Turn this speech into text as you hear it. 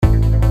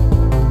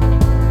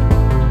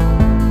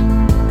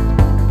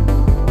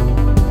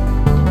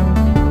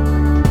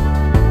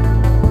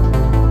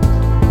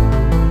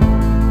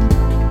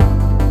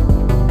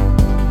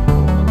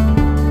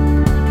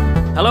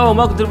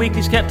welcome to the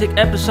Weekly Skeptic,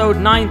 episode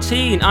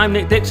 19. I'm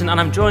Nick Dixon, and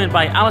I'm joined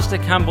by Alistair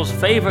Campbell's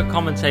favourite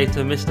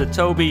commentator, Mr.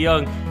 Toby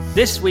Young.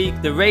 This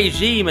week, the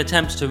regime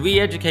attempts to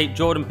re-educate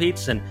Jordan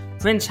Peterson,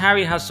 Prince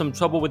Harry has some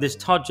trouble with his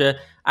Todger,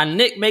 and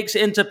Nick makes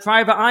it into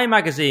Private Eye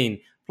magazine,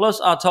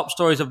 plus our top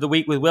stories of the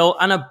week with Will,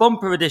 and a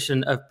bumper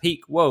edition of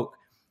Peak Woke.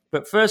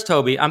 But first,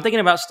 Toby, I'm thinking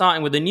about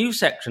starting with a new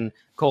section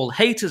called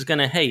Haters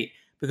Gonna Hate,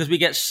 because we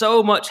get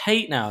so much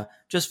hate now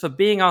just for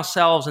being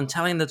ourselves and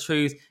telling the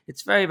truth.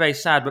 It's very, very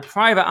sad. But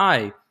Private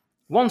Eye,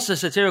 once a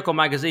satirical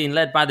magazine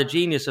led by the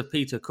genius of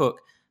Peter Cook,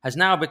 has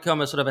now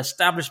become a sort of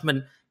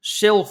establishment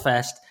shill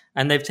fest,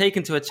 and they've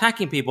taken to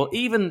attacking people,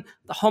 even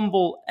the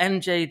humble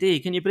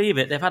NJD. Can you believe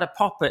it? They've had a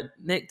pop at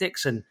Nick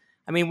Dixon.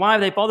 I mean, why are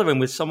they bothering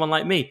with someone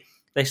like me?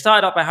 They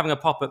started off by having a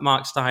pop at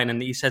Mark Stein,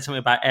 and he said something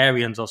about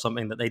Aryans or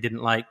something that they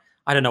didn't like.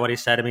 I don't know what he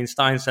said. I mean,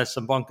 Stein says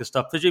some bonkers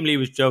stuff. Presumably he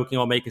was joking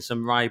or making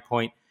some wry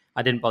point.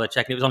 I didn't bother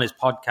checking. It was on his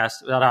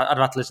podcast. I'd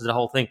have to listen to the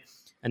whole thing.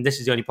 And this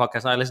is the only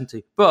podcast I listened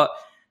to. But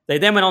they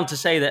then went on to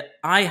say that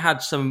I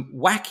had some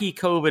wacky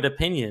COVID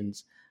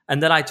opinions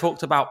and that I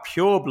talked about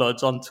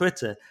purebloods on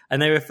Twitter.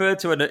 And they referred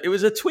to it. It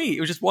was a tweet. It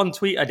was just one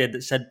tweet I did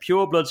that said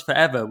purebloods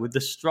forever with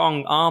the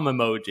strong arm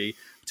emoji.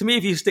 To me,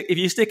 if you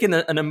stick in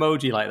an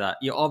emoji like that,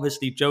 you're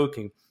obviously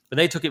joking. But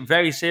they took it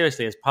very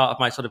seriously as part of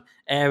my sort of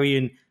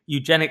Aryan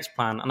eugenics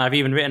plan. And I've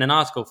even written an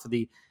article for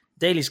the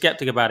Daily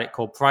Skeptic about it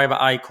called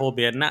Private Eye Called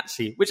Me a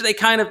Nazi, which they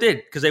kind of did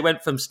because they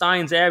went from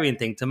Stein's Aryan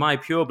thing to my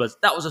purebloods.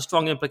 That was a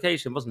strong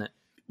implication, wasn't it?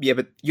 Yeah,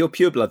 but your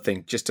pureblood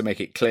thing, just to make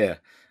it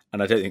clear,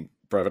 and I don't think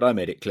Private Eye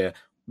made it clear,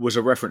 was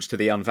a reference to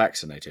the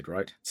unvaccinated,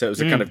 right? So it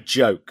was a kind of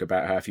joke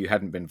about how if you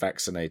hadn't been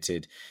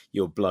vaccinated,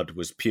 your blood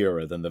was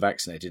purer than the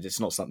vaccinated. It's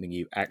not something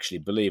you actually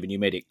believe, and you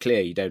made it clear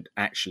you don't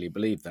actually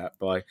believe that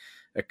by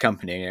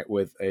accompanying it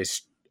with a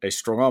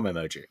strong arm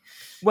emoji.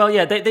 Well,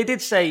 yeah, they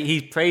did say he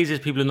praises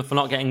people for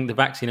not getting the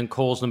vaccine and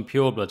calls them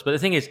purebloods. But the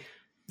thing is,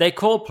 they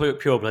call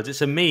purebloods.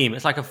 It's a meme.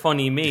 It's like a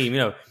funny meme, you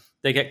know.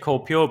 They get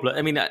called pureblood.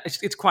 I mean,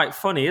 it's quite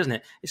funny, isn't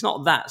it? It's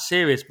not that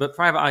serious, but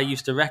Private Eye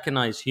used to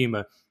recognize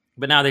humour,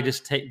 but now they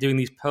just doing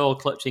these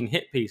pearl-clutching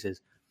hit pieces.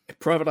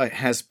 Private Eye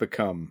has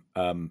become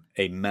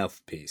a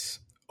mouthpiece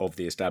of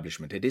the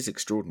establishment. It is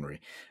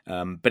extraordinary.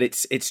 But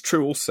it's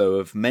true also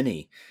of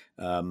many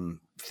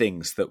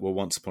things that were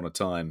once upon a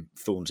time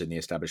thorns in the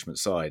establishment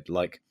side,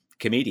 like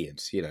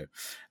comedians,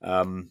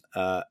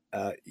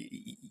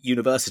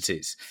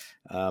 universities.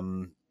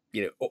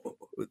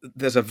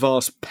 There's a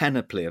vast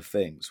panoply of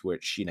things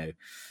which,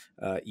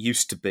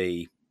 used to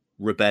be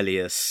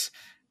rebellious,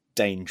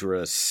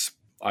 dangerous,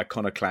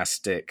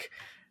 iconoclastic,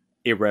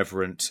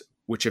 irreverent,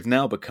 which have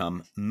now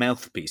become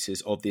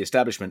mouthpieces of the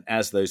establishment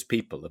as those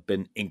people have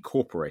been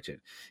incorporated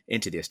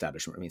into the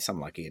establishment. I mean,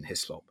 someone like Ian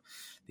Hislop,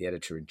 the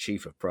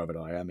editor-in-chief of Private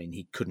Eye, I mean,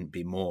 he couldn't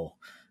be more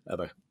of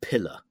a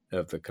pillar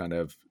of the kind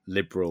of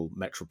liberal,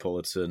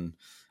 metropolitan,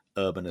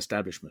 urban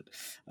establishment.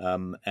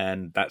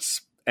 And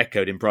that's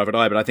echoed in Private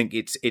Eye, but I think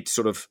it's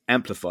sort of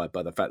amplified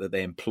by the fact that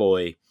they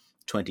employ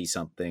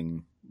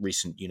 20-something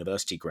recent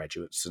university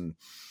graduates, and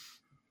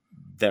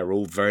they're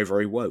all very,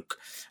 very woke.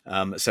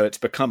 So it's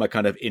become a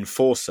kind of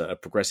enforcer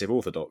of progressive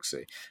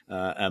orthodoxy.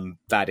 And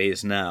that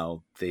is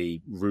now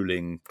the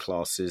ruling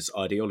class's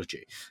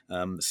ideology.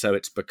 So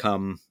it's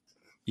become,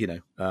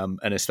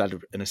 an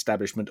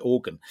establishment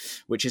organ,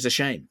 which is a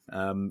shame.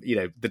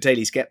 The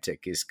Daily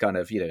Skeptic is kind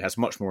of, has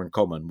much more in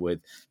common with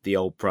the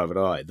old Private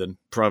Eye than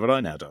Private Eye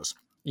now does.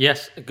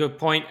 Yes, a good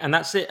point. And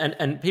that's it.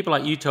 And people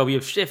like you, Toby,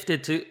 have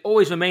shifted to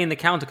always remain the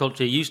counterculture.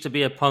 You used to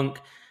be a punk.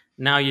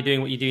 Now you're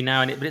doing what you do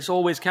now, but it's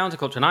always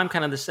counterculture. And I'm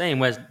kind of the same,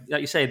 whereas,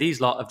 like you say,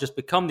 these lot have just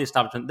become the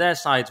establishment. Their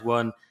side's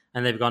won,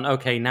 and they've gone,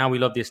 okay, now we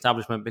love the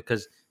establishment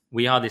because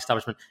we are the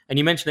establishment. And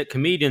you mentioned that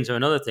comedians are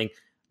another thing.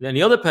 Then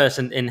the other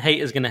person in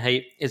Haters Gonna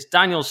Hate is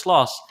Daniel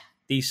Sloss,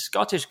 the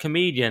Scottish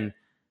comedian,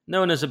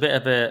 known as a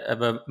bit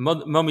of a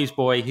mummy's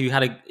boy who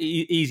had an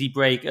easy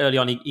break early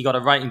on. He got a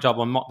writing job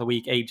on Mock the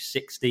Week, age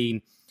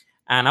 16.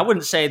 And I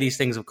wouldn't say these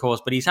things, of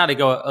course, but he's had to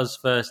go at us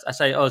first. I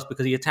say us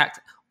because he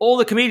attacked all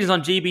the comedians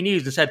on GB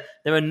News and said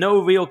there are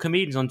no real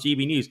comedians on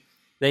GB News.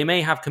 They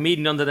may have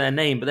comedian under their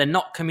name, but they're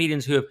not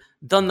comedians who have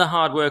done the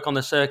hard work on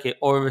the circuit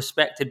or are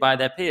respected by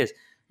their peers.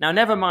 Now,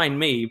 never mind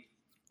me.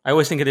 I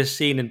always think of this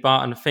scene in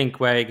Barton Fink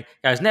where,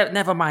 guys,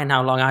 never mind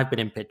how long I've been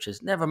in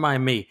pictures. Never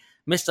mind me.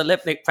 Mr.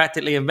 Lipnick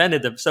practically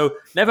invented them, so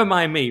never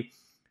mind me.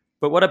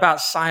 But what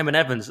about Simon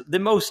Evans, the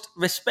most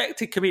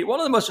respected comedian, one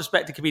of the most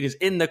respected comedians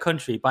in the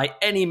country by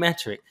any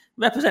metric,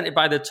 represented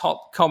by the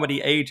top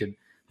comedy agent,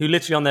 who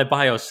literally on their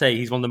bio say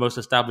he's one of the most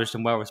established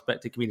and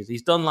well-respected comedians.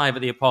 He's done Live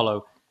at the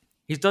Apollo.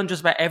 He's done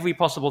just about every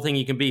possible thing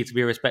he can be to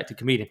be a respected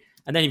comedian.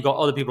 And then you've got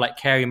other people like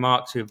Kerry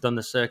Marks who have done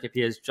the circuit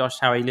years, Josh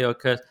Harry, Leo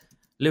Kurtz,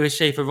 Lewis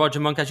Schaefer, Roger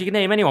Monkash. You can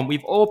name anyone.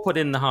 We've all put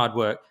in the hard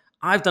work.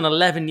 I've done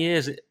 11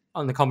 years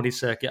on the comedy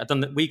circuit. I've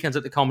done the weekends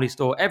at the Comedy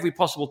Store, every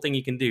possible thing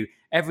you can do,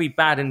 every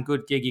bad and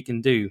good gig you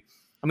can do.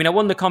 I mean, I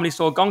won the Comedy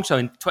Store Gong Show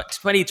in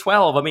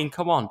 2012. I mean,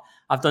 come on.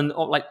 I've done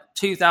like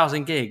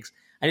 2,000 gigs.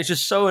 And it's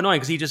just so annoying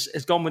because he just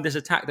has gone with this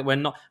attack that we're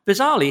not.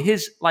 Bizarrely,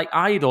 his like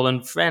idol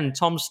and friend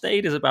Tom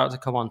Stade is about to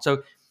come on.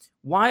 So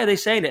Why are they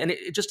saying it? And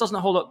it just doesn't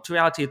hold up to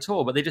reality at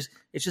all. But it's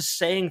just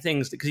saying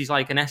things because he's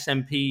like an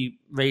SMP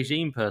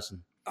regime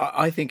person.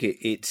 I think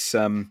it's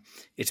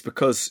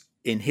because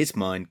in his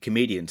mind,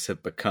 comedians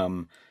have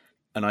become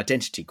an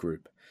identity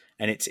group,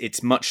 and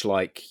it's much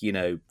like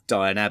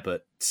Diane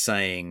Abbott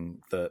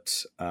saying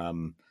that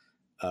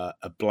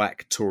a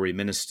black Tory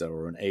minister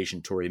or an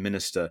Asian Tory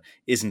minister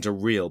isn't a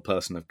real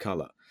person of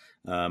colour,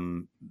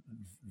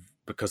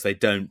 because they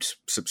don't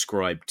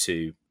subscribe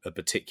to a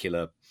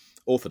particular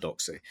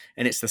orthodoxy.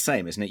 And it's the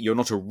same, isn't it? You're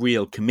not a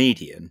real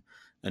comedian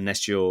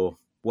unless you're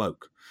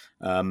woke.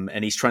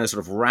 And he's trying to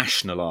sort of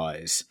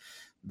rationalize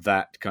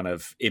that kind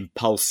of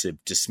impulsive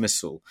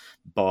dismissal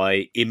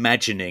by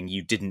imagining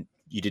you didn't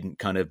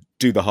kind of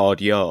do the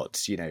hard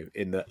yards,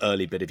 in the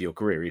early bit of your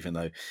career, even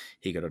though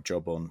he got a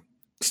job on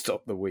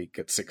Stop the Week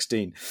at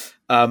 16.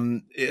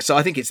 So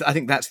I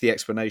think that's the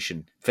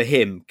explanation. For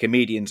him,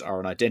 comedians are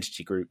an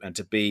identity group, and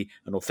to be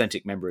an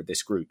authentic member of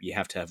this group, you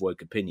have to have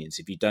woke opinions.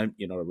 If you don't,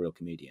 you're not a real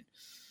comedian.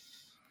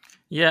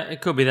 Yeah,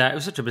 it could be that. It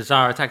was such a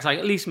bizarre attack. It's like,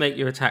 at least make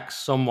your attacks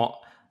somewhat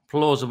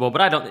plausible.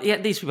 But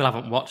these people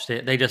haven't watched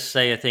it. They just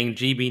say a thing,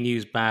 GB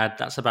News bad.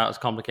 That's about as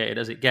complicated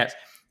as it gets.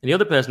 And the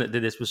other person that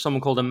did this was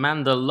someone called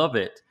Amanda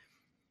Lovett,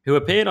 who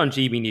appeared on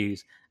GB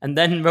News and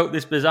then wrote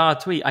this bizarre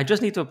tweet. I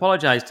just need to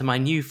apologize to my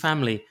new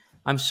family.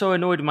 I'm so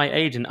annoyed with my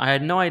agent. I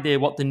had no idea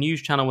what the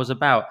news channel was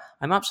about.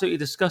 I'm absolutely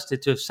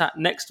disgusted to have sat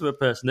next to a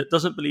person that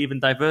doesn't believe in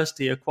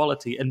diversity,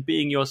 equality, and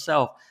being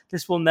yourself.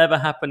 This will never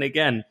happen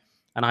again.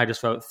 And I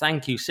just wrote,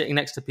 thank you. Sitting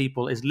next to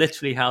people is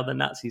literally how the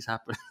Nazis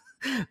happened.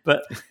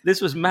 But this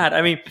was mad.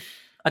 I mean,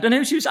 I don't know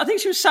who she was. I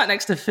think she was sat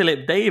next to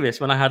Philip Davis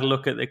when I had a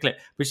look at the clip.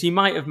 But she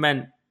might have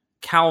meant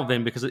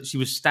Calvin because she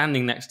was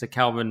standing next to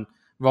Calvin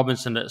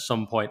Robinson at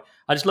some point.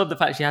 I just love the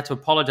fact she had to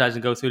apologize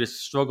and go through this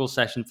struggle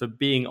session for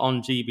being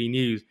on GB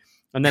News.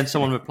 And then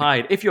someone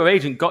replied, if your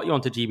agent got you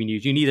onto GB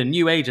News, you need a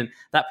new agent.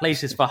 That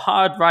place is for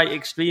hard right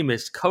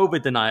extremists,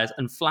 COVID deniers,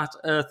 and flat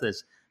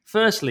earthers.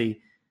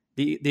 Firstly,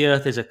 the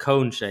earth is a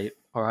cone shape.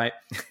 All right,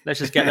 let's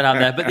just get that out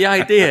there. But the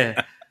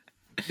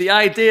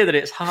idea that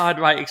it's hard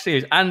right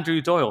extremists.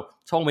 Andrew Doyle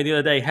told me the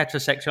other day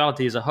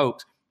heterosexuality is a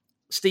hoax.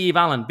 Steve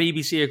Allen,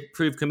 BBC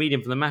approved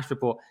comedian from the MASH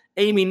report.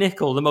 Amy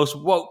Nicol, the most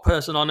woke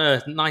person on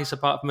earth, nice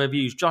apart from her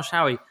views. Josh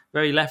Howie,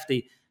 very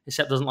lefty,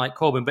 except doesn't like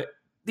Corbyn. But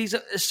there's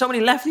so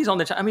many lefties on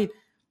the chat. I mean,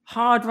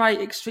 hard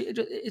right extreme.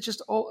 It's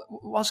just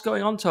what's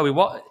going on, Toby?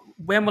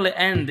 When will it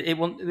end?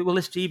 Will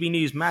this GB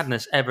News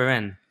madness ever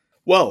end?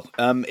 Well,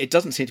 it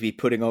doesn't seem to be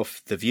putting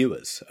off the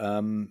viewers.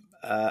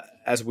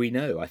 As we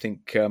know, I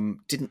think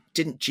didn't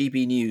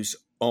GB News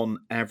on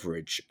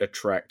average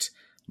attract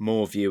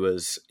more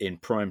viewers in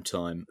prime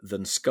time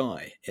than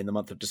Sky in the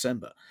month of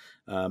December?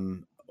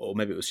 Or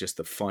maybe it was just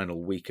the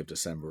final week of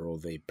December or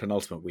the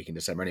penultimate week in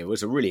December. Anyway, it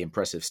was a really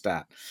impressive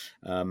stat.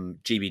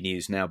 GB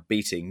News now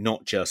beating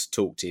not just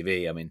Talk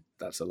TV, I mean,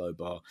 that's a low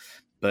bar,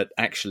 but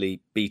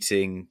actually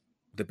beating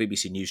the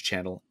BBC News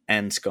Channel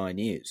and Sky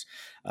News.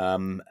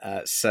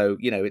 So,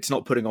 it's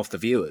not putting off the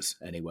viewers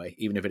anyway,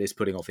 even if it is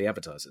putting off the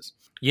advertisers.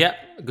 Yeah,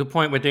 good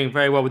point. We're doing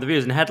very well with the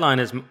viewers. And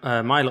Headliners,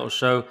 my little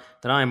show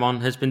that I'm on,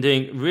 has been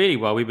doing really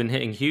well. We've been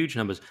hitting huge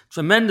numbers,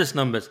 tremendous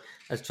numbers,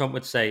 as Trump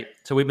would say.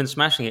 So we've been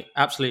smashing it.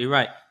 Absolutely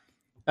right.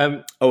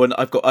 And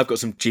I've got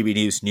some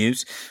GB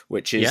news,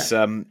 which is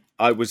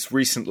I was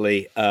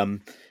recently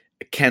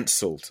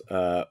cancelled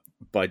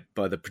by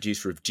the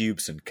producer of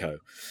Dubes and Co.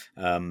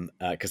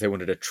 Because they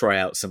wanted to try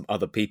out some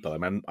other people. I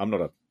mean, I'm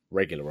not a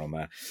regular on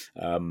there,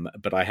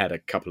 but I had a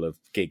couple of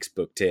gigs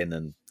booked in,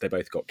 and they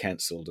both got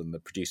cancelled. And the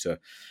producer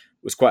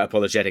was quite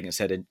apologetic and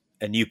said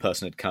a new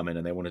person had come in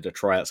and they wanted to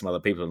try out some other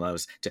people. And I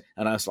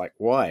was like,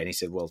 why? And he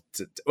said, well,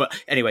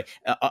 anyway,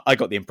 I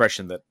got the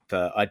impression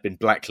that I'd been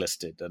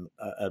blacklisted and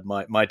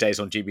my days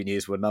on GB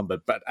News were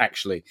numbered. But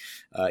actually,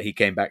 he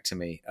came back to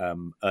me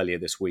earlier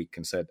this week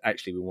and said,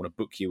 actually, we want to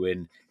book you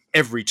in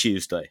every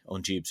Tuesday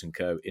on Dubes &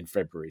 Co. in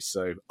February.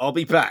 So I'll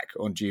be back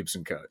on Dubes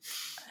 & Co.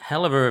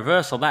 Hell of a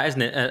reversal, that,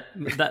 isn't it?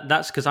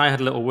 That's because I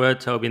had a little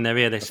word, Toby, in their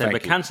ear. They said, we're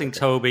cancelling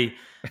Toby.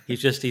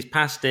 He's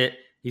past it.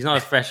 He's not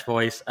a fresh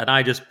voice. And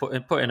I just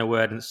put in a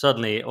word and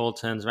suddenly it all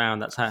turns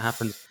around. That's how it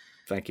happens.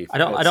 Thank you. I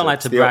don't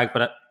like to brag,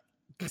 but...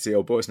 It's the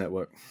Old Boys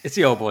Network. It's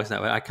the Old Boys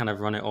Network. I kind of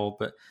run it all.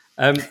 But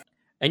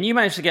and you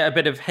managed to get a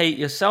bit of hate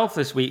yourself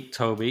this week,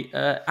 Toby.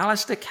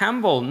 Alistair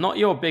Campbell, not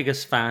your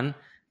biggest fan.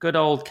 Good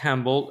old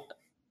Campbell.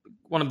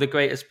 One of the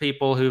greatest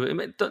people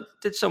who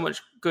did so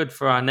much good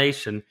for our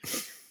nation.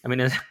 I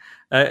mean,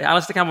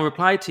 Alistair Campbell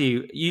replied to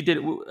you. You did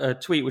a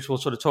tweet, which we'll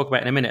sort of talk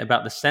about in a minute,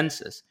 about the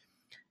census.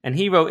 And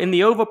he wrote, in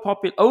the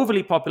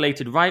overly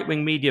populated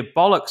right-wing media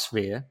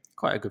bollocks-sphere,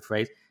 quite a good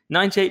phrase,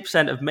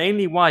 98% of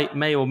mainly white,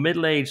 male,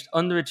 middle-aged,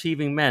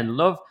 underachieving men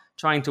love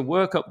trying to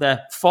work up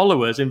their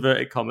followers,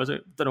 inverted commas, I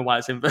don't know why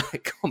it's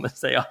inverted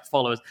commas, they are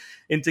followers,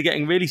 into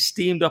getting really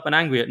steamed up and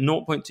angry at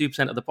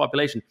 0.2% of the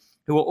population,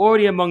 who are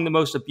already among the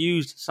most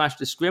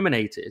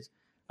abused/discriminated.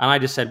 And I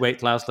just said, wait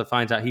till Alistair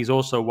finds out he's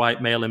also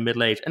white, male, and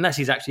middle-aged, unless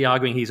he's actually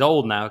arguing he's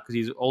old now, because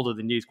he's older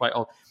than you, he's quite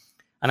old.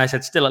 And I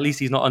said, still, at least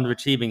he's not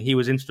underachieving. He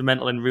was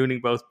instrumental in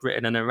ruining both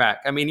Britain and Iraq.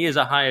 I mean, he is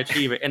a high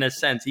achiever in a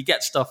sense. He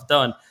gets stuff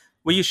done.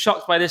 Were you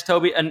shocked by this,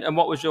 Toby? And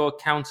what was your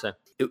counter?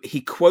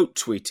 He quote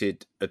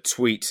tweeted a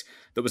tweet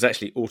that was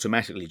actually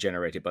automatically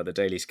generated by the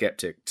Daily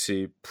Skeptic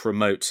to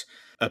promote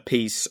a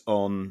piece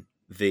on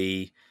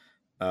the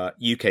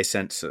UK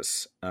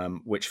census,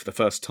 which for the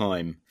first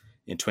time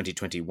in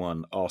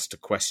 2021 asked a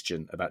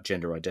question about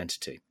gender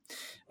identity.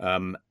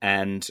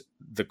 And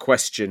the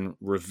question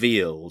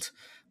revealed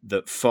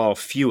that far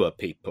fewer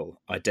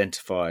people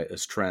identify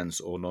as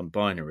trans or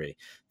non-binary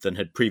than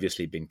had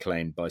previously been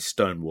claimed by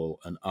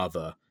Stonewall and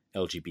other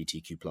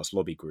LGBTQ plus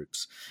lobby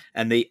groups.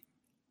 And the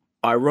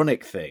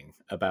ironic thing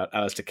about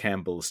Alistair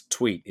Campbell's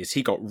tweet is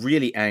he got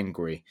really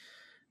angry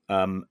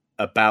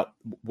about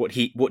what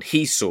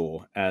he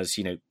saw as,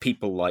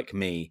 people like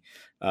me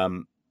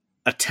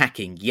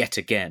attacking yet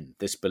again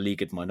this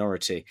beleaguered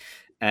minority,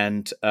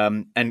 and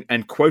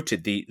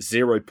quoted the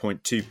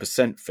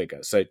 0.2%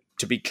 figure. So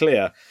to be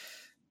clear,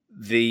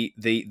 the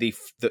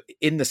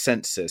in the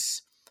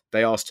census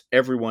they asked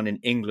everyone in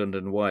England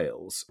and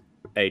Wales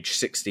age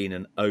 16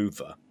 and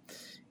over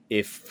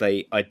if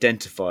they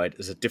identified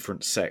as a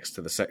different sex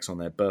to the sex on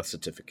their birth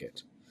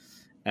certificate,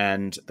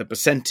 and the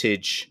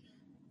percentage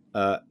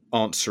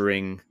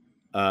answering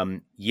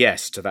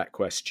yes to that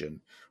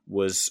question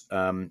was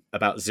about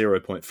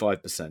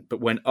 0.5%.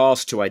 But when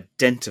asked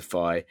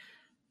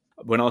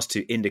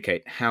to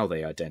indicate how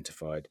they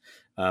identified,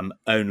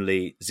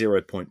 only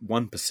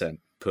 0.1%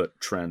 put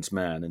trans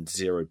man and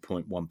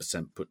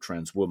 0.1% put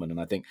trans woman, and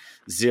I think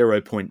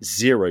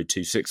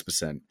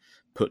 0.026%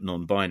 put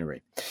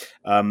non-binary.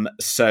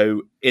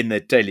 So in the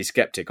Daily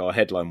Skeptic, our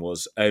headline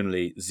was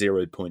only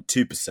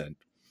 0.2%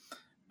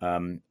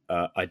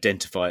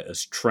 identify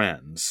as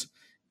trans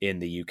in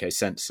the UK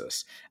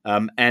census.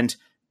 And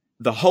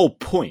the whole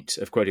point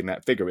of quoting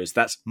that figure is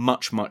that's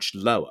much, much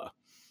lower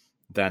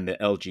than the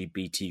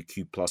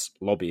LGBTQ plus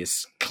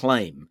lobbyists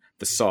claim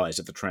the size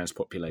of the trans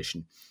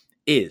population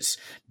is.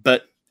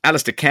 But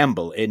Alistair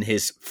Campbell, in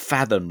his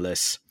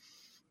fathomless,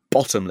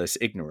 bottomless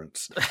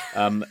ignorance,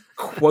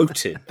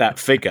 quoted that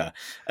figure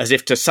as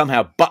if to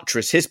somehow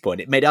buttress his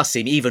point. It made us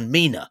seem even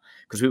meaner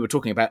because we were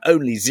talking about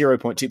only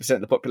 0.2%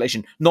 of the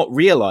population, not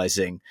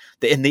realizing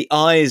that in the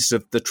eyes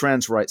of the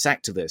trans rights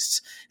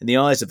activists, in the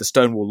eyes of the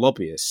Stonewall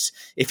lobbyists,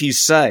 if you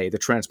say the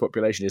trans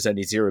population is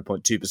only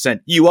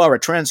 0.2%, you are a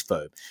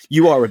transphobe.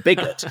 You are a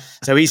bigot.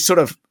 So he's sort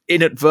of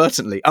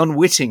inadvertently,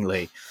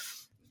 unwittingly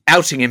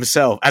outing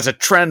himself as a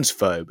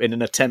transphobe in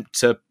an attempt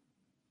to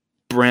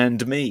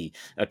brand me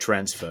a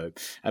transphobe.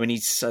 I mean,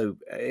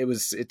 it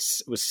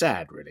was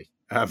sad, really.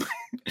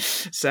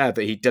 Sad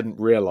that he didn't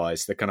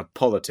realize the kind of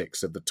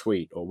politics of the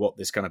tweet or what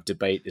this kind of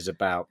debate is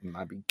about. And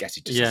I guess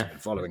he just hasn't been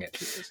following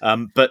it.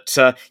 But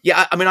I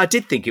mean, I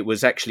did think it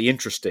was actually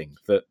interesting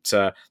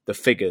that the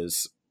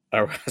figures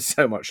are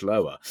so much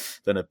lower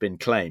than have been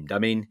claimed. I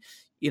mean,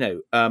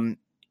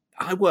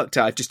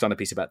 I've just done a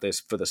piece about this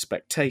for The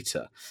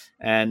Spectator,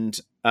 and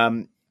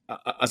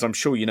as I'm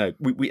sure you know,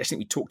 I think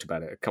we talked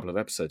about it a couple of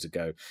episodes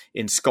ago.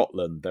 In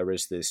Scotland, there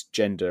is this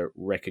Gender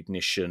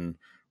Recognition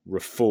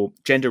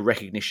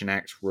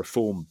Act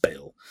reform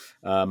bill,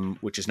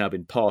 which has now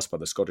been passed by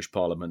the Scottish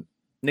Parliament.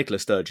 Nicola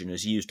Sturgeon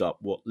has used up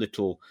what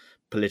little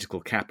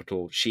political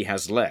capital she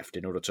has left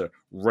in order to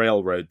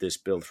railroad this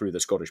bill through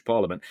the Scottish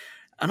Parliament.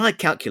 And I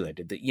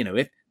calculated that,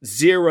 if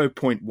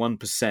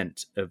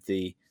 0.1% of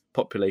the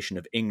population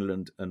of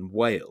England and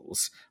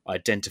Wales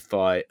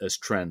identify as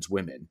trans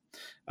women,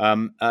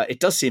 it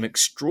does seem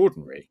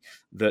extraordinary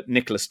that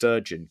Nicola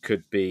Sturgeon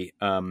could be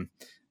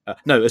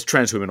as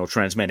trans women or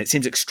trans men. It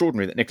seems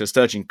extraordinary that Nicola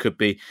Sturgeon could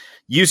be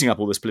using up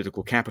all this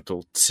political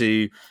capital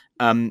to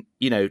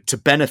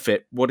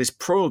benefit what is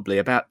probably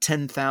about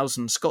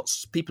 10,000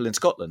 people in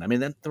Scotland. I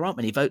mean, there aren't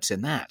many votes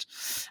in that.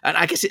 And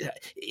I guess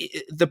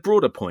the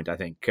broader point, I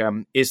think,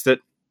 is that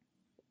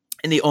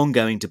in the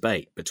ongoing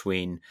debate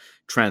between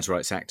trans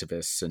rights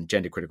activists and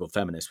gender critical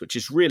feminists, which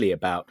is really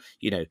about,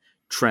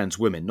 trans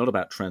women, not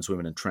about trans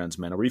women and trans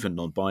men or even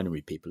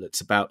non-binary people.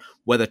 It's about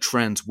whether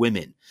trans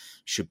women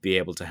should be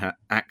able to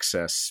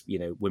access,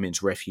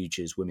 women's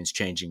refuges, women's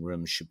changing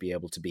rooms, should be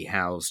able to be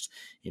housed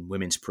in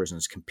women's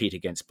prisons, compete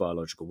against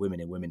biological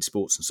women in women's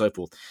sports and so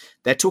forth.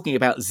 They're talking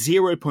about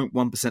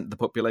 0.1% of the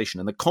population,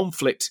 and the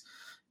conflict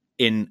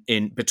in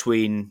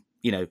between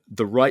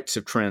the rights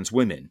of trans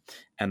women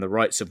and the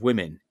rights of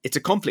women, it's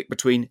a conflict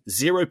between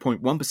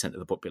 0.1% of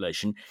the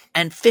population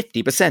and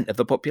 50% of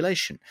the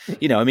population.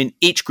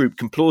 Each group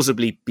can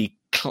plausibly be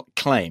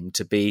claimed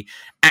to be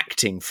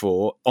acting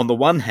for, on the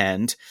one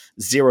hand,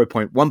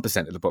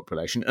 0.1% of the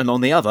population, and on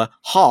the other,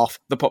 half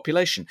the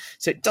population.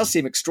 So it does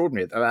seem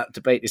extraordinary that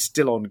debate is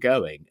still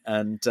ongoing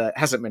and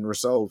hasn't been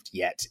resolved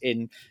yet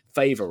in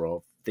favour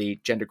of the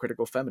gender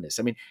critical feminists.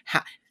 I mean,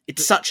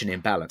 it's such an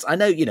imbalance. I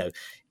know,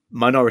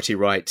 minority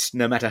rights,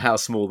 no matter how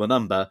small the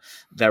number,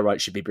 their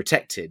rights should be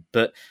protected.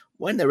 But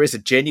when there is a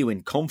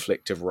genuine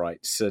conflict of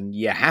rights and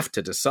you have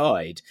to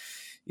decide,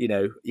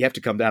 you have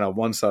to come down on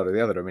one side or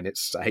the other. I mean,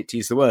 I hate to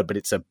use the word, but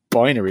it's a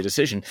binary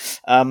decision.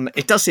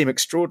 It does seem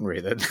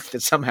extraordinary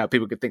that somehow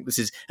people could think this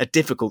is a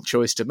difficult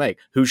choice to make.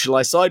 Who shall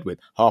I side with?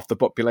 Half the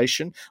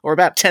population or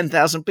about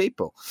 10,000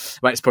 people?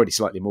 Well, it's probably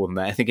slightly more than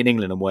that. I think in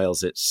England and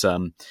Wales, it's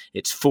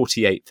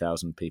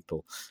 48,000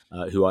 people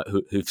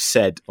who've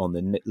said on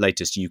the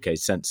latest UK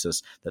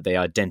census that they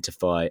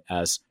identify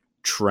as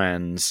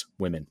trans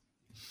women.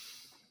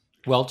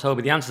 Well,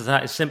 Toby, the answer to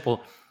that is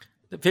simple.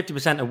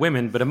 50% are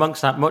women, but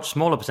amongst that much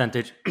smaller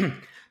percentage,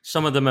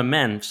 some of them are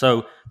men.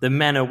 So the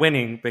men are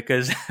winning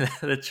because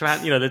the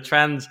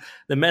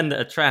men that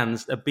are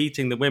trans are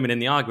beating the women in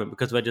the argument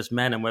because we're just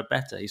men and we're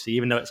better. You see,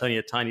 even though it's only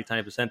a tiny,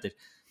 tiny percentage.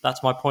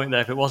 That's my point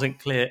there. If it wasn't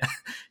clear,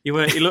 you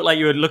looked like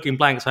you were looking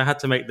blank, so I had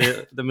to make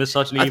the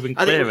misogyny even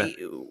clearer.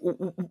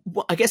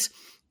 I guess,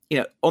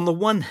 on the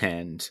one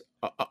hand,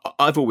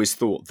 I've always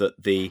thought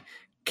that the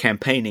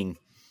campaigning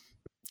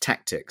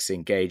tactics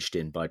engaged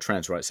in by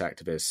trans rights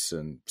activists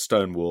and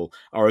Stonewall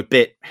are a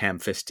bit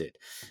ham-fisted.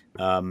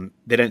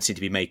 They don't seem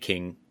to be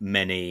making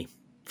many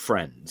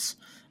friends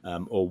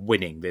or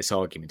winning this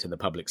argument in the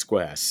public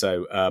square.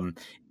 So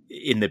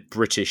in the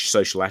British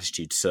Social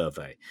Attitude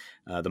Survey,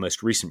 the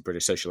most recent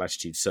British Social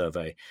Attitude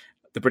Survey,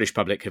 the British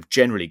public have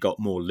generally got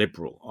more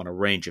liberal on a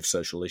range of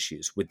social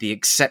issues, with the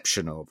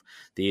exception of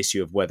the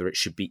issue of whether it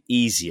should be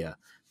easier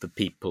for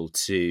people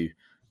to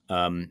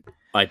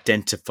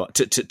identify,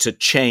 to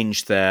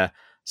change their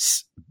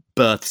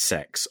birth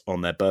sex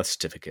on their birth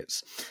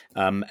certificates.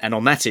 And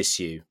on that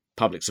issue,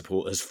 public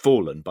support has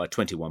fallen by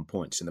 21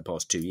 points in the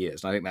past 2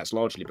 years. And I think that's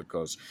largely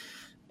because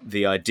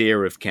the idea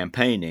of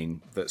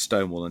campaigning that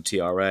Stonewall and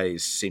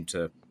TRAs seem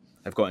to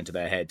have got into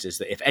their heads is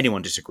that if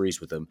anyone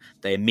disagrees with them,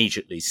 they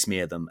immediately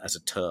smear them as a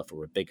TERF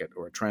or a bigot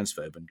or a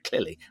transphobe. And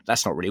clearly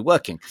that's not really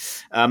working.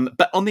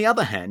 But on the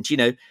other hand,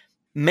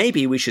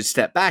 maybe we should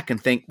step back and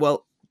think,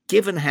 well,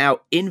 given how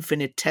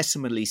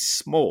infinitesimally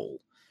small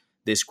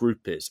this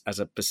group is as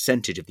a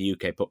percentage of the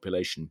UK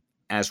population,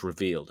 as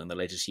revealed in the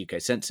latest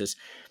UK census,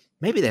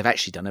 maybe they've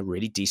actually done a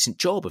really decent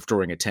job of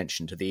drawing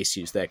attention to the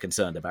issues they're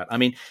concerned about. I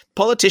mean,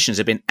 politicians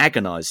have been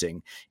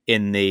agonising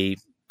in the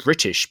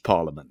British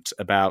Parliament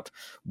about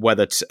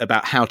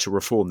how to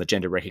reform the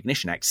Gender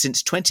Recognition Act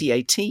since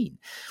 2018.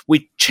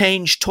 We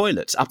changed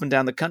toilets up and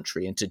down the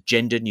country into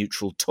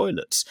gender-neutral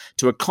toilets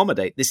to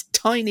accommodate this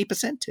tiny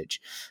percentage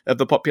of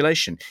the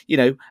population.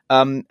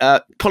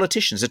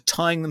 Politicians are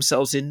tying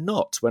themselves in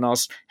knots when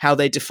asked how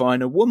they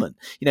define a woman.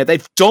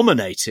 They've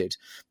dominated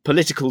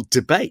political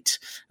debate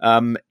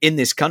in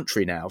this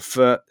country now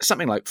for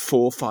something like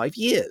 4 or 5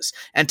 years.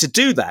 And to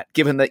do that,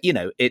 given that,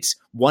 it's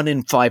 1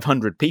 in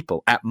 500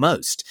 people at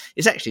most,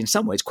 is actually in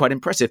some ways quite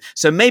impressive.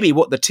 So maybe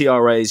what the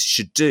TRAs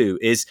should do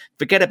is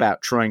forget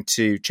about trying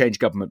to change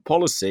government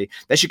policy.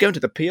 They should go into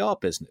the PR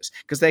business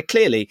because they're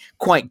clearly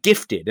quite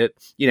gifted at,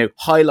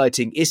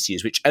 highlighting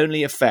issues which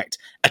only affect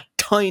a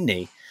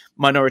tiny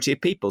minority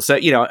of people. So,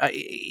 I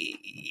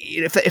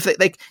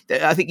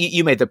think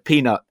you made the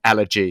peanut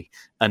allergy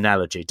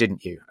analogy,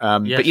 didn't you?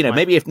 Yes,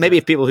 but maybe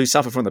if people who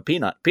suffer from the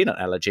peanut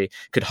allergy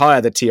could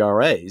hire the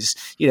TRAs,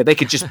 they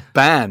could just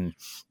ban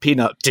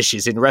peanut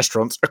dishes in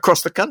restaurants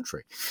across the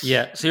country.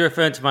 Yeah, so you're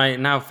referring to my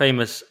now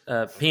famous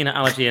peanut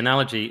allergy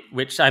analogy,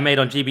 which I made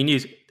on GB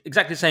News.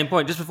 Exactly the same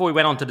point. Just before we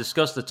went on to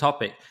discuss the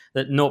topic,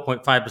 that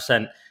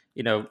 0.5%,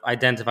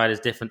 identified as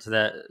different to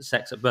their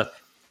sex at birth.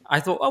 I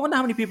thought, I wonder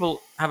how many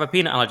people have a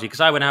peanut allergy,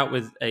 because I went out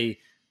with a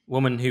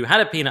woman who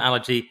had a peanut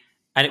allergy,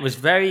 and it was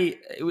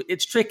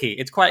it's tricky.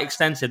 It's quite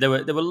extensive. There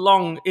were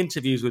long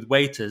interviews with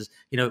waiters.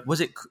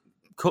 Was it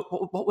cooked?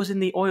 What was in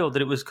the oil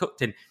that it was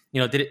cooked in?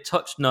 Did it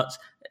touch nuts?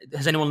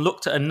 Has anyone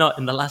looked at a nut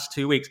in the last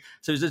 2 weeks?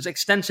 So there's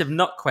extensive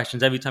nut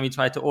questions every time you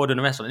tried to order in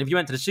a restaurant. And if you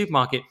went to the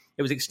supermarket,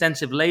 it was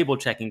extensive label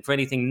checking for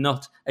anything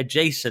nut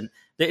adjacent.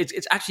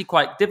 It's actually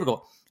quite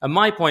difficult. And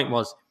my point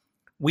was,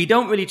 we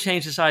don't really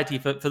change society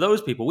for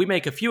those people. We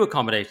make a few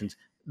accommodations,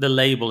 the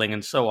labeling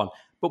and so on,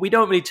 but we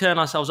don't really turn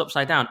ourselves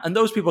upside down. And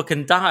those people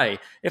can die.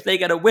 If they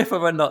get a whiff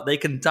of a nut, they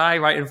can die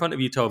right in front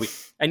of you, Toby.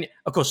 And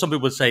of course, some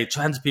people would say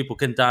trans people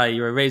can die.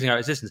 You're erasing our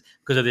existence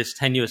because of this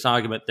tenuous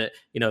argument that,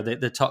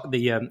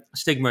 the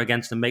stigma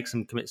against them makes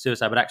them commit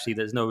suicide. But actually,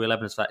 there's no real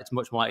evidence for that. It's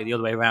much more likely the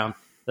other way around,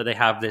 that they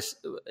have this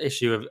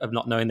issue of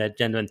not knowing their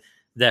gender and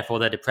therefore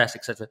they're depressed,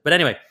 etc. But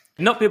anyway,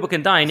 not people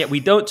can die, and yet we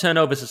don't turn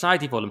over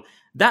society for them.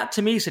 That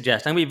to me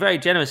suggests, and we're very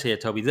generous here,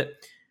 Toby, that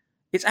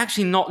it's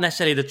actually not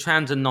necessarily the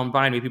trans and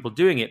non-binary people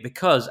doing it,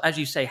 because, as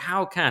you say,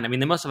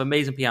 they must have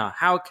amazing PR.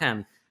 How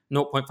can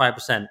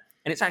 0.5%, and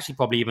it's actually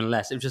probably even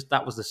less, it was just,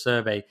 that was the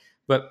survey,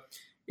 but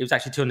it was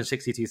actually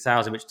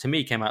 262,000, which to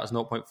me came out as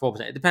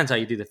 0.4%. It depends how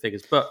you do the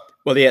figures, but...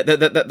 Well, yeah,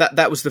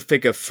 that was the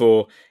figure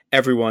for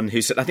everyone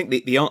who said, I think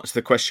the answer to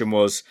the question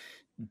was,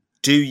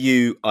 do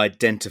you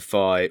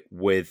identify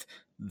with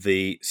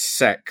the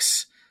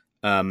sex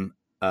that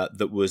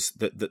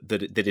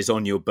is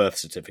on your birth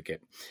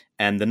certificate?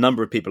 And the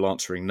number of people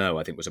answering no,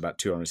 I think, was about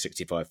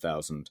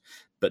 265,000,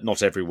 but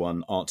not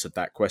everyone answered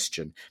that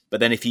question. But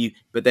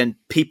then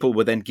people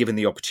were then given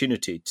the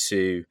opportunity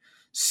to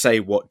say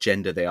what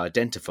gender they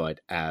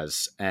identified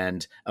as,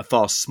 and a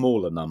far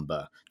smaller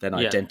number than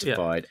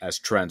identified as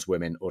trans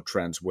women or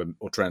trans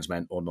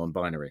men or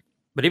non-binary.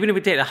 But even if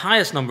we take the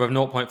highest number of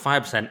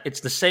 0.5%, it's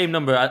the same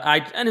number.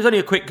 And it's only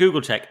a quick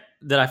Google check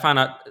that I found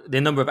out the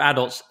number of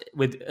adults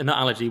with a nut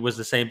allergy was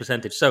the same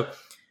percentage. So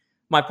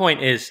my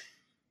point is,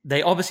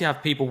 they obviously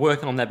have people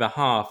working on their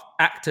behalf,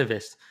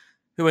 activists,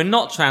 who are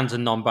not trans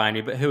and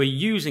non-binary, but who are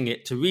using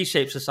it to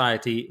reshape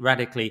society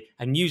radically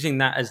and using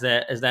that as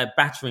their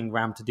battering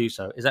ram to do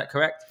so. Is that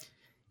correct?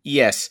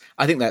 Yes,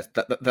 I think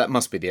that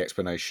must be the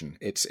explanation.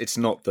 It's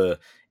not that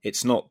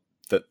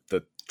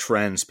the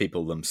trans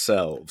people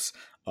themselves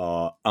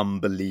are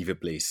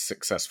unbelievably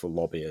successful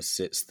lobbyists.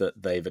 It's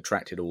that they've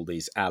attracted all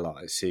these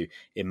allies who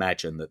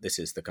imagine that this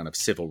is the kind of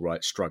civil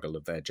rights struggle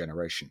of their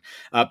generation.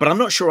 But I'm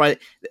not sure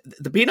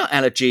the peanut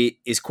allergy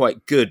is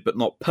quite good, but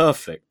not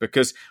perfect,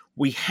 because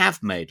we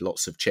have made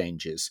lots of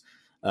changes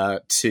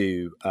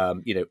to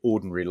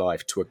ordinary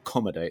life to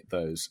accommodate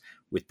those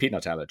with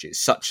peanut allergies,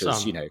 such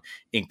as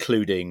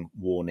including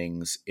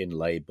warnings in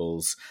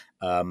labels,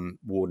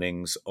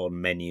 warnings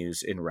on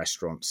menus in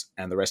restaurants,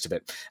 and the rest of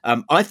it.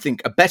 I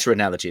think a better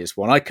analogy is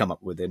one I come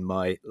up with in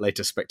my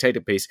latest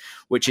Spectator piece,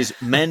 which is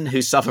men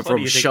who suffer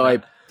from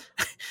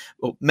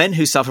men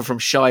who suffer from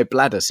shy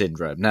bladder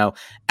syndrome. Now,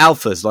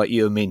 alphas like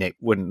you and me, Nick,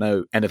 wouldn't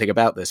know anything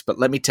about this, but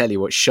let me tell you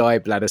what shy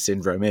bladder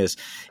syndrome is.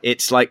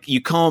 It's like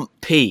you can't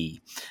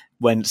pee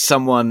when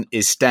someone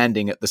is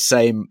standing at the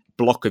same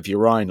block of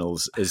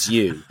urinals as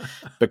you,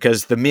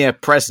 because the mere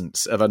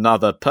presence of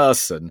another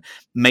person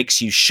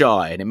makes you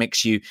shy, and it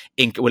makes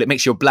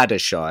your bladder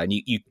shy, and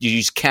you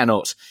just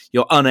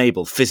you're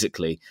unable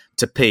physically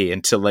to pee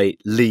until they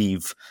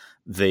leave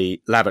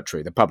the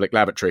lavatory, the public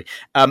lavatory.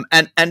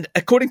 And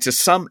according to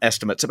some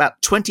estimates,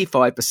 about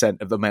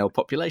 25% of the male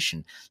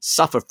population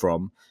suffer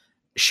from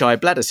shy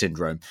bladder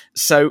syndrome.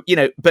 So,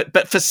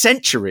 but for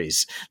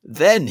centuries,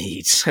 their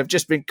needs have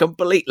just been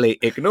completely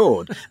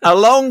ignored.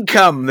 Along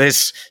come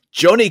this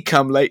Johnny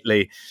come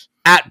lately,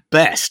 at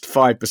best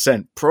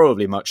 5%,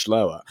 probably much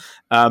lower,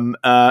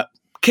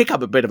 kick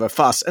up a bit of a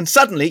fuss, and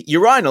suddenly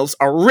urinals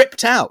are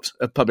ripped out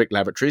of public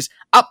lavatories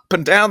up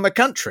and down the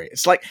country.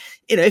 It's like,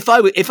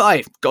 if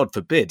I, God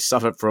forbid,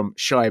 suffered from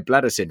shy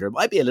bladder syndrome,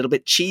 I'd be a little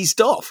bit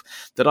cheesed off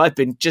that I've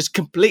been just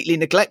completely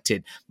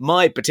neglected.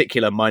 My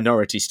particular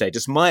minority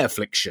status, my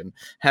affliction,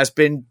 has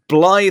been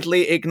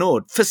blithely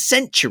ignored for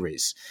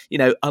centuries,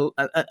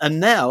 and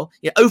now,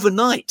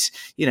 overnight,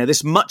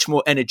 this much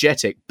more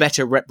energetic,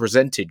 better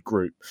represented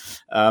group,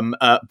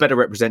 better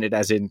represented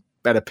as in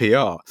better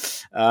PR,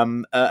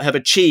 have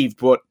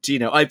achieved what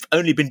I've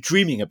only been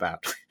dreaming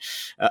about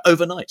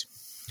overnight.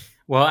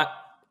 Well,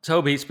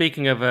 Toby,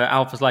 speaking of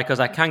alphas like us,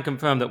 I can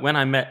confirm that when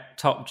I met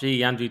Top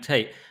G Andrew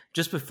Tate,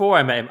 just before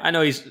I met him, I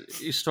know he's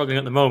struggling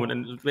at the moment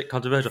and a bit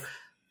controversial.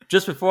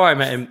 Just before I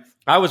met him,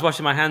 I was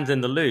washing my hands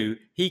in the loo.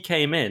 He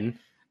came in,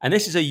 and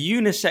this is a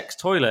unisex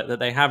toilet that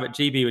they have at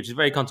GB, which is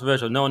very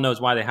controversial. No one knows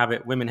why they have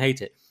it. Women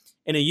hate it.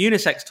 In a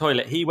unisex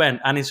toilet, he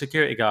went, and his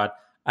security guard,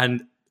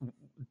 and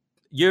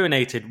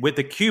urinated with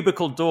the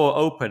cubicle door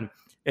open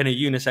in a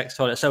unisex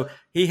toilet. So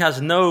he has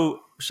no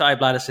shy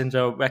bladder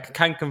syndrome. I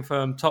can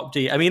confirm, Top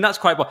G. I mean, that's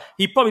quite bold.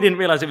 He probably didn't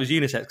realize it was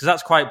unisex, because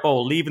that's quite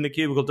bold, leaving the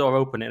cubicle door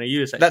open in a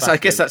unisex. I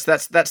guess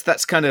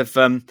that's kind of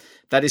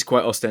that is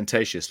quite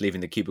ostentatious,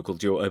 leaving the cubicle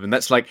door open.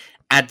 That's like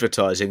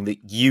advertising that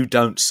you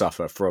don't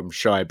suffer from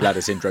shy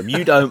bladder syndrome.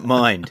 You don't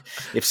mind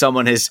if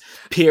someone is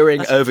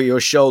peering over your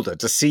shoulder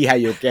to see how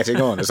you're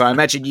getting on, as I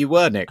imagine you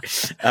were, Nick.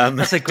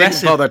 That's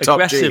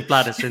aggressive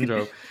bladder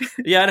syndrome.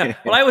 Yeah, I know.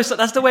 Well,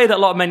 that's the way that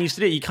a lot of men used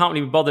to do it. You can't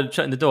really be bothered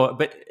shutting the door.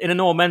 But in an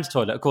all-men's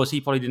toilet, of course,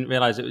 he probably didn't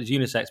realize it was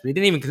unisex, but he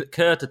didn't even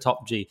occur to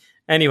Top G.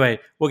 Anyway,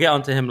 we'll get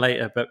on to him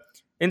later. But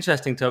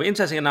interesting, Toby.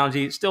 Interesting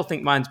analogy. Still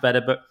think mine's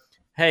better, but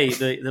hey,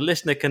 the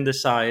listener can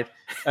decide.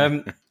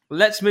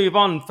 Let's move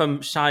on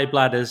from shy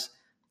bladders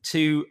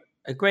to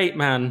a great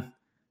man.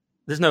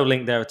 There's no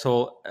link there at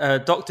all.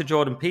 Dr.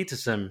 Jordan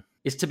Peterson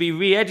is to be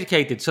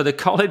re-educated. So the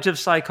College of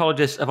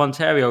Psychologists of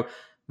Ontario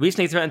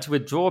recently threatened to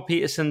withdraw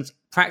Peterson's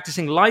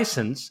practicing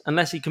license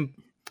unless he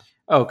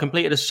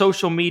completed a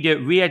social media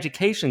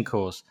re-education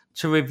course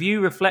to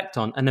review, reflect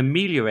on, and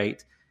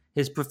ameliorate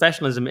his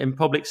professionalism in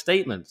public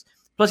statements.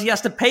 Plus, he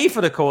has to pay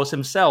for the course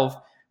himself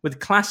with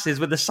classes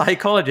with a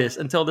psychologist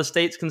until the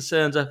state's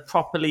concerns are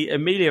properly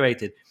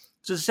ameliorated.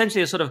 So it's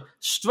essentially a sort of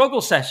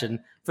struggle session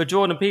for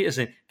Jordan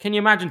Peterson. Can you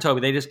imagine,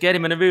 Toby? They just get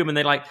him in a room and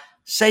they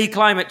say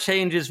climate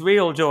change is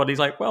real, Jordan. He's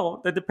like,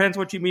 well, that depends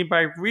what you mean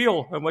by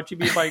real and what you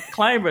mean by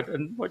climate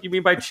and what you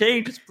mean by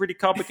change. It's a pretty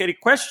complicated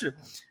question.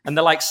 And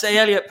they're like, say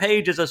Elliot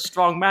Page is a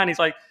strong man. He's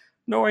like,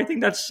 no, I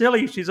think that's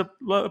silly. She's a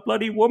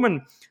bloody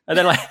woman. And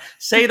then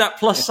say that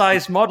plus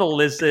size model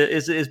is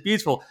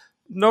beautiful.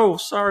 No,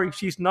 sorry,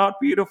 she's not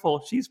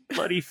beautiful. She's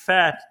bloody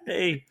fat.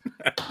 Hey,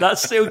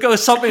 it would go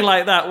something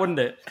like that, wouldn't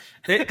it?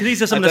 Because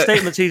these are some of the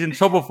statements he's in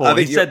trouble for.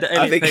 He said that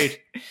Elliot Page.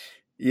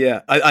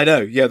 Yeah, I know.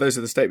 Yeah, those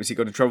are the statements he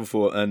got in trouble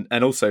for,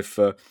 and also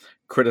for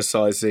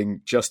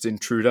criticising Justin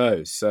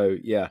Trudeau. So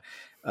yeah,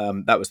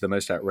 that was the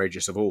most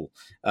outrageous of all.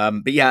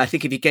 But yeah, I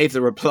think if he gave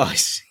the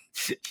replies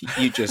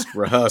You just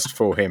rehearsed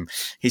for him.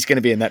 He's going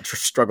to be in that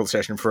struggle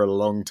session for a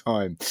long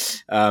time.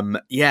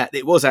 Yeah,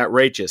 it was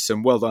outrageous,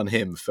 and well done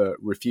him for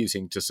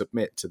refusing to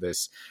submit to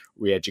this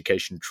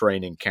re-education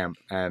training camp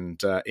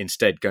and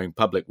instead going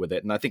public with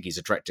it. And I think he's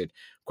attracted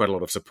quite a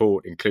lot of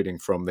support, including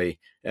from the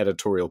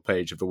editorial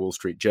page of the Wall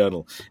Street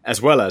Journal,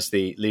 as well as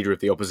the leader of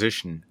the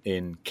opposition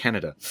in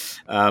Canada.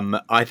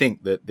 I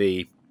think that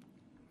the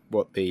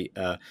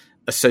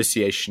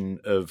Association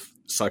of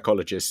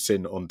Psychologists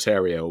in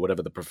Ontario, or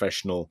whatever the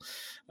professional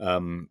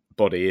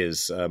body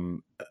is, are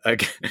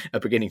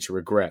beginning to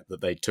regret that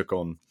they took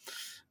on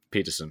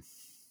Peterson.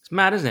 It's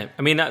mad, isn't it?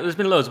 I mean, there's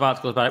been loads of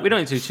articles about it. We don't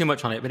need to do too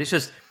much on it, but it's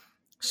just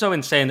so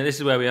insane that this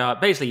is where we are.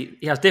 Basically,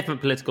 he has different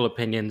political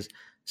opinions,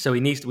 so we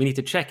need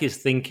to check his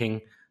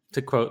thinking,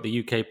 to quote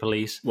the UK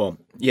police. Well,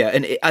 yeah,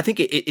 and I think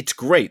it's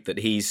great that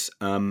he's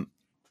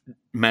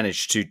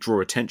managed to draw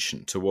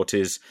attention to what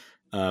is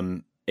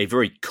a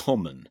very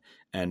common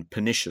and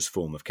pernicious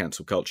form of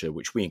cancel culture,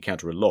 which we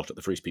encounter a lot at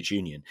the Free Speech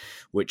Union,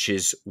 which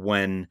is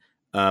when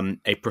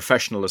a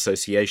professional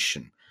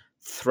association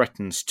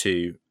threatens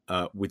to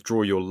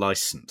withdraw your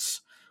license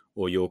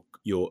or your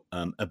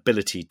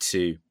ability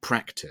to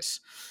practice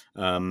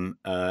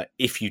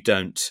if you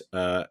don't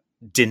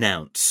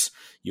denounce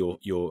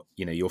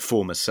your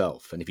former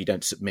self, and if you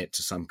don't submit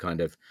to some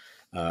kind of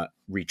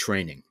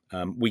retraining.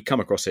 We come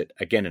across it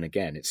again and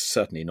again. It's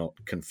certainly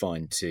not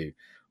confined to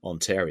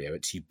Ontario.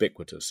 It's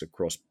ubiquitous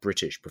across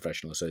British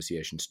professional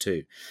associations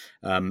too,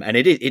 and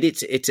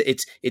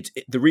it's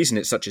the reason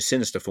it's such a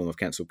sinister form of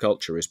cancel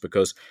culture is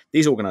because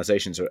these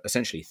organisations are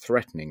essentially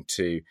threatening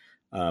to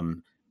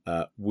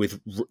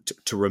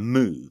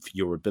remove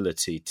your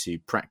ability to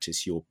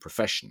practice your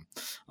profession,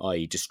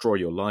 i.e. destroy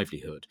your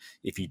livelihood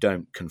if you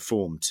don't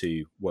conform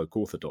to woke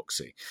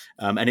orthodoxy.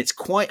 And it's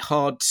quite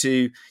hard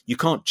you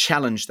can't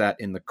challenge that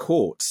in the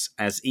courts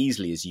as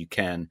easily as you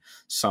can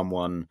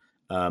someone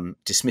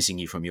dismissing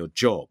you from your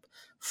job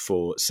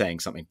for saying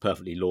something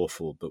perfectly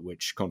lawful but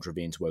which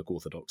contravenes woke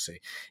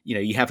orthodoxy.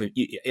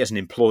 As an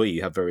employee,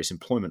 you have various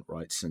employment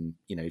rights, and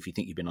if you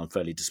think you've been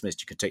unfairly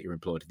dismissed, you can take your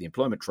employer to the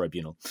employment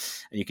tribunal,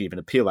 and you can even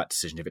appeal that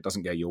decision if it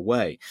doesn't go your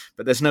way.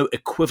 But there's no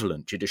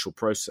equivalent judicial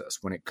process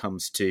when it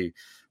comes to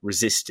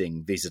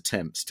resisting these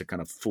attempts to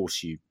kind of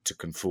force you to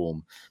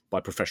conform by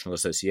professional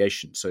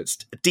association. So it's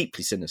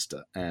deeply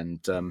sinister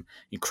and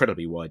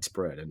incredibly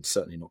widespread, and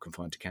certainly not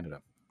confined to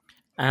Canada.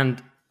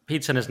 And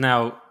Peterson has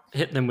now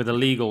hit them with a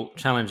legal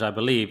challenge, I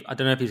believe. I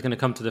don't know if he's going to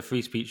come to the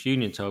Free Speech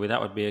Union, Toby.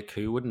 That would be a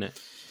coup, wouldn't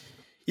it?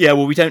 Yeah,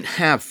 well, we don't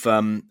have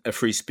a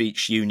Free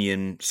Speech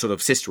Union sort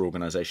of sister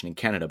organisation in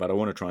Canada, but I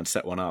want to try and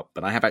set one up.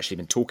 But I have actually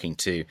been talking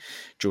to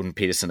Jordan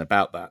Peterson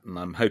about that, and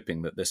I'm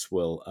hoping that this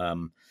will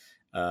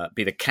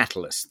be the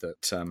catalyst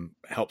that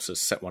helps us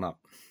set one up.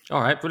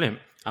 All right, brilliant.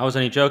 I was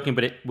only joking,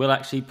 but it will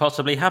actually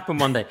possibly happen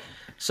one day.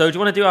 So do you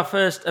want to do our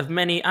first of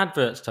many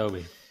adverts,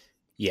 Toby?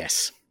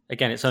 Yes.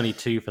 Again, it's only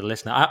 2 for the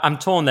listener. I'm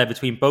torn there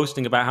between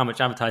boasting about how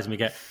much advertising we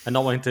get and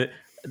not wanting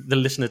the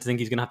listener to think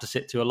he's going to have to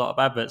sit through a lot of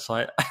adverts.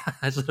 So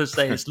I sort of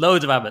say it's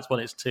loads of adverts.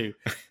 Well, it's 2.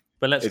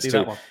 But let's do 2.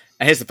 That one.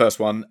 Here's the first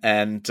one,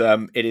 and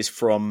it is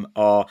from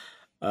our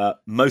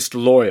most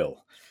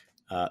loyal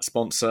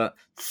sponsor,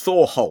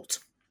 Thor Holt.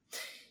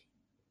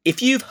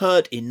 If you've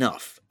heard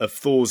enough of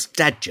Thor's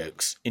dad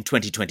jokes in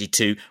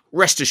 2022,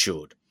 rest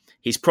assured,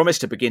 he's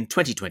promised to begin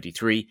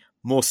 2023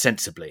 more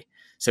sensibly.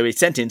 So he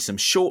sent in some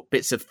short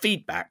bits of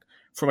feedback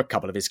from a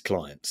couple of his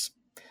clients.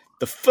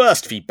 The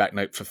first feedback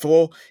note for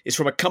Thor is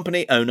from a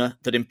company owner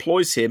that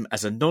employs him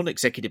as a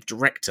non-executive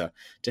director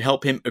to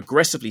help him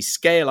aggressively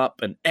scale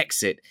up and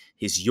exit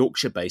his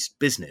Yorkshire-based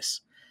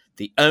business.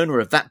 The owner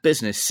of that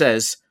business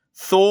says,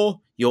 "Thor,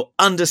 you're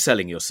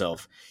underselling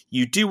yourself.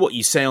 You do what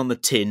you say on the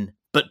tin,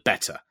 but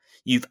better.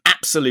 You've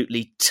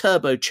absolutely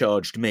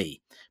turbocharged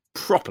me.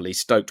 Properly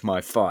stoked my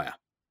fire."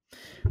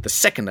 The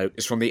second note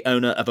is from the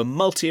owner of a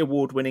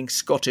multi-award-winning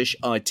Scottish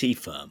IT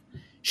firm.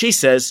 She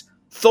says,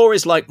 "Thor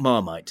is like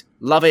Marmite.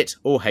 Love it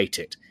or hate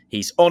it.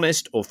 He's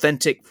honest,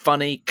 authentic,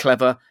 funny,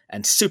 clever,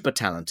 and super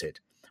talented.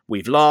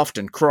 We've laughed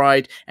and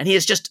cried, and he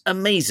is just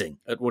amazing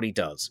at what he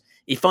does.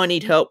 If I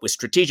need help with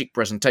strategic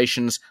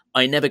presentations,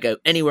 I never go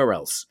anywhere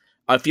else.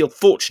 I feel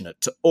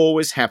fortunate to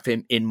always have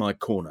him in my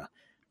corner.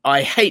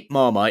 I hate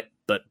Marmite,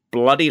 but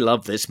bloody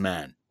love this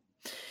man."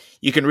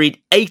 You can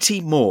read 80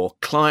 more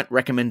client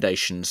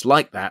recommendations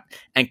like that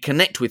and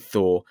connect with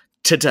Thor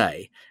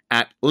today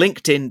at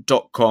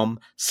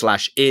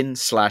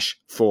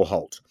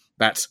linkedin.com/in/Thorholt.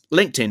 That's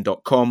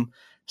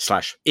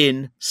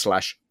linkedin.com/in/Thorholt.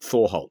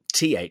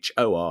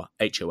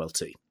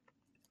 THORHOLT.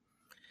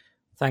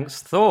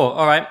 Thanks, Thor.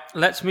 All right,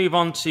 let's move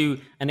on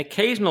to an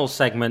occasional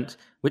segment,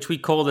 which we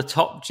call the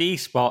Top G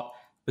Spot,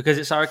 because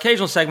it's our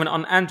occasional segment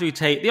on Andrew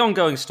Tate, the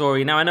ongoing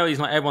story. Now, I know he's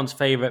not everyone's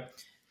favourite,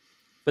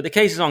 but the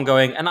case is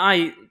ongoing, and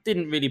I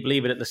didn't really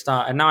believe it at the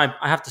start, and now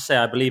I have to say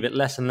I believe it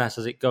less and less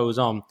as it goes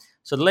on.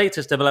 So the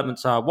latest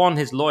developments are, one,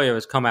 his lawyer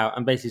has come out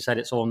and basically said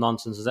it's all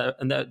nonsense,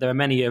 and there are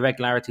many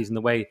irregularities in the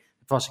way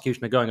the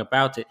prosecution are going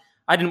about it.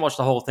 I didn't watch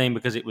the whole thing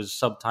because it was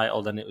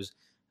subtitled and it was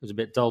a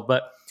bit dull,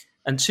 but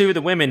And two of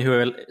the women who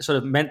are sort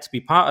of meant to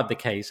be part of the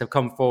case have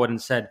come forward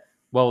and said,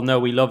 well, no,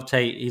 we love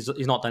Tate. He's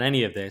not done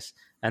any of this.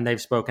 And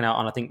they've spoken out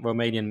on, I think,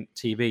 Romanian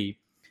TV.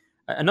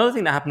 Another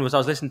thing that happened was I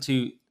was listening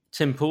to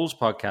Tim Pool's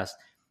podcast,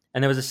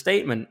 and there was a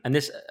statement, and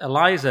this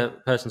Eliza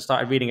person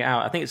started reading it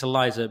out. I think it's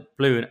Eliza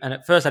Blue. And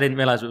at first I didn't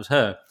realize it was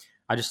her.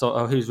 I just thought,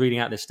 oh, who's reading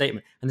out this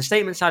statement? And the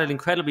statement sounded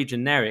incredibly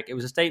generic. It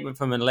was a statement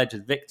from an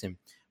alleged victim,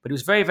 but it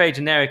was very, very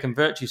generic and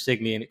virtue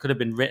signaling, and it could have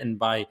been written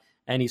by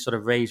any sort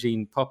of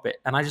regime puppet.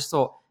 And I just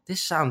thought,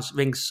 this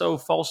rings so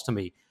false to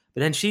me. But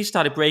then she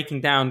started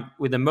breaking down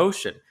with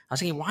emotion. I was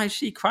thinking, why is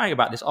she crying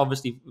about this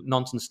obviously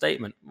nonsense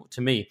statement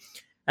to me?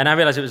 And I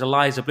realized it was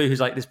Eliza Blue, who's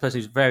like this person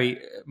who's very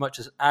much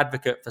an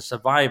advocate for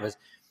survivors,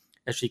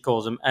 as she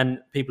calls them, and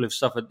people who've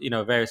suffered,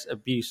 various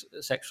abuse,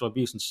 sexual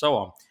abuse, and so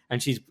on.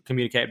 And she's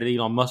communicated with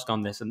Elon Musk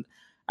on this, and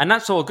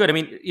that's all good. I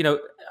mean,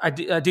 I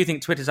do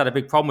think Twitter's had a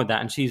big problem with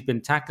that, and she's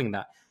been tackling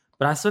that.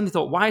 But I suddenly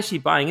thought, why is she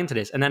buying into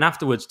this? And then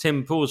afterwards,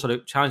 Tim Pool sort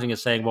of challenging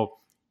us, saying, well,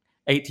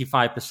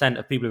 85%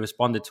 of people who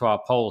responded to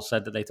our poll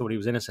said that they thought he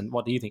was innocent.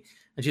 What do you think?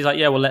 And she's like,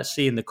 yeah, well, let's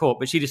see in the court.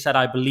 But she just said,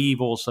 I believe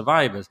all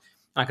survivors.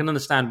 And I can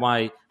understand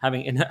why,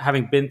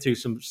 having been through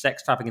some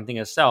sex trafficking thing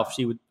herself,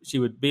 she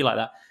would be like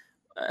that.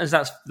 As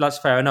that's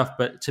fair enough.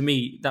 But to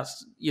me,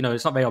 that's,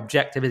 it's not very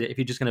objective, is it? If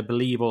you're just going to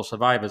believe all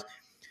survivors.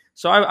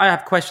 So I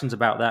have questions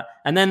about that.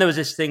 And then there was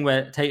this thing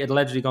where Tate had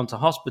allegedly gone to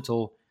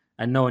hospital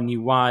and no one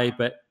knew why,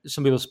 but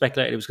some people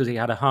speculated it was because he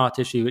had a heart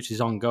issue, which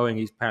is ongoing.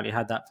 He's apparently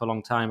had that for a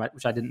long time,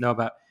 which I didn't know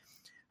about.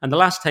 And the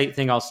last Tate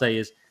thing I'll say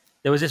is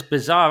there was this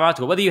bizarre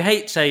article, whether you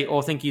hate Tate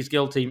or think he's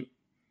guilty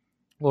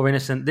or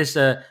innocent, this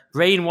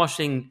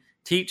brainwashing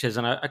teachers,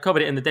 and I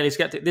covered it in the Daily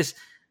Skeptic,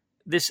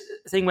 this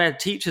thing where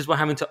teachers were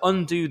having to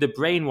undo the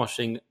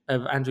brainwashing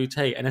of Andrew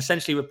Tate and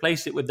essentially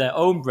replace it with their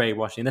own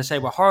brainwashing. They say,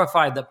 we're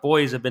horrified that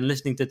boys have been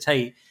listening to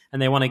Tate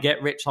and they want to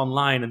get rich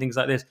online and things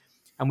like this.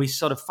 And we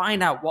sort of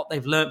find out what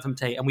they've learned from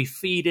Tate and we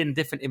feed in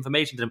different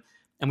information to them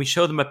and we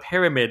show them a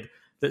pyramid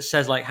that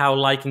says like how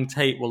liking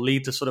Tate will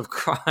lead to sort of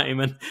crime.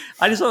 And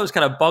I just thought it was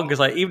kind of bonkers.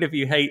 Like, even if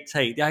you hate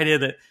Tate, the idea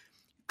that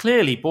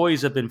clearly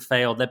boys have been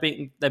failed.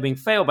 They're being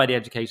failed by the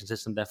education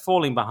system. They're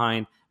falling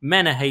behind.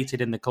 Men are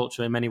hated in the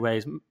culture in many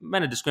ways.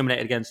 Men are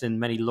discriminated against in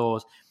many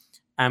laws.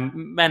 And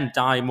men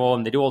die more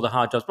and they do all the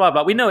hard jobs, blah,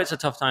 blah. We know it's a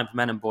tough time for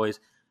men and boys.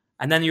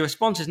 And then your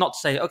response is not to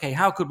say, okay,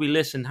 how could we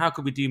listen? How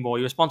could we do more?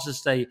 Your response is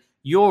to say,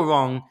 you're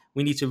wrong.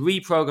 We need to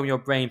reprogram your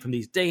brain from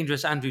these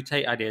dangerous Andrew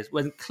Tate ideas,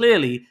 when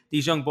clearly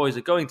these young boys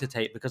are going to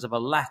Tate because of a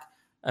lack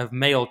of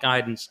male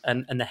guidance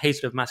and the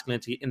hatred of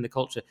masculinity in the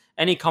culture.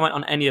 Any comment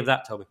on any of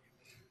that, Toby?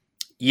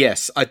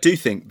 Yes, I do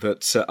think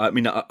that,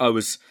 I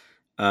was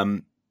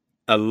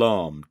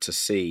alarmed to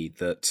see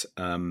that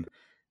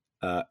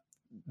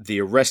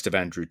the arrest of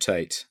Andrew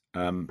Tate,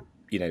 and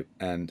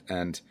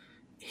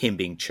him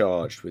being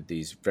charged with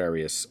these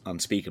various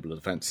unspeakable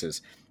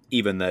offences,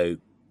 even though,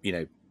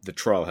 the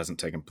trial hasn't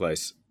taken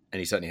place and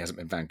he certainly hasn't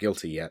been found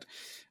guilty yet,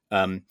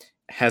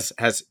 has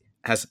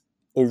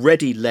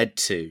already led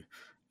to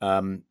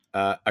a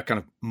kind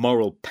of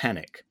moral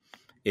panic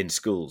in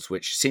schools,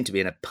 which seem to be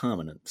in a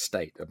permanent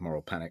state of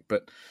moral panic.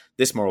 But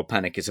this moral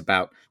panic is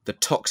about the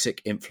toxic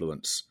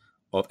influence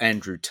of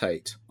Andrew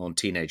Tate on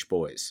teenage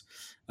boys.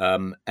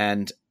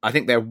 And I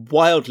think they're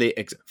wildly,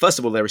 first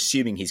of all, they're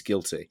assuming he's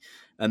guilty.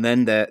 And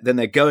then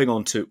they're going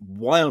on to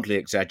wildly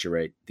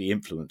exaggerate the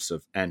influence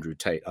of Andrew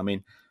Tate. I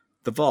mean,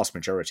 the vast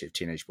majority of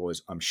teenage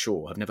boys, I'm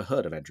sure, have never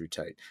heard of Andrew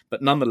Tate.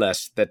 But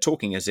nonetheless, they're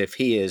talking as if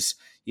he is,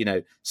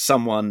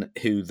 someone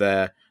who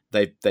they're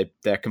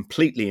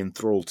completely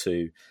enthralled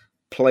to,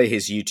 play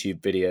his YouTube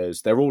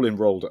videos. They're all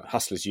enrolled at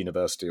Hustlers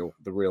University, or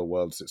the real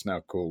world as it's now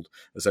called,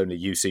 as only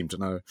you seem to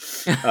know.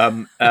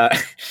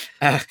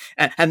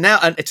 And now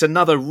it's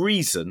another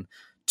reason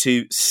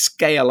to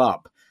scale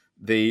up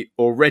the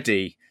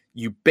already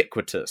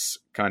ubiquitous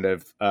kind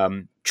of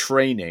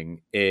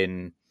training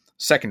in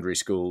secondary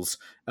schools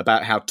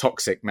about how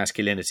toxic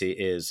masculinity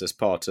is as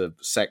part of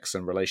sex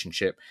and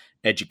relationship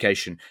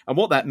education. And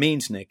what that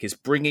means, Nick, is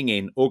bringing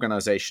in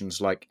organizations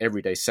like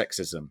Everyday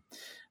Sexism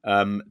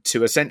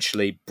to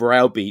essentially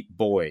browbeat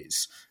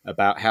boys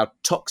about how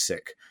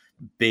toxic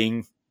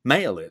being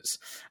male is.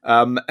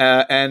 And,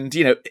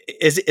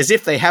 as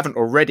if they haven't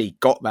already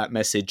got that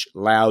message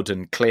loud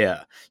and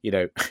clear,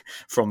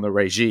 from the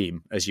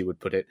regime, as you would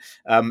put it,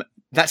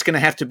 that's going to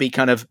have to be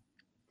kind of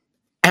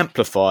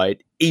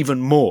amplified even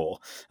more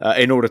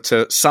in order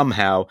to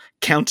somehow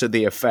counter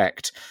the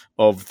effect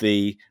of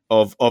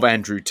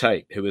Andrew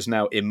Tate, who has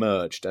now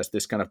emerged as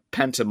this kind of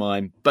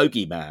pantomime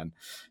bogeyman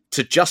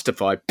to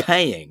justify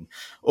paying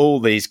all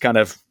these kind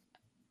of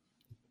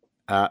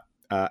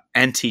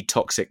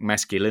anti-toxic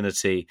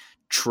masculinity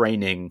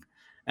training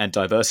and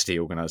diversity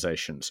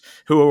organizations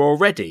who are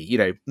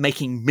already,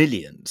 making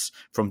millions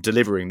from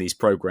delivering these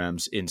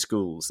programs in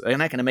schools. They're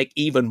not going to make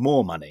even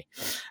more money.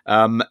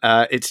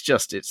 It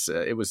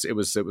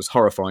was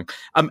horrifying.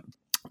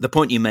 The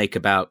point you make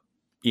about,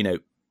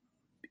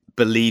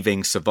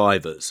 believing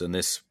survivors and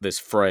this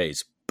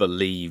phrase,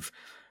 believe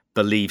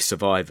believe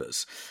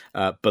survivors,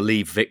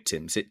 believe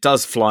victims, it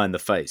does fly in the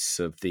face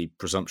of the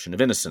presumption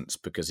of innocence,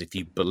 because if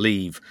you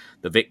believe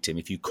the victim,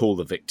 if you call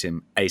the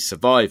victim a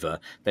survivor,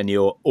 then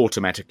you're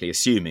automatically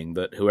assuming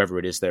that whoever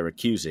it is they're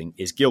accusing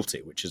is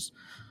guilty, which is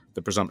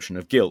the presumption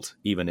of guilt,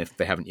 even if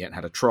they haven't yet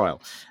had a trial.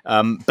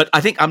 But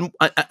I think,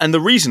 and the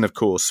reason, of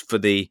course, for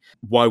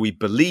why we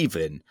believe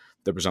in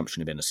the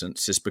presumption of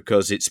innocence is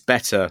because it's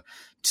better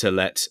to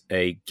let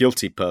a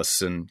guilty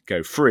person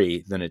go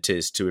free than it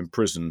is to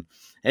imprison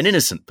an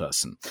innocent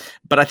person.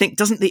 But I think,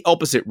 doesn't the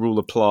opposite rule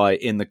apply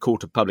in the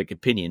court of public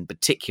opinion,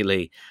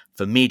 particularly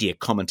for media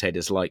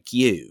commentators like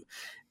you?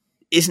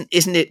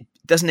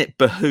 Doesn't it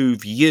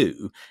behoove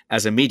you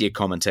as a media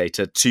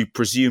commentator to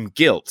presume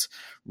guilt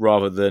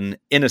rather than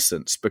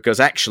innocence? Because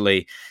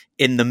actually,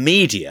 in the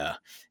media,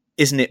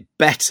 isn't it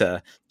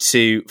better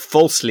to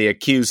falsely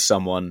accuse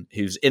someone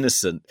who's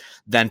innocent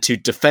than to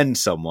defend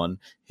someone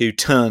who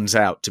turns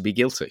out to be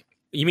guilty?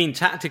 You mean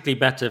tactically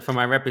better for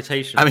my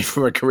reputation? I mean,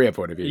 from a career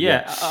point of view.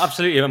 Yeah,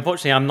 absolutely.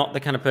 Unfortunately, I'm not the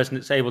kind of person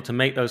that's able to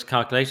make those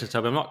calculations.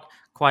 So I'm not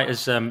quite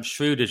as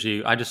shrewd as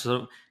you. I just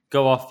sort of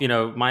go off,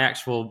 my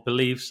actual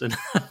beliefs, and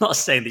I'm not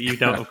saying that you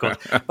don't, of course,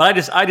 but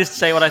I just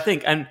say what I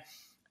think. And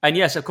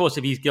yes, of course,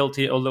 if he's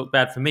guilty, it'll look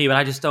bad for me, but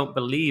I just don't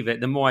believe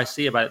it. The more I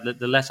see about it,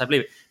 the less I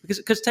believe it.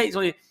 Because Tate's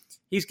only,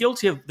 he's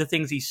guilty of the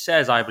things he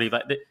says, I believe.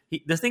 Like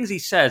the things he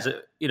says,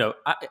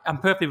 I'm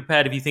perfectly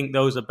prepared if you think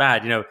those are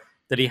bad,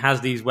 that he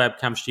has these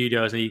webcam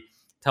studios and he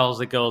tells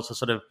the girls to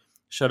sort of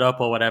shut up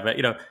or whatever,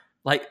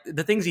 like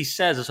the things he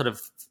says are sort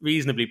of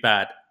reasonably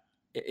bad,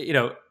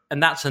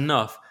 and that's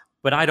enough.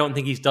 But I don't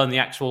think he's done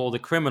all the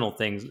criminal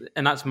things.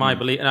 And that's my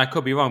belief. And I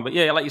could be wrong. But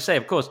yeah, like you say,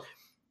 of course,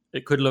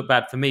 it could look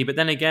bad for me. But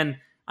then again,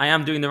 I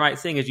am doing the right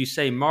thing, as you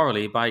say,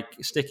 morally, by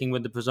sticking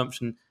with the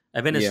presumption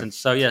of innocence.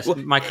 Yeah. So yes,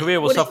 my career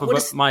will suffer,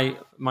 but my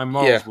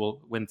morals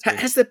will win through.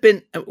 Has there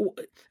been,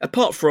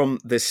 apart from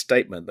this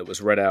statement that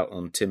was read out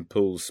on Tim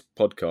Pool's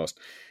podcast,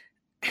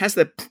 has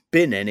there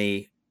been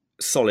any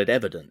solid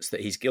evidence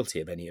that he's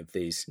guilty of any of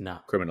these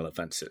criminal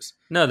offences?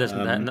 No, there's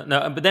no.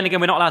 But then again,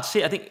 we're not allowed to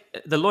see it. I think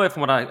the lawyer, from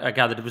what I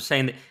gathered, was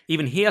saying that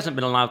even he hasn't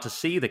been allowed to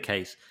see the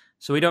case,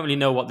 so we don't really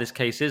know what this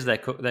case is they're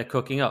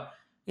cooking up.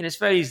 It's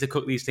very easy to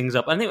cook these things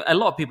up. I think a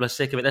lot of people are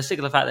sick of it. They're sick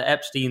of the fact that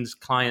Epstein's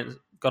client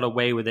got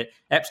away with it.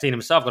 Epstein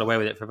himself got away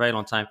with it for a very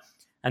long time,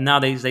 and now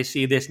they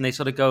see this and they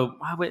sort of go,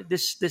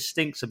 this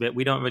stinks a bit.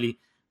 We don't really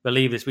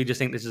believe this. We just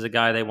think this is a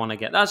guy they want to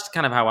get. That's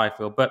kind of how I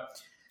feel, but.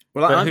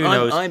 Well, who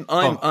knows?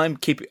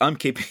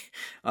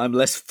 I'm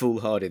less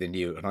foolhardy than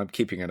you, and I'm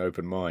keeping an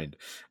open mind.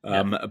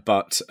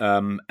 But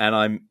I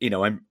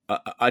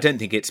don't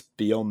think it's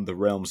beyond the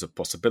realms of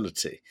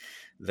possibility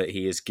that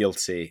he is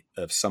guilty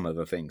of some of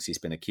the things he's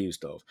been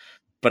accused of.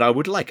 But I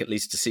would like at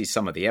least to see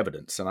some of the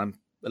evidence, and I'm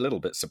a little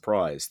bit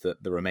surprised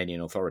that the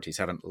Romanian authorities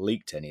haven't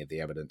leaked any of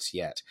the evidence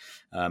yet.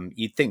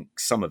 You'd think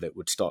some of it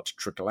would start to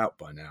trickle out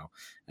by now,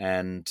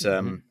 and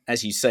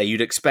as you say,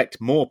 you'd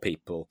expect more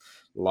people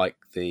like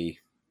the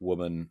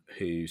woman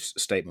whose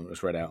statement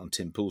was read out on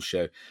Tim Pool's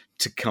show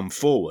to come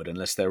forward,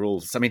 unless they're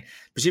all,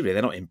 presumably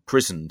they're not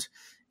imprisoned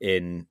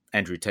in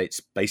Andrew Tate's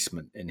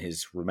basement in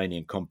his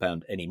Romanian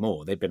compound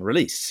anymore. They've been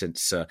released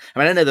since, I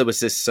know there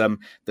was this,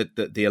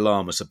 the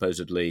alarm was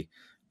supposedly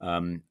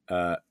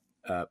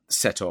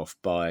set off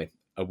by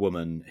a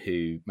woman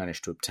who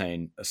managed to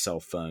obtain a cell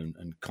phone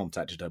and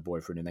contacted her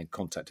boyfriend, and then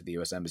contacted the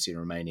US Embassy in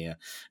Romania,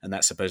 and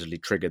that supposedly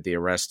triggered the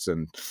arrests.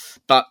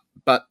 But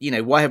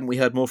why haven't we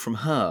heard more from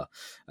her?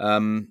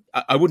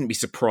 I wouldn't be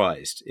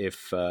surprised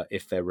if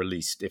they're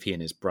released, if he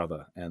and his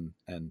brother and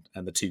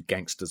the two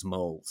gangsters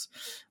moles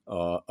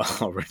are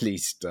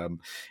released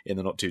in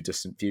the not too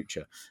distant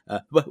future.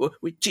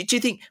 Do you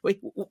think?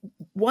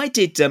 Why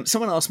did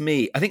someone ask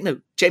me? I think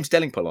James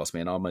Dellingpole asked me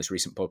in our most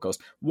recent podcast.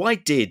 Why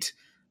did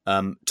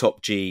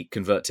Top G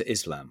convert to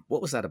Islam?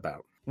 What was that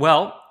about?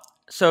 Well,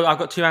 so I've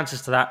got two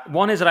answers to that.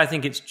 One is that I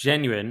think it's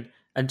genuine,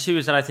 and two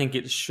is that I think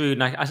it's shrewd.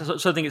 And I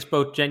sort of think it's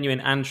both genuine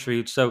and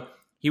shrewd. So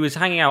he was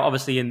hanging out,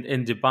 obviously,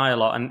 in Dubai a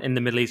lot and in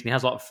the Middle East, and he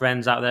has a lot of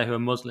friends out there who are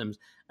Muslims.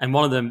 And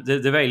one of them,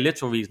 the very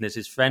literal reason is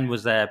his friend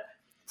was there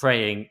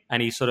praying,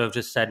 and he sort of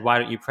just said, "Why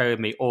don't you pray with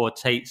me?" Or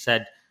Tate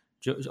said,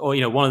 or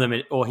one of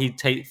them, or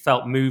Tate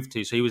felt moved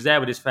to. So he was there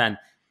with his friend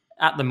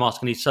at the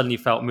mosque, and he suddenly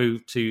felt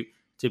moved to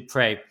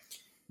pray.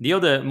 The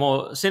other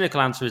more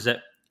cynical answer is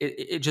that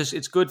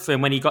it's good for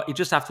him when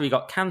just after he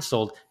got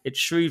cancelled, it's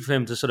shrewd for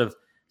him to sort of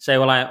say,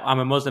 well, I'm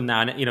a Muslim now,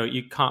 and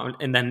you can't,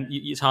 and then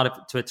it's harder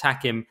to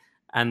attack him,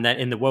 and then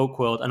in the woke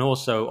world, and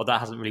also, or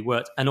that hasn't really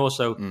worked, and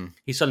also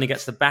he suddenly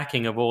gets the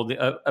backing of all the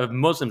of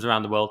Muslims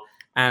around the world,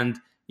 and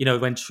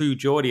when True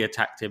Geordie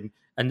attacked him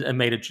and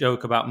made a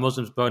joke about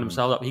Muslims blowing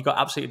themselves up, he got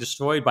absolutely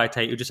destroyed by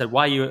Tate, who just said,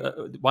 why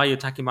are you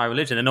attacking my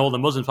religion? And all the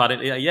Muslims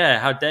started, yeah,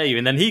 how dare you?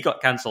 And then he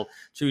got cancelled.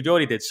 True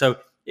Geordie did. So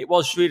it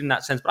was shrewd in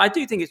that sense, but I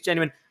do think it's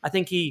genuine. I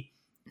think he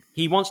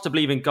wants to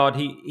believe in God.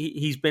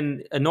 He's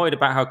been annoyed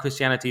about how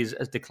Christianity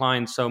has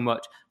declined so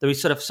much, though he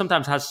sort of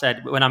sometimes has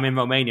said, when I'm in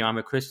Romania, I'm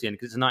a Christian,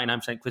 because it's a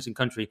 99% Christian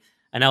country,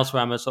 and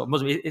elsewhere I'm a sort of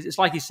Muslim. It's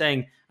like he's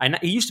saying,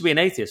 he used to be an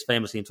atheist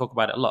famously and talk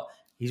about it a lot.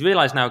 He's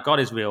realized now God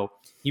is real.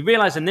 He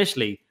realized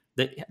initially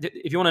that,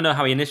 if you want to know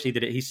how he initially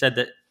did it, he said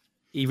that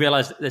he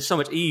realized that there's so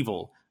much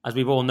evil, as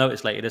we've all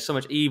noticed later, there's so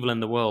much evil in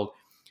the world,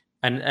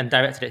 and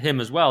directed at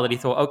him as well, that he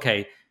thought,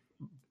 okay,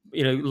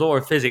 law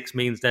of physics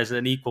means there's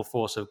an equal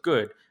force of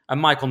good. And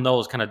Michael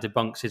Knowles kind of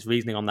debunks his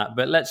reasoning on that.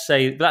 But let's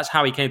say that's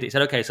how he came to it. He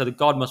said, okay, so the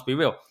God must be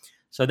real.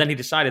 So then he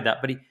decided that,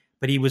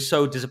 but he was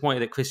so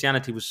disappointed that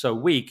Christianity was so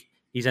weak,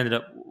 he's ended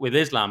up with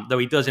Islam, though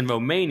he does in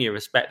Romania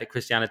respect that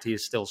Christianity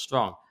is still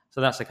strong.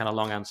 So that's a kind of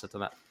long answer to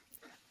that.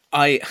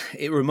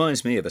 It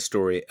reminds me of a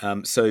story.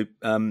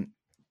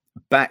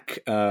 Back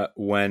at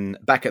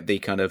the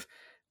kind of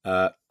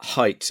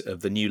height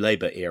of the New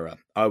Labour era,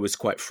 I was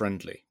quite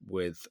friendly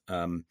with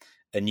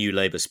a New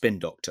Labour spin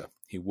doctor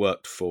who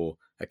worked for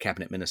a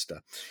cabinet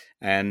minister,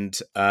 and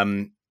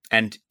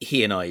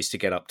he and I used to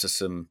get up to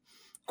some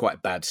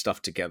quite bad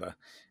stuff together,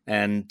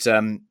 and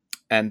I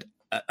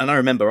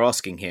remember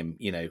asking him,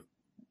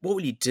 what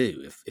will you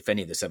do if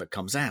any of this ever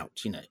comes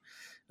out?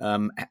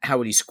 How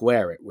will you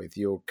square it with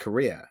your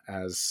career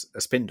as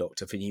a spin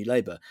doctor for New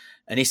Labour?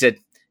 And he said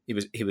he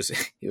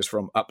was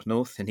from up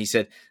north, and he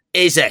said,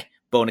 "Easy,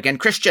 born again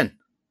Christian."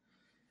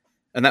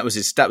 And that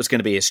was going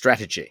to be his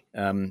strategy.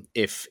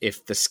 If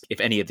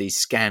any of this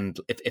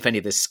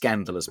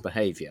scandalous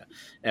behaviour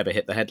ever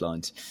hit the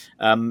headlines,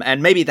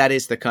 and maybe that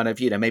is the kind of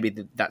maybe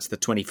that's the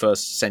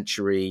 21st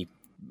century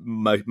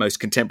most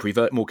contemporary,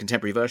 more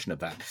contemporary version of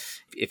that.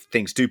 If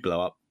things do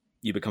blow up,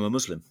 you become a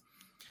Muslim.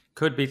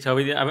 Could be,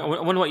 Toby. I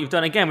wonder what you've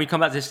done. Again, we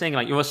come back to this thing,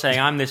 like you're saying,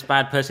 I'm this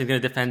bad person who's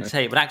going to defend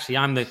Tate, but actually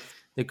I'm the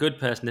good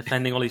person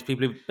defending all these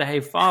people who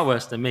behave far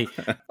worse than me.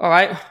 All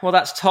right, well,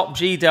 that's Top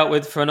G dealt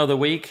with for another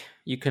week.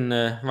 You can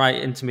write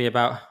into me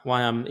about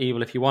why I'm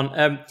evil if you want.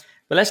 But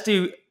let's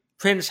do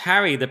Prince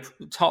Harry, the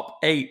top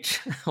H,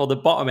 or the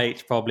bottom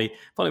H, probably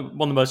one of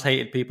the most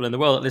hated people in the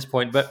world at this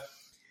point. But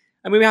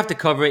I mean, we have to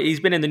cover it. He's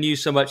been in the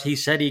news so much. He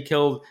said he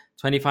killed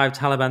 25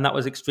 Taliban. That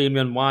was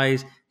extremely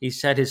unwise. He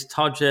said his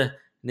Todger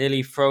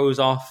nearly froze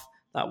off.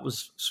 That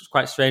was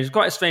quite strange. It's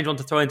quite a strange one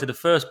to throw into the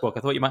first book. I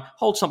thought you might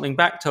hold something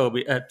back,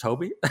 Toby.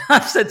 Toby?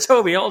 I said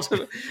Toby.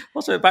 Also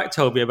back,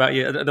 Toby, about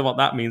you. I don't know what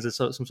that means. There's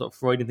some sort of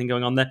Freudian thing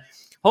going on there.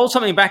 Hold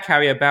something back,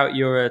 Harry, about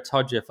your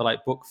Todger for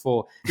like book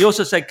 4. He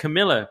also said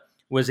Camilla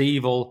was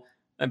evil,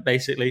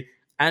 basically.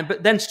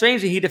 But then,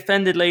 strangely, he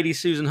defended Lady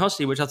Susan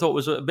Hussey, which I thought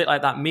was a bit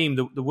like that meme,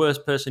 the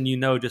worst person you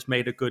know just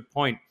made a good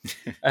point.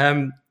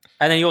 And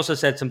then he also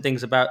said some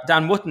things about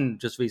Dan Wootton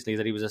just recently,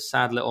 that he was a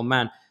sad little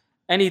man.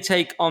 Any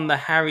take on the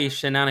Harry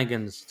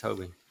shenanigans,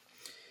 Toby?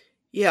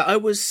 Yeah, I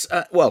was,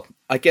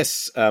 I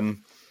guess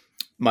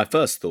my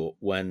first thought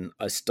when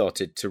I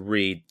started to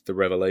read the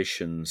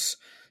revelations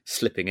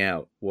slipping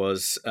out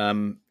was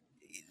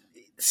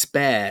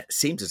Spare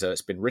seems as though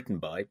it's been written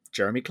by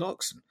Jeremy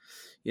Clarkson.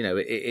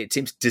 It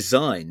seems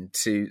designed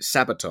to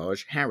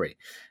sabotage Harry.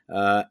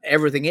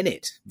 Everything in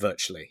it,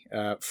 virtually,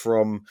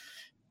 from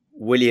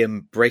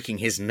William breaking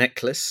his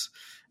necklace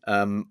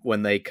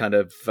when they kind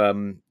of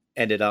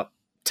ended up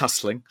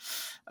tussling,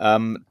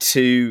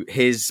 to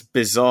his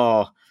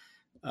bizarre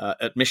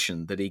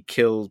admission that he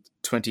killed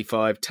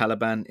 25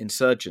 Taliban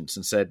insurgents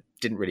and said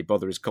didn't really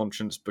bother his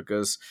conscience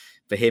because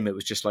for him it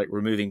was just like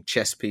removing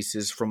chess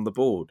pieces from the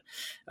board.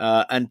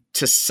 And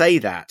to say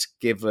that,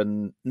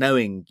 given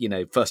knowing,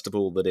 first of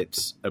all, that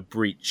it's a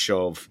breach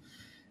of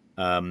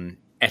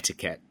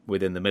etiquette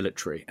within the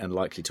military and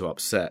likely to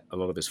upset a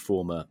lot of his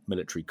former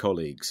military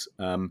colleagues,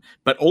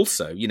 but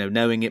also,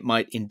 knowing it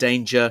might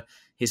endanger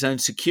his own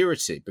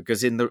security,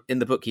 because in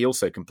the book he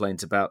also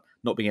complains about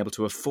not being able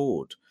to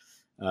afford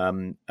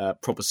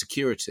proper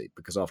security,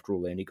 because after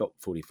all they only got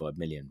 45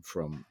 million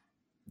from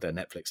their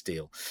Netflix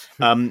deal.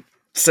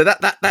 So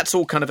that's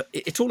all kind of,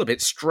 it's all a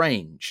bit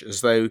strange,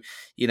 as though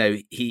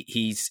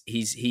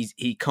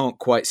he can't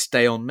quite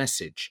stay on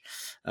message.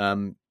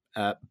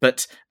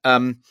 But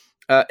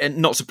and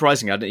not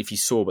surprisingly, I don't know if you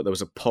saw, but there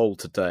was a poll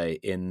today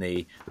in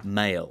the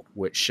Mail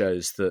which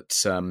shows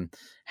that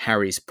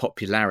Harry's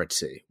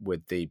popularity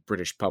with the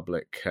British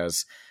public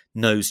has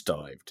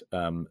nosedived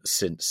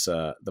since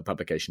the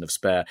publication of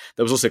Spare.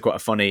 There was also quite a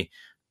funny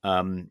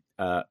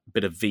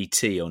bit of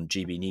VT on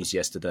GB News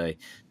yesterday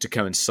to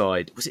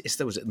coincide.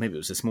 Maybe it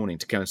was this morning,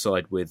 to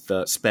coincide with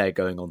Spare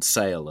going on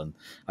sale, and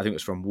I think it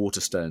was from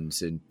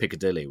Waterstones in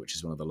Piccadilly, which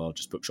is one of the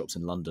largest bookshops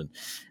in London,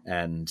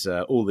 and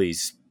all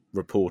these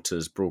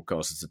reporters,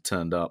 broadcasters had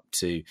turned up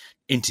to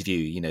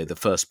interview, the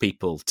first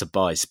people to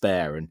buy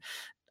Spare, and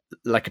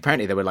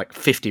apparently there were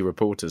 50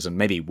 reporters and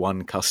maybe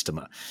one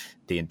customer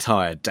the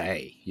entire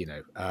day.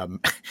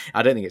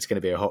 I don't think it's going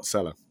to be a hot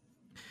seller.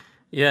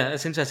 Yeah,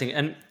 that's interesting.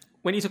 And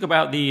when you talk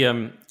about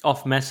the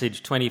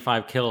off-message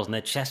 25 kills and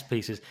their chess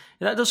pieces,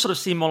 that does sort of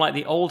seem more like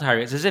the old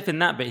Harry. It's as if in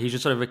that bit he's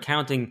just sort of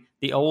recounting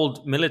the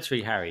old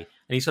military Harry,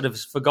 and he's sort of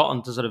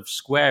forgotten to sort of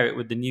square it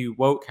with the new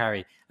woke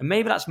Harry. And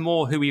maybe that's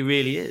more who he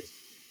really is.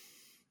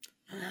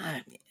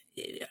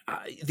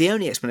 The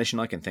only explanation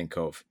I can think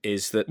of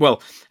is that,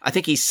 well, I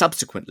think he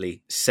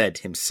subsequently said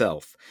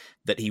himself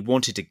that he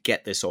wanted to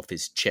get this off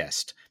his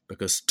chest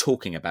because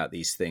talking about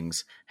these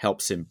things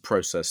helps him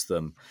process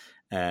them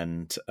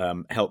and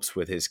helps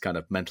with his kind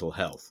of mental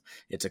health.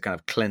 It's a kind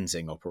of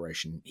cleansing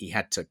operation. He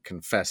had to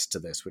confess to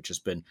this, which has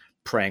been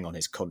preying on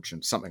his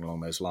conscience, something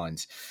along those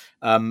lines.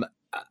 My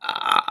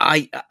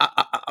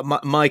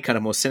kind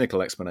of more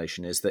cynical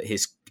explanation is that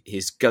his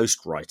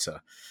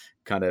ghostwriter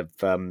kind of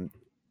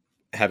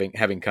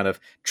having kind of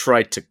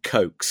tried to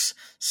coax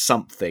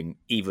something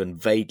even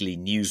vaguely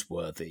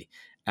newsworthy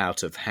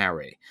out of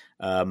Harry.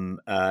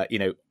 At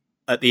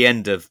the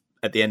end of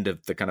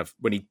the kind of,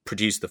 when he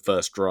produced the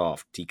first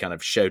draft, he kind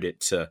of showed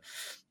it to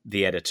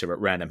the editor at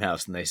Random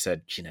House, and they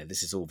said,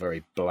 this is all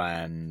very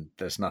bland.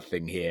 There's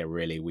nothing here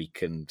really we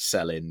can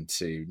sell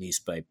into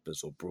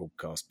newspapers or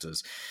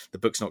broadcasters. The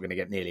book's not going to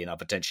get nearly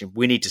enough attention.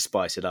 We need to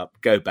spice it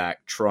up. Go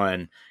back, try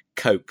and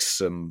coax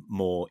some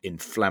more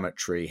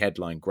inflammatory,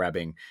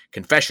 headline-grabbing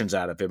confessions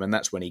out of him, and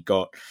that's when he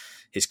got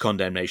his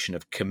condemnation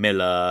of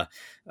Camilla,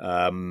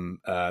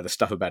 the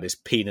stuff about his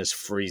penis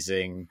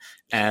freezing,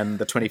 and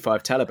the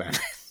 25 Taliban.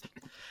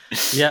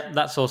 Yeah,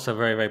 that's also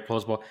very, very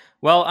plausible.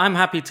 Well, I'm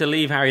happy to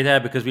leave Harry there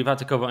because we've had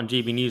to cover it on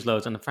GB News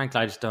loads, and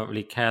frankly, I just don't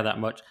really care that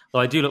much. Though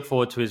I do look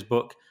forward to his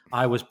book,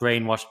 I Was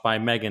Brainwashed by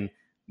Meghan,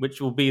 which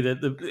will be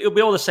it'll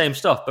be all the same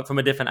stuff, but from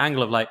a different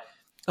angle of like,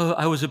 oh,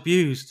 I was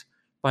abused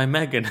by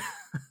Meghan.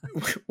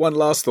 One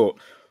last thought.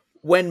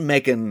 When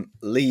Meghan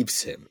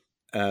leaves him,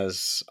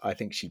 as I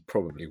think she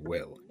probably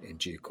will in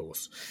due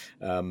course,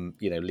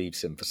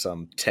 leaves him for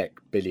some tech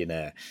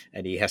billionaire,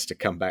 and he has to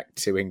come back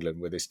to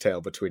England with his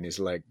tail between his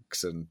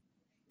legs and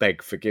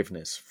beg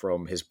forgiveness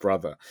from his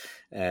brother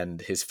and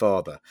his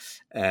father,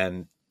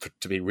 and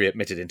to be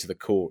readmitted into the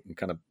court and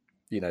kind of,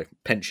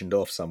 pensioned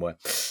off somewhere.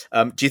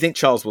 Do you think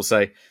Charles will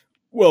say,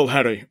 "Well,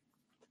 Harry,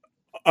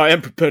 I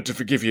am prepared to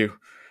forgive you.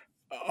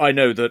 I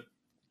know that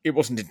it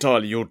wasn't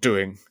entirely your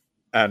doing,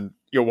 and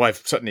your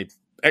wife, certainly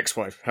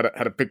ex-wife, had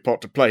a big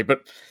part to play,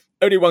 but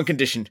only one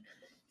condition: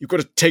 you've got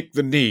to take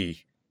the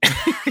knee."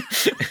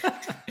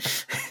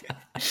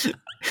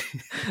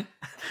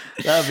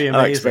 That would be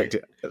amazing.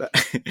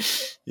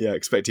 I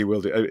expect he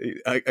will do.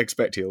 I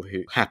expect he'll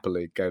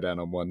happily go down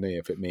on one knee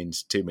if it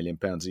means £2 million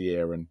a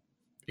year and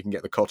he can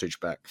get the cottage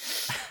back.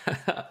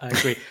 I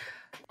agree.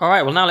 All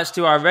right, well, now let's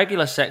do our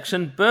regular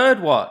section,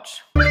 Birdwatch.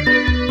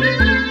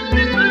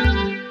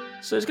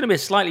 So it's going to be a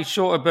slightly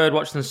shorter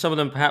Birdwatch than some of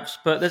them, perhaps,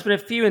 but there's been a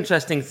few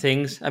interesting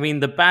things. I mean,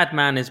 the bad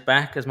man is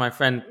back, as my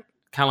friend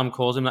Callum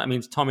calls him. That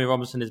means Tommy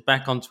Robinson is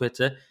back on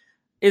Twitter.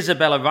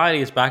 Isabella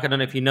Riley is back. I don't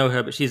know if you know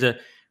her, but she's a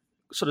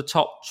sort of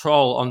top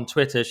troll on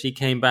Twitter. She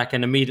came back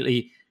and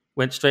immediately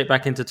went straight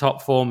back into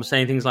top form,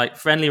 saying things like,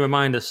 friendly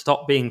reminder,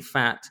 stop being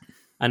fat,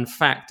 and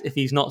fact, if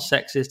he's not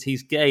sexist,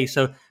 he's gay.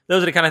 So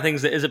those are the kind of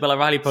things that Isabella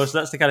Riley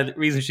posted. That's the kind of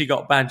reason she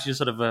got banned. She's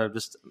sort of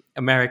just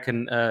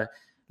American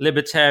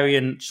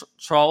libertarian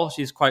troll.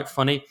 She's quite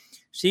funny.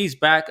 She's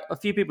back. A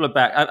few people are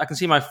back. I can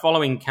see my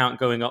following count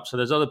going up, so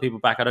there's other people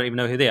back. I don't even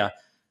know who they are.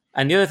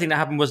 And the other thing that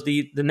happened was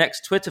the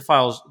next Twitter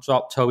files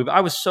dropped, Toby, but I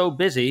was so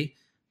busy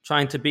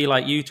trying to be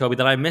like you, Toby,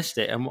 that I missed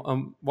it.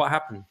 And what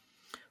happened?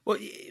 Well,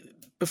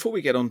 before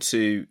we get on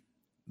to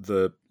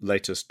the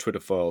latest Twitter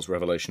files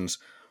revelations,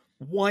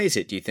 why is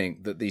it, do you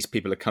think, that these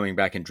people are coming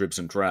back in dribs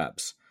and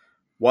drabs?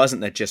 Why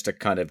isn't there just a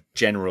kind of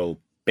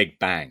general big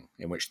bang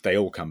in which they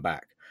all come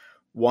back?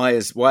 Why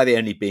are they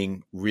only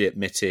being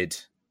readmitted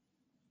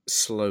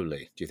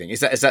slowly, do you think? Is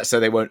that so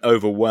they won't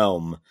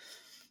overwhelm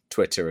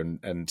Twitter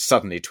and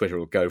suddenly Twitter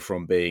will go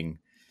from being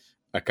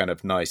a kind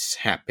of nice,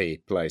 happy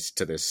place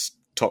to this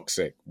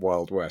toxic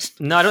Wild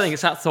West? No, I don't think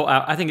it's that thought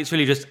out. I think it's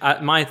really just,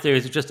 my theory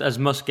is just as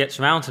Musk gets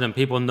around to them,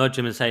 people nudge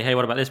him and say, hey,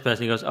 what about this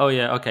person? He goes, oh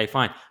yeah, okay,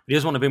 fine. But he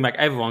doesn't want to bring back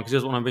everyone because he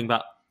doesn't want to bring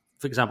back,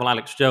 for example,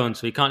 Alex Jones.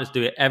 So he can't just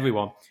do it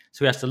everyone.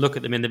 So he has to look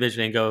at them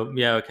individually and go,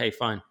 yeah, okay,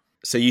 fine.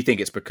 So you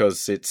think it's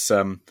because it's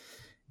not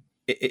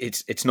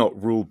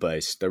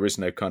rule-based. There is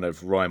no kind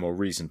of rhyme or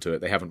reason to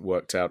it. They haven't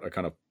worked out a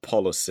kind of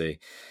policy.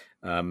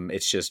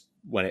 It's just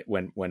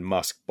when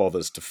Musk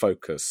bothers to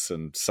focus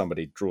and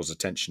somebody draws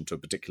attention to a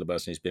particular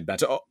person who's been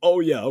banned.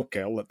 Oh yeah,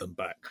 okay, I'll let them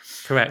back.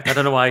 Correct. I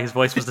don't know why his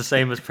voice was the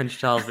same as Prince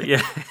Charles, but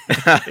yeah,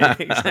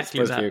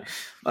 exactly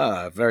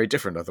that. Very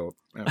different, I thought.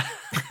 Yeah.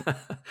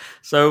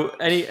 So,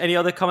 any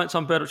other comments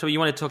on Birdwatch? You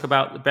want to talk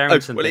about the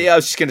Barrington? Well, yeah, I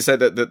was just going to say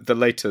that the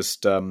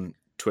latest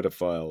Twitter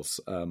files,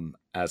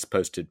 as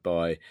posted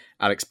by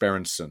Alex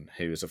Berenson,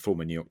 who is a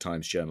former New York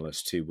Times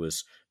journalist who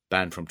was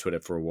banned from Twitter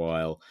for a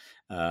while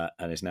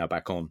and is now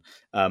back on.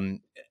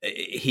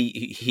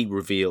 He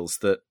reveals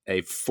that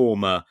a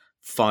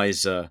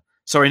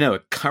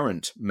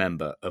current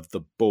member of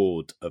the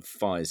board of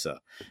Pfizer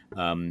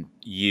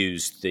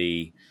used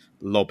the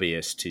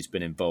lobbyist who's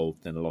been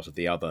involved in a lot of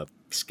the other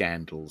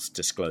scandals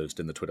disclosed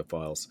in the Twitter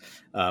files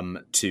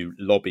to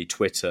lobby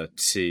Twitter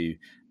to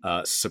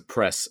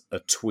suppress a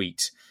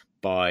tweet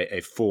by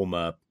a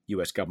former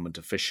US government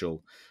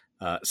official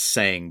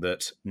saying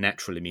that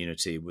natural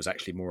immunity was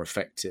actually more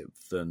effective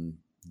than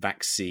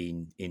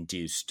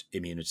vaccine-induced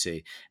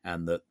immunity,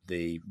 and that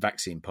the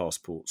vaccine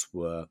passports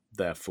were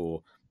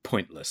therefore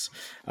pointless,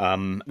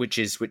 which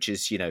is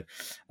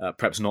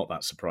perhaps not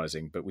that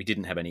surprising, but we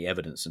didn't have any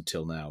evidence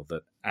until now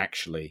that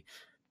actually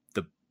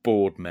the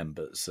board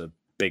members are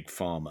big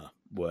pharma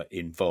were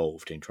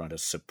involved in trying to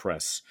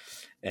suppress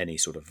any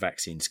sort of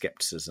vaccine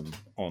skepticism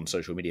on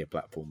social media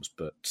platforms,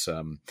 but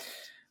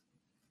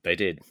they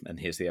did, and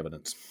here's the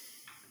evidence.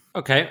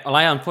 Okay, well,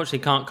 I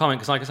unfortunately can't comment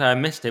because, like I said, I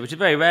missed it, which is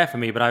very rare for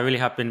me, but I really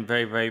have been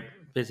very, very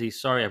busy.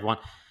 Sorry, everyone.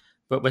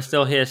 But we're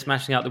still here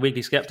smashing out the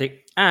Weekly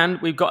Skeptic.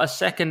 And we've got a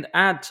second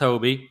ad,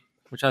 Toby,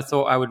 which I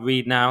thought I would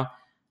read now.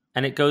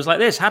 And it goes like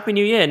this. Happy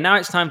New Year. Now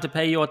it's time to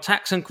pay your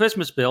tax and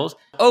Christmas bills.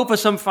 Oh, for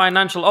some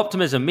financial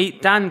optimism.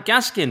 Meet Dan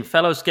Gaskin,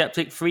 fellow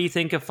skeptic, free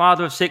thinker,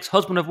 father of 6,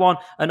 husband of 1,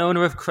 and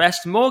owner of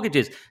Crest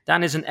Mortgages.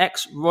 Dan is an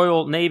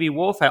ex-Royal Navy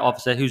warfare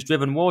officer who's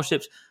driven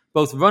warships,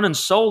 both run and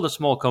sold a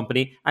small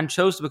company, and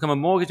chose to become a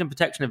mortgage and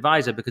protection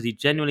advisor because he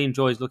genuinely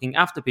enjoys looking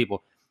after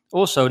people.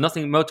 Also,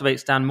 nothing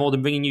motivates Dan more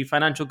than bringing you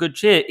financial good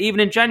cheer, even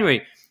in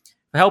January.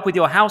 For help with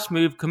your house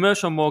move,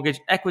 commercial mortgage,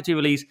 equity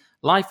release,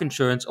 life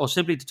insurance, or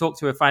simply to talk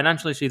through a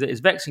financial issue that is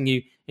vexing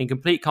you in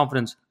complete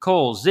confidence,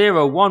 call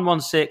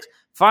 0116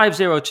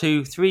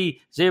 502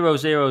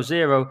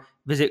 3000.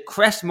 Visit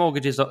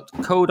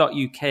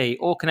crestmortgages.co.uk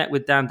or connect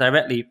with Dan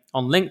directly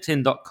on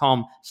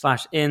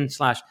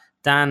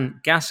linkedin.com/in/Dan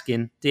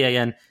Gaskin,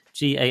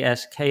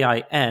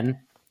 DANGASKIN.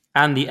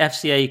 And the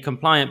FCA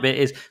compliant bit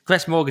is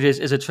Crest Mortgages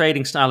is a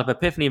trading style of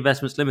Epiphany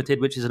Investments Limited,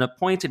 which is an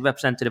appointed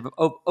representative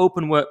of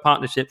Open Work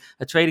Partnership,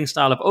 a trading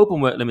style of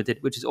Open Work Limited,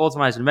 which is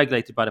authorized and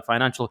regulated by the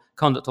Financial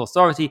Conduct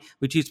Authority.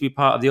 We choose to be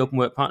part of the Open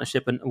Work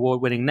Partnership and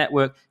award-winning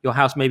network. Your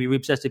house may be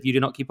repossessed if you do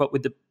not keep up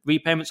with the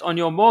repayments on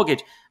your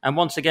mortgage. And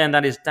once again,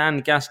 that is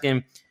Dan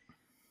Gaskin,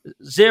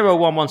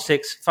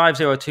 0116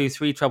 502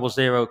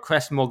 3000,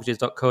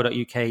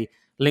 crestmortgages.co.uk,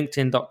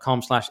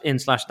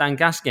 linkedin.com/in/Dan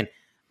Gaskin.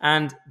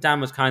 And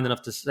Dan was kind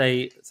enough to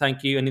say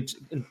thank you and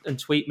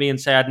tweet me and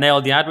say I'd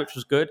nailed the ad, which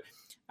was good.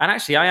 And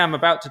actually, I am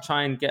about to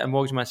try and get a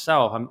mortgage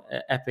myself. I'm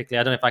epically.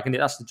 I don't know if I can do.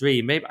 That's the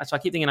dream. Maybe. So I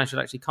keep thinking I should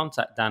actually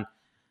contact Dan,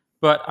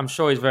 but I'm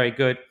sure he's very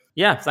good.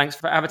 Yeah, thanks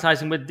for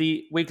advertising with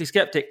the Weekly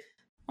Skeptic.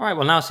 All right,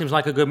 well, now seems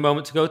like a good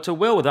moment to go to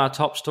Will with our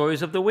top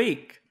stories of the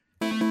week.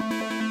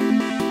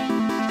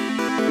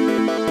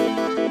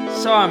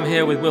 So I'm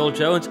here with Will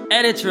Jones,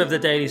 editor of the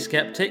Daily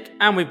Skeptic,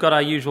 and we've got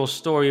our usual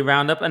story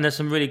roundup, and there's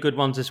some really good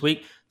ones this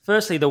week.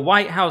 Firstly, the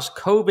White House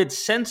COVID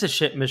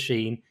censorship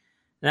machine.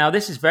 Now,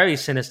 this is very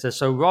sinister.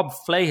 So Rob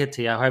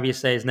Flaherty, however you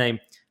say his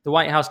name, the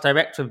White House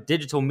director of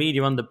digital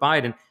media under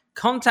Biden,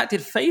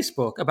 contacted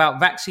Facebook about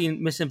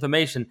vaccine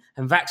misinformation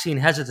and vaccine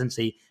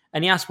hesitancy,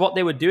 and he asked what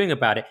they were doing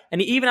about it. And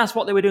he even asked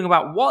what they were doing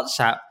about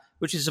WhatsApp,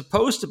 which is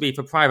supposed to be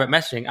for private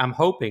messaging, I'm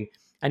hoping.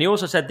 And he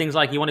also said things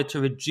like he wanted to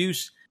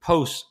reduce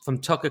posts from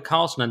Tucker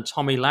Carlson and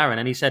Tommy Lahren.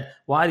 And he said,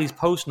 why are these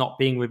posts not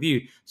being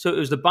reviewed? So it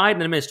was the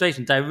Biden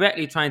administration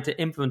directly trying to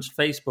influence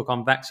Facebook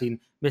on vaccine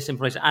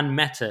misinformation and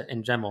Meta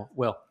in general.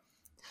 Will?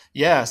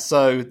 Yeah,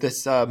 so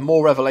this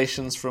more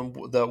revelations from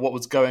what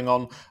was going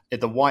on in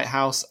the White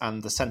House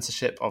and the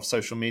censorship of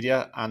social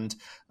media. And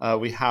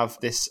we have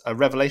this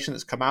revelation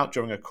that's come out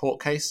during a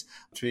court case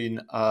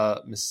between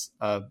Miss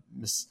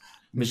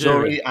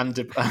Missouri and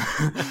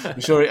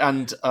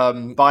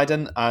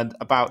Biden, and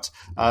about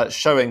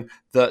showing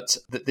that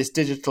this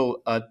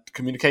digital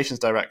communications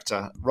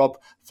director, Rob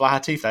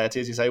Flaherty,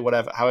 as you say,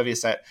 however you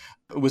say it,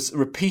 was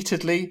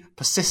repeatedly,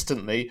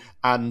 persistently,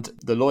 and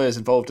the lawyers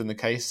involved in the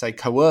case say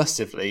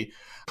coercively,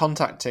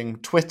 contacting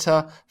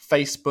Twitter,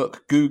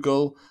 Facebook,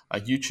 Google,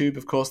 YouTube,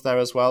 of course, there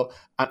as well,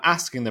 and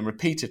asking them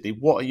repeatedly,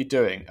 what are you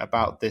doing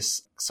about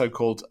this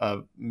so-called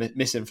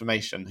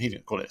misinformation? He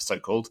didn't call it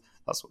so-called.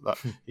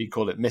 He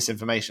called it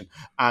misinformation,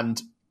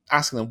 and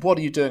asking them, "What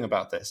are you doing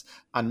about this?"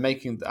 And they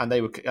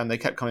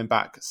kept coming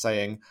back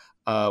saying,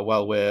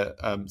 "Well, we're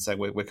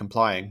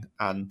complying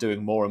and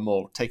doing more and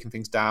more, taking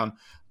things down,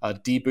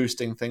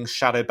 deboosting things,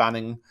 shadow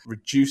banning,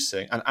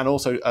 reducing, and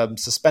also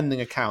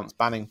suspending accounts,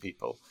 banning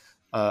people."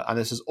 And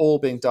this is all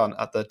being done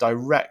at the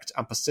direct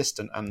and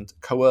persistent and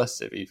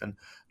coercive, even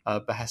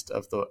behest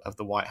of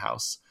the White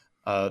House.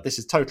 This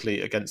is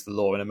totally against the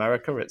law in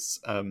America. It's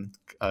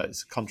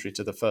contrary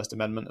to the First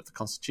Amendment of the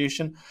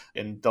Constitution,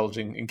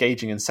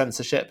 engaging in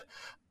censorship,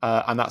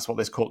 and that's what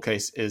this court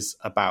case is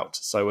about.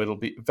 So it'll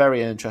be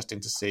very interesting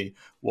to see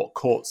what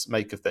courts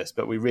make of this.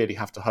 But we really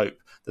have to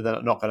hope that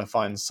they're not going to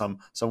find some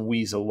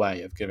weasel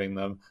way of giving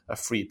them a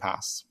free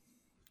pass.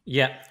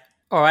 Yeah.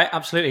 All right,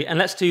 absolutely. And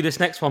let's do this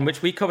next one,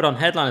 which we covered on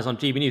Headliners on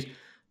GB News.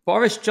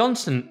 Boris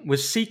Johnson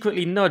was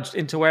secretly nudged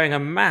into wearing a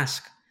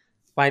mask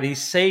by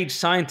these sage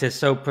scientists.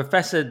 So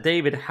Professor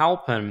David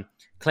Halpern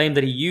claimed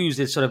that he used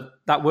his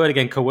that word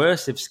again,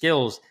 coercive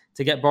skills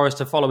to get Boris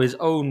to follow his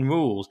own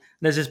rules.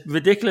 And there's this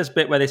ridiculous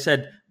bit where they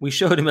said we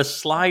showed him a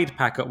slide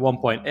pack at one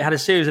point. It had a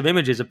series of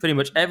images of pretty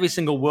much every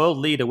single world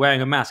leader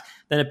wearing a mask,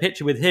 then a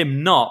picture with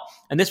him not.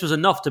 And this was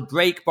enough to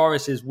break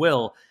Boris's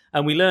will.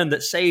 And we learned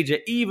that Sage are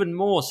even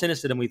more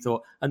sinister than we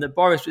thought, and that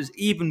Boris was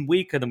even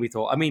weaker than we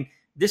thought. I mean,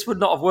 this would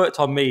not have worked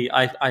on me,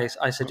 I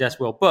suggest,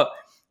 Will. But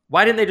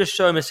why didn't they just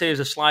show him a series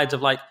of slides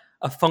of like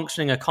a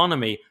functioning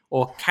economy,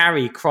 or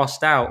Carrie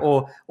crossed out,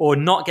 or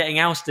not getting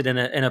ousted in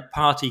a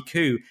party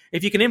coup?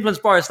 If you can influence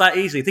Boris that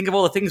easily, think of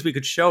all the things we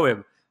could show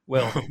him,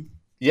 Will.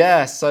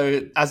 Yeah,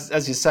 so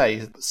as you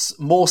say,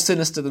 more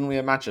sinister than we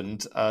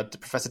imagined.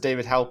 Professor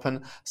David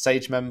Halpin,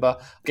 SAGE member,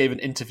 gave an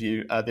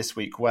interview this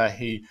week where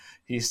he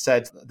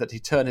said that he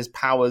turned his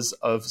powers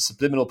of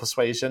subliminal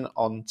persuasion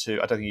onto,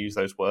 I don't think he used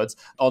those words,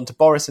 onto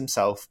Boris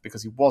himself,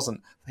 because he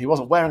wasn't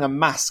wearing a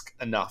mask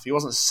enough. He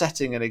wasn't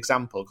setting an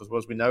example, because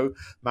as we know,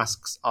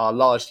 masks are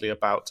largely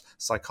about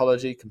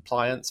psychology,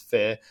 compliance,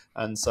 fear,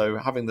 and so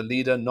having the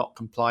leader not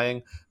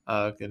complying,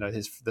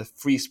 the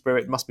free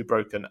spirit must be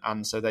broken,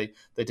 and so they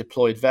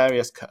deployed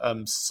various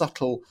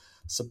subtle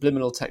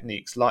subliminal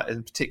techniques. Like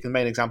in particular, the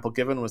main example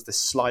given was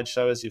this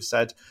slideshow, as you've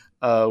said,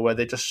 where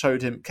they just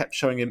kept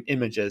showing him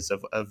images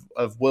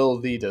of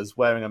world leaders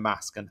wearing a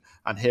mask,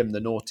 and him, the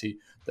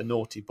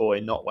naughty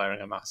boy, not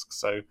wearing a mask.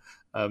 So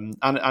and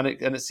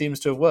it seems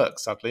to have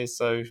worked, sadly.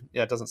 So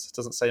yeah, it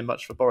doesn't say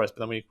much for Boris,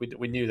 but then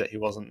we knew that he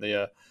wasn't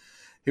he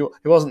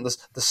wasn't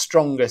the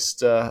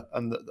strongest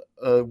and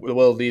the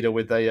world leader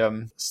with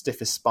a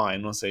stiffest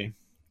spine, was he?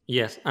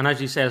 Yes, and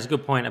as you say, it's a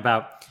good point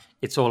about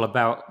it's all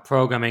about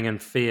programming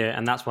and fear,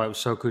 and that's why it was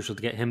so crucial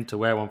to get him to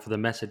wear one for the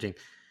messaging.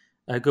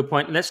 A good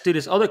point. Let's do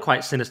this other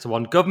quite sinister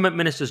one. Government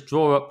ministers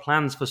draw up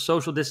plans for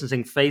social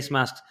distancing, face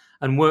masks,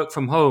 and work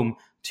from home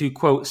to,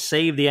 quote,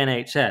 save the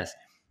NHS.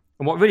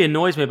 And what really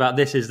annoys me about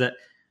this is that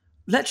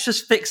let's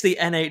just fix the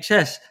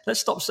NHS. Let's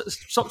stop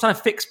trying to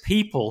fix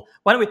people.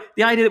 Why don't we?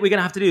 The idea that we're going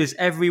to have to do this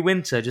every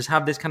winter, just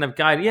have this kind of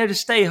guide. Yeah,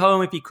 just stay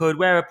home if you could,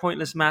 wear a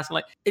pointless mask.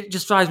 Like, it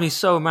just drives me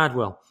so mad,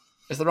 Will.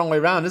 It's the wrong way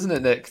around, isn't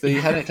it, Nick? The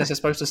NHS is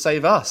supposed to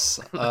save us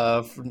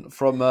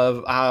from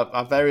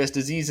our various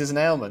diseases and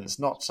ailments,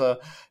 not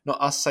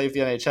us save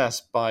the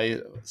NHS by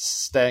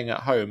staying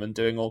at home and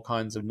doing all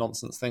kinds of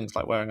nonsense things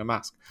like wearing a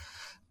mask.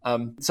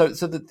 So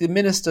the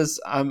ministers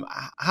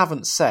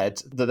haven't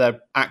said that they're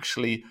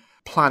actually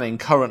planning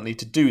currently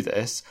to do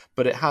this,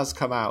 but it has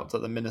come out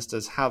that the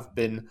ministers have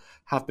been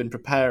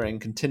preparing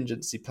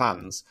contingency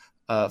plans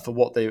for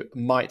what they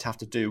might have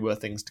to do were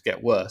things to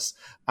get worse,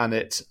 and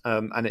it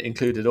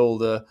included all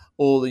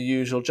the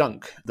usual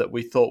junk that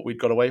we thought we'd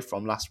got away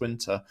from last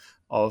winter,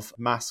 of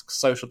masks,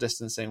 social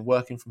distancing,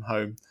 working from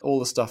home, all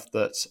the stuff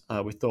that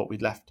we thought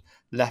we'd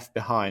left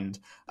behind.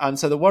 And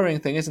so the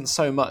worrying thing isn't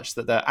so much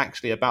that they're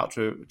actually about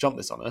to jump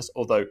this on us,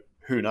 although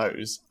who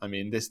knows? I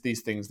mean,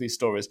 these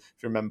stories,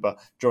 if you remember,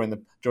 during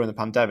the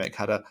pandemic,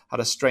 had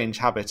a strange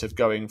habit of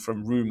going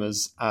from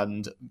rumours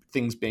and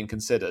things being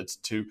considered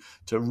to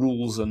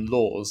rules and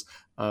laws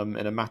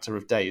in a matter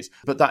of days.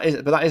 But that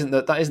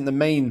isn't the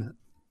main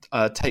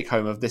take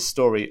home of this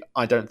story,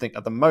 I don't think,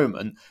 at the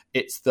moment.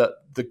 It's that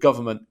the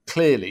government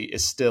clearly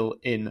is still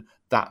in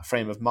that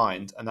frame of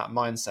mind and that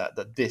mindset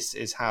that this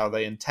is how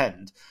they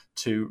intend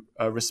to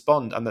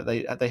respond, and that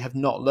they have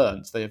not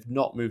learned, they have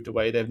not moved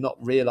away, they have not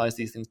realised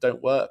these things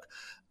don't work,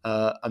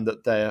 and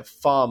that they're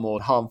far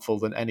more harmful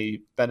than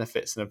any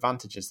benefits and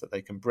advantages that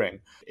they can bring,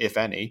 if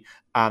any,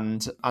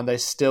 and they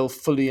still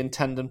fully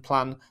intend and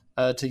plan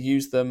to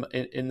use them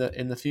in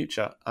the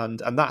future, and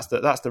that's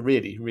the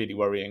really, really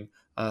worrying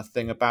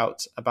thing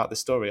about this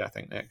story, I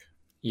think, Nick.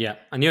 Yeah,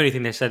 and the only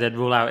thing they said they'd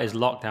rule out is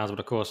lockdowns, but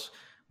of course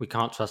we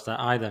can't trust that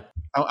either.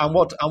 And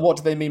what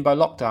do they mean by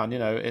lockdown?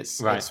 It's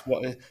right. It's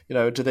what,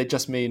 do they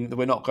just mean that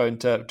we're not going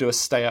to do a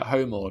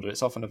stay-at-home order?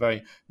 It's often a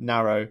very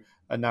narrow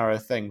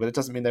thing, but it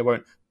doesn't mean they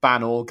won't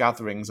ban all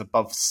gatherings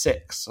above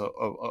 6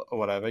 or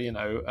whatever.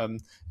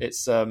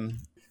 It's a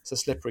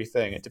slippery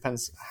thing. It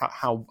depends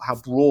how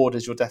broad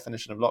is your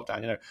definition of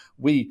lockdown.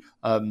 We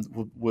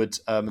would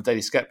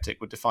Daily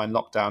Skeptic would define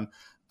lockdown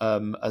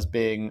as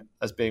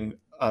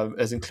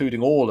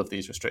including all of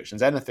these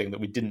restrictions. Anything that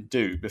we didn't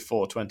do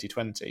before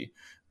 2020,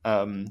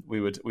 we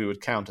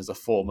would count as a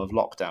form of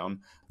lockdown.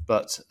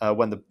 But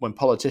when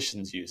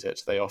politicians use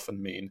it, they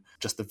often mean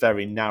just the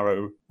very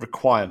narrow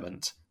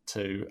requirement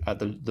to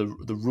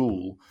the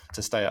rule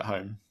to stay at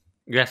home.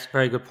 Yes,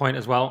 very good point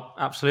as well.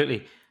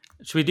 Absolutely.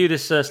 Should we do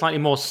this slightly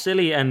more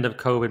silly end of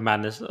COVID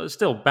madness? It's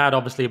still bad,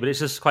 obviously, but it's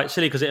just quite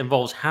silly because it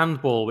involves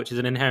handball, which is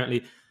an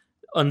inherently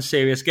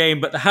unserious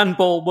game. But the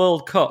Handball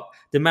World Cup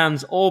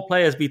demands all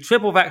players be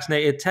triple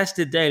vaccinated,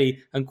 tested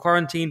daily, and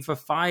quarantined for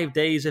 5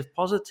 days if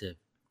positive.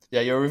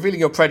 Yeah, you're revealing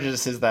your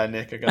prejudices there,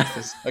 Nick,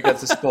 against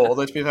the sport.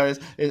 Although to be fair,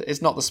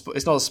 it's not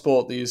a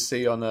sport that you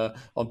see on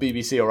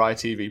BBC or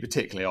ITV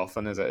particularly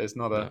often, is it? It's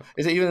not a. No.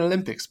 Is it even an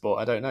Olympic sport?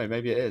 I don't know.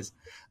 Maybe it is.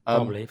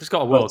 Probably. If it's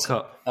got a World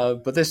Cup.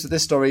 But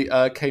this story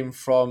came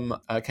from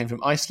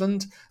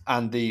Iceland,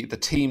 and the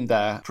team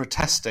there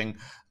protesting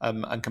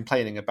and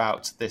complaining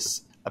about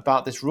this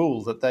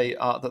rule that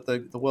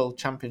the World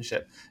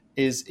Championship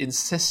is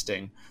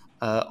insisting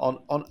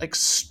on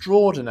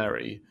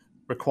extraordinary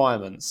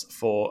requirements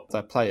for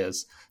their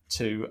players.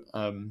 They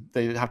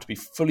have to be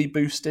fully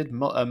boosted,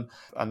 and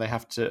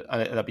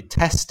they'll be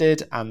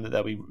tested, and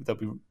they'll be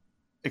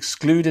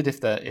excluded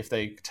if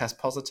they test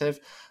positive.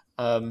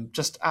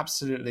 Just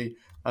absolutely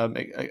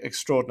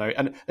extraordinary.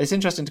 And it's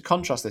interesting to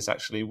contrast this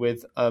actually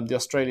with the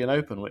Australian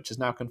Open, which has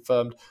now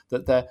confirmed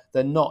that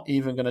they're not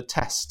even going to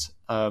test.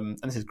 And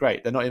this is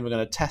great. They're not even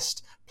going to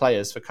test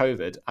players for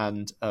COVID,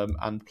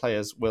 and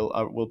players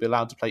will be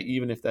allowed to play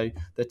even if they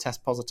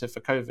test positive for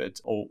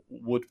COVID, or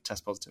would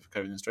test positive for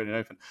COVID in the Australian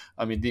Open.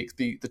 I mean,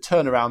 the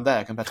turnaround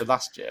there compared to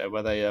last year,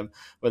 where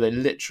they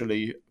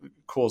literally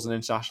caused an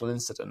international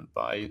incident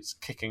by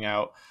kicking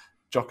out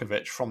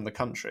Djokovic from the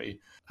country,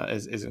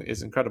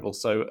 is incredible.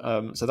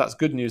 So that's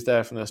good news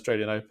there from the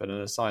Australian Open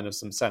and a sign of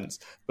some sense.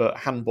 But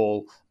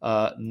handball,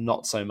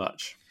 not so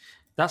much.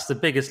 That's the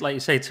biggest, like you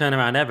say,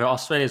 turnaround ever.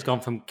 Australia's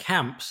gone from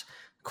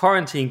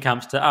quarantine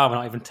camps to, we're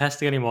not even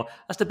testing anymore.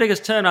 That's the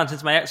biggest turnaround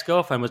since my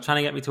ex-girlfriend was trying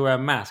to get me to wear a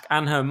mask,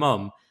 and her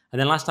mum. And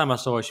then last time I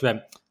saw her, she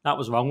went, that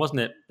was wrong,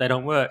 wasn't it? They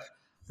don't work.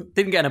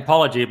 Didn't get an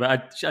apology,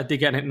 but I did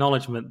get an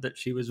acknowledgement that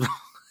she was wrong.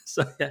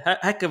 So yeah,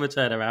 heck of a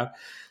turnaround.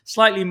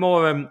 Slightly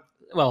more,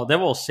 well,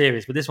 they're all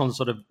serious, but this one's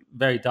sort of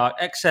very dark.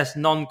 Excess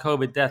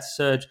non-COVID deaths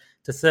surged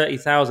to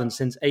 30,000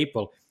 since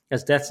April,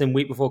 as deaths in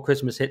week before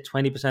Christmas hit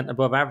 20%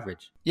 above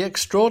average. Yeah,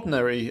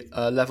 extraordinary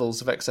levels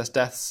of excess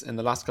deaths in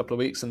the last couple of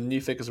weeks, and the new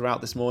figures are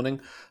out this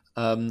morning,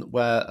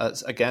 where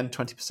again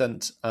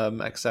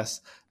 20%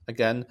 excess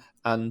again.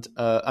 And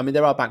I mean,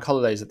 there are bank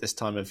holidays at this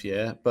time of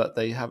year, but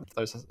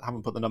those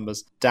haven't put the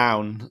numbers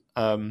down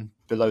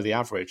below the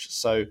average.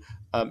 So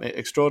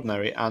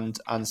extraordinary, and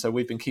so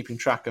we've been keeping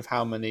track of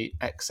how many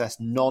excess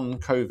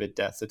non-COVID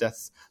deaths, the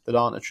deaths that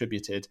aren't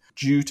attributed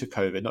due to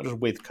COVID, not just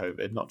with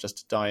COVID, not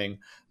just dying.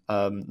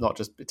 Not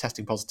just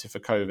testing positive for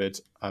COVID,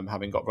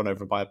 having got run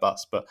over by a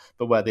bus, but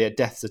where their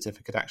death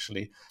certificate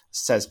actually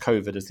says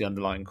COVID as the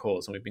underlying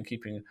cause. And we've been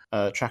keeping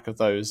track of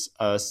those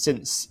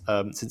since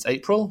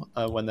April,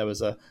 when there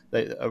was a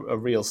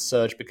real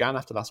surge began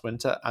after last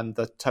winter, and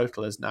the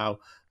total is now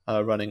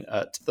running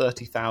at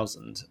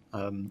 30,000,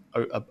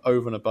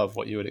 over and above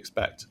what you would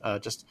expect.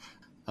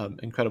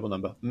 Incredible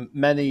number.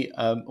 Many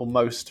or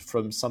most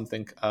from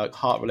something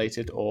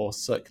heart-related or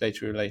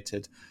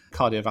circulatory-related,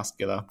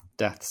 cardiovascular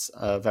deaths.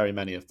 Very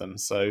many of them.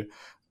 So,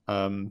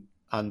 and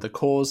the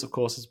cause, of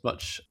course,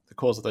 the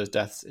cause of those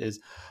deaths is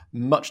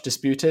much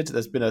disputed.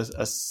 There's been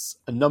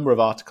a number of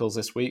articles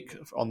this week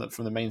from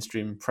the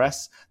mainstream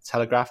press,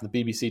 Telegraph and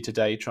the BBC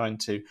today, trying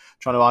to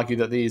argue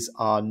that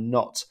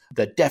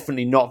they're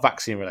definitely not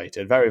vaccine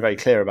related. Very, very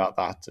clear about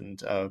that,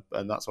 and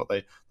that's what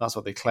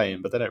they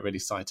claim, but they don't really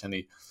cite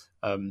any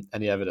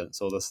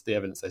evidence, or the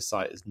evidence they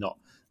cite is not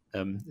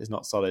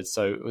solid.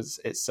 So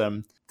it's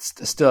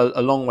still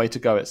a long way to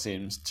go, it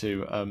seems,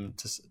 to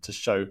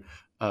show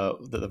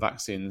that the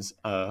vaccines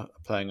are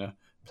playing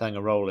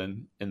a role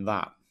in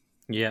that.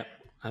 Yeah,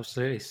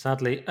 absolutely.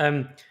 Sadly,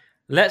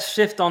 let's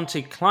shift on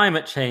to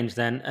climate change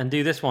then, and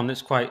do this one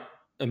that's quite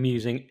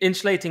amusing.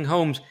 Insulating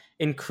homes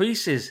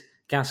increases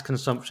gas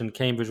consumption,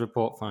 Cambridge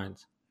report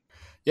finds.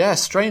 Yeah,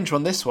 strange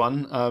one, this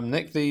one,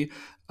 Nick.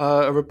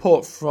 A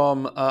report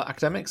from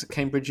academics at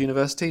Cambridge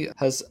University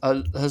has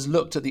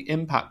looked at the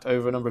impact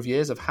over a number of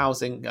years of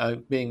housing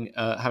having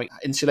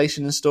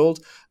insulation installed.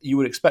 You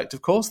would expect,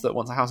 of course, that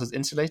once a house is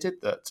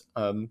insulated, that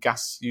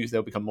gas use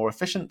they'll become more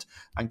efficient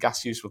and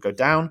gas use will go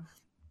down.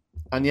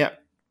 And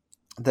yet,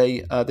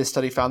 this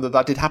study found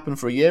that did happen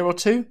for a year or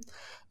two,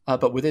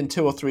 but within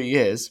 2 or 3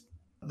 years,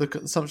 the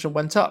consumption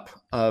went up,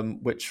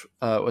 which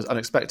was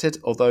unexpected.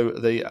 Although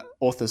the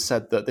authors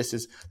said that this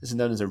is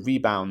known as a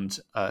rebound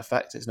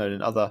effect. It's known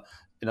in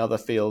other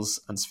fields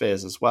and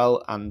spheres as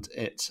well, and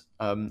it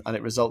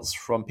results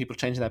from people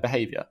changing their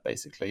behaviour,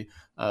 basically.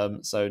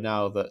 So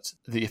now that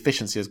the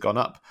efficiency has gone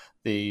up,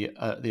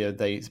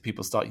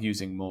 people start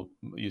using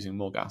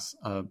more gas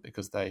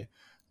because they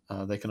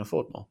can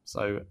afford more.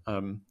 So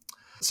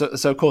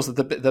of course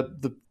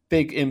the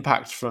big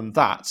impact from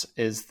that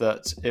is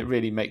that it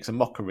really makes a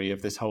mockery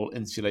of this whole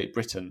Insulate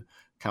Britain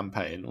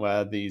campaign,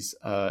 where these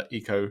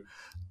eco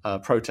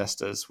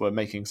protesters were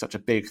making such a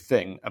big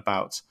thing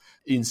about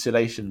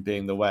insulation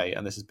being the way,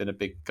 and this has been a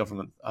big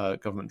government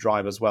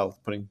drive as well,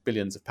 putting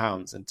billions of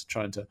pounds into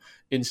trying to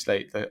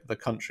insulate the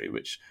country,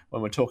 which,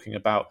 when we're talking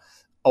about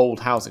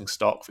old housing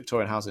stock,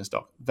 Victorian housing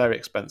stock, very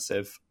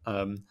expensive,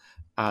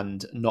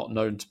 and not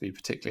known to be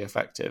particularly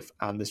effective.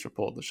 And this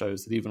report that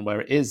shows that even where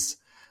it is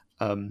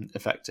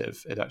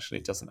effective, it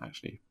actually doesn't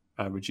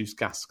reduce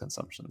gas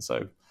consumption.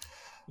 So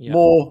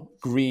more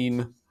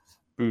green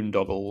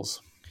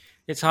boondoggles.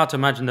 It's hard to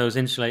imagine those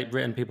Insulate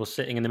Britain people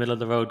sitting in the middle of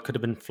the road could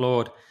have been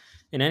flawed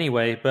in any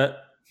way, but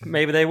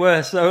maybe they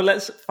were. So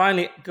let's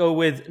finally go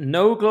with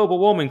no global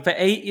warming for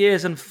 8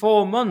 years and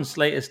 4 months,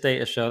 latest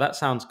data show. That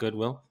sounds good,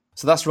 Will.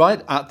 So that's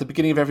right. At the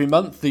beginning of every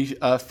month,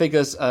 the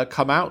figures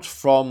come out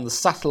from the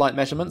satellite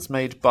measurements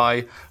made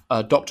by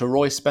Dr.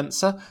 Roy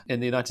Spencer in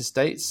the United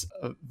States,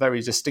 a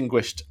very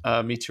distinguished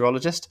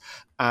meteorologist.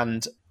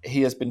 And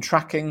he has been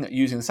tracking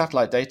using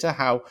satellite data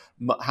how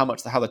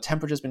the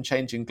temperature has been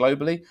changing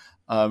globally.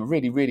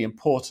 Really, really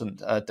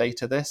important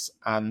data. This,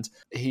 and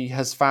he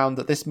has found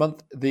that this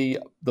month the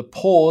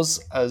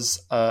pause, as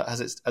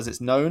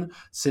it's known,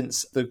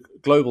 since the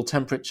global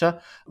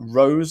temperature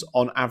rose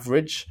on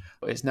average.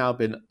 It's now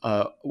been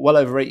well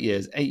over 8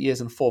 years, 8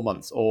 years and 4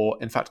 months, or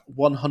in fact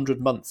 100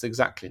 months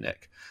exactly,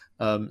 Nick,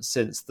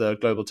 since the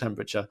global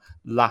temperature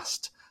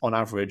last on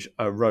average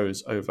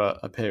rose over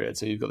a period.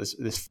 So you've got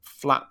this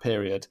flat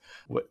period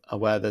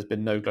where there's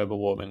been no global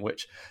warming,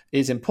 which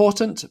is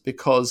important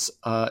because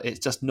it's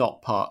just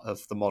not part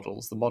of the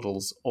models. The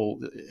models,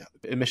 all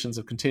emissions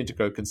have continued to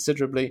grow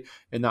considerably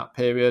in that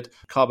period.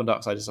 Carbon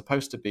dioxide is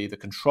supposed to be the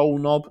control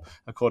knob,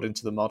 according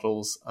to the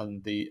models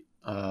and the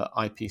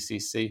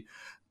IPCC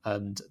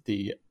and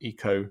the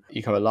eco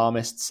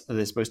alarmists.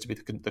 They're supposed to be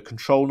the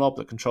control knob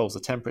that controls the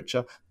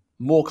temperature.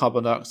 More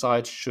carbon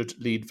dioxide should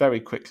lead very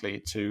quickly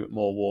to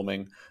more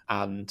warming,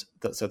 and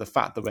so the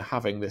fact that we're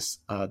having this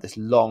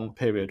long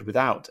period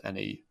without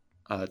any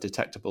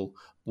detectable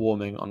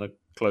warming on a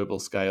global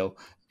scale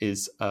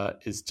is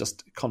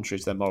just contrary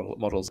to their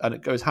models, and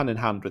it goes hand in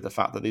hand with the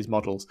fact that these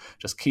models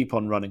just keep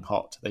on running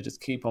hot. They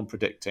just keep on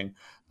predicting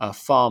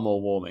far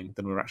more warming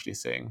than we're actually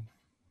seeing.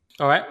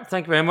 All right,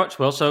 thank you very much,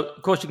 Will. So,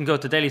 of course, you can go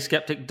to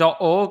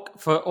dailyskeptic.org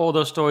for all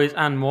those stories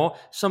and more.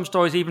 Some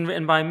stories even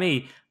written by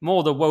me,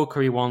 more the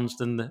wokery ones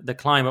than the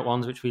climate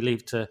ones, which we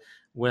leave to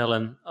Will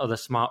and other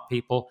smart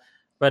people.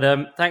 But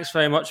thanks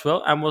very much,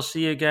 Will, and we'll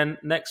see you again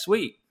next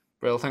week.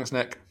 Will, thanks,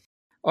 Nick.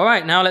 All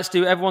right, now let's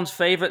do everyone's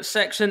favourite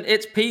section.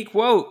 It's Peak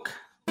Woke.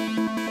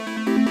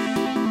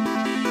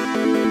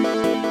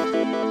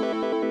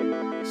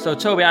 So,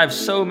 Toby, I have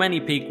so many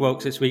Peak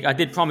Wokes this week. I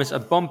did promise a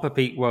bumper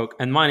Peak Woke,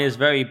 and mine is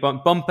very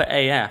bumper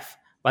AF.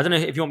 But I don't know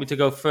if you want me to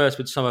go first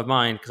with some of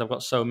mine, because I've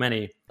got so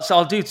many. So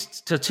I'll do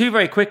two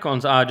very quick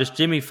ones are just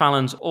Jimmy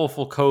Fallon's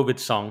awful COVID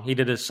song. He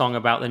did a song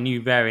about the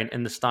new variant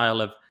in the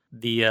style of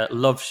the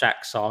Love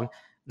Shack song.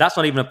 That's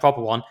not even a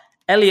proper one.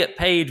 Elliot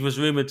Page was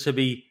rumoured to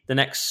be the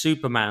next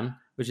Superman,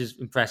 which is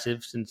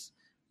impressive since,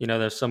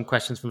 there's some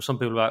questions from some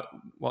people about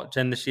what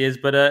gender she is.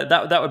 But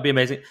that would be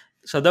amazing.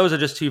 So those are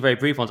just two very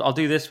brief ones. I'll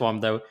do this one,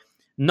 though.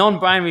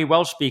 Non-binary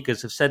Welsh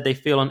speakers have said they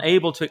feel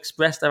unable to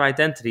express their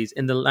identities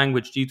in the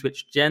language due to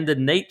its gendered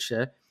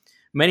nature.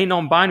 Many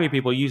non-binary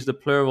people use the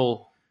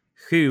plural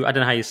who, I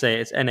don't know how you say it,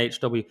 it's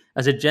NHW,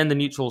 as a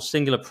gender-neutral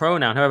singular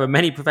pronoun. However,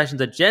 many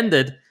professions are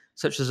gendered,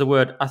 such as the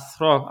word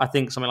athro, I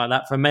think, something like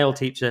that, for a male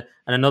teacher,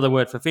 and another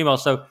word for female.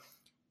 So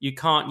you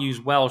can't use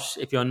Welsh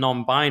if you're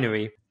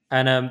non-binary.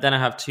 And then I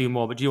have two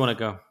more, but do you want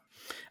to go?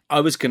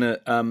 I was going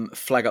to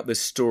flag up this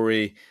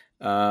story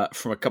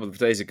from a couple of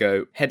days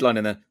ago. Headline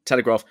in the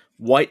Telegraph: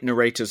 white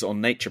narrators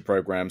on nature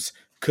programs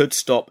could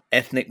stop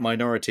ethnic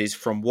minorities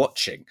from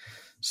watching.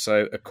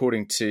 So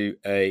according to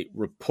a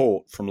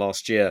report from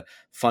last year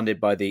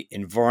funded by the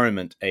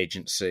Environment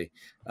Agency,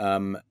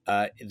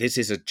 this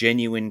is a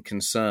genuine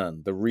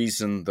concern. The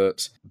reason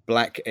that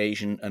Black,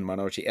 Asian and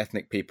minority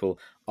ethnic people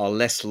are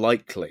less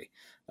likely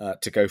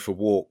to go for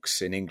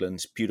walks in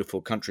England's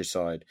beautiful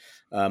countryside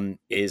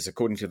is,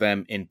 according to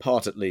them, in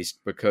part at least,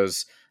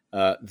 because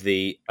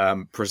the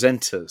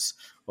presenters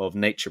of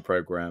nature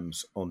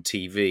programs on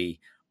TV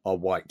are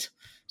white.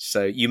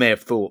 So you may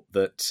have thought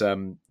that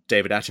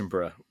David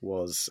Attenborough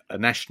was a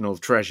national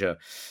treasure,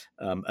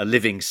 a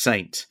living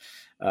saint.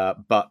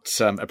 But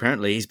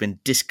apparently he's been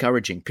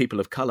discouraging people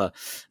of colour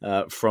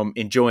from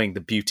enjoying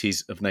the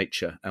beauties of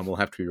nature and will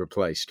have to be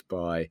replaced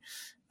by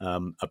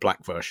a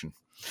black version.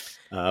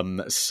 I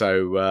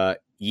thought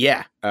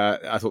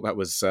that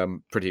was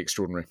pretty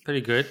extraordinary.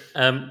 Pretty good.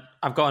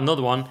 I've got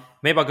another one.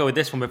 Maybe I'll go with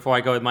this one before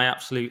I go with my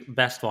absolute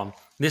best one.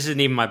 This isn't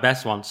even my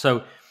best one.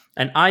 So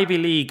an Ivy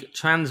League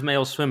trans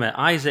male swimmer,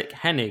 Isaac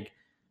Hennig,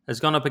 has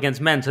gone up against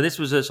men. So this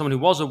was someone who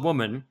was a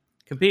woman,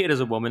 competed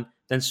as a woman,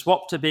 then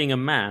swapped to being a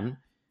man.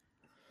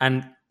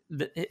 And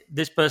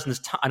this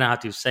person's, I don't know how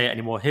to say it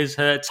anymore,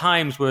 her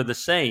times were the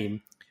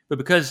same. But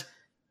because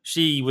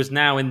she was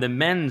now in the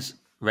men's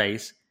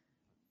race,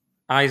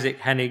 Isaac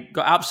Hennig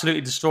got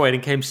absolutely destroyed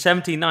and came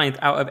 79th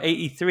out of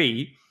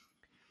 83.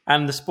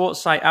 And the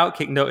sports site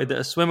Outkick noted that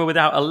a swimmer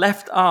without a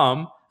left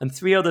arm and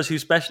three others who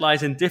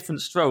specialize in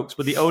different strokes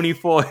were the only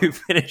four who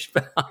finished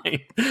behind.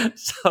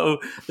 So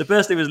the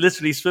person who was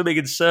literally swimming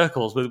in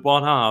circles with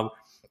one arm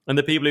and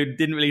the people who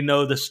didn't really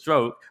know the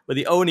stroke were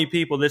the only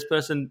people this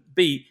person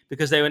beat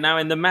because they were now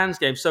in the man's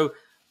game. So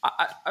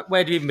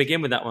where do you even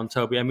begin with that one,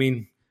 Toby? I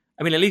mean,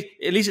 at least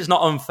it's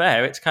not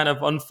unfair. It's kind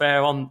of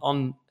unfair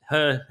on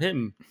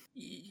him.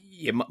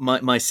 Yeah,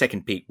 my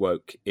second peak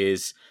woke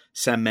is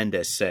Sam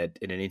Mendes said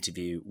in an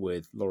interview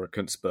with Laura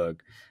Kuntzberg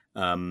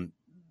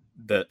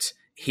that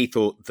he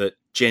thought that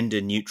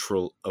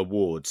gender-neutral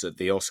awards at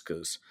the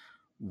Oscars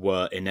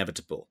were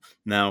inevitable.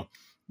 Now,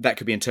 that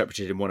could be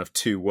interpreted in one of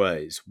two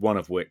ways, one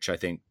of which I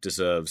think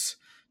deserves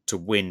to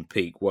win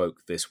peak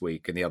woke this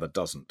week and the other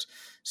doesn't.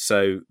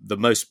 So the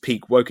most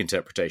peak woke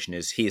interpretation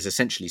is he is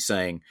essentially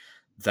saying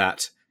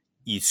that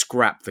you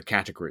scrap the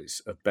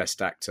categories of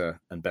Best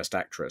Actor and Best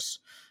Actress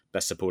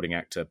Best Supporting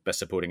Actor, Best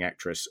Supporting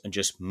Actress, and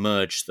just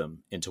merge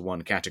them into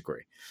one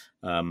category.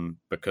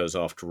 Because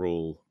after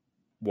all,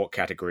 what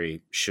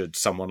category should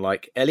someone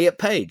like Elliot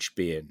Page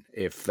be in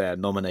if they're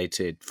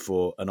nominated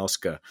for an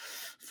Oscar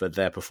for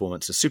their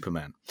performance as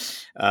Superman?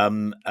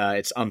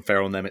 It's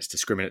unfair on them, it's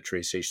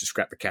discriminatory, so you should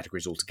scrap the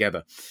categories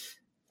altogether.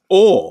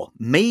 Or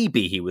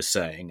maybe he was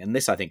saying, and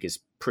this I think is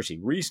pretty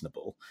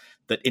reasonable,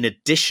 that in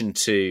addition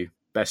to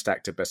Best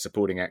Actor, Best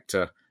Supporting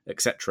Actor,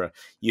 etc.,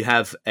 you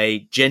have a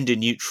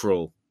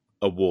gender-neutral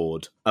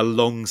award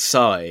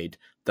alongside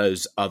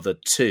those other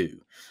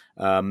two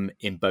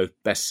in both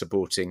Best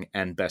Supporting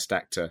and Best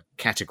Actor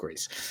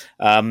categories.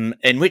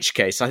 In which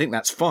case, I think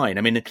that's fine.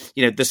 I mean,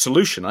 the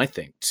solution, I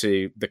think,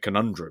 to the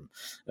conundrum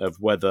of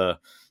whether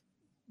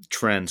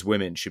trans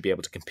women should be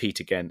able to compete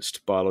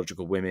against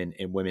biological women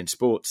in women's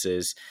sports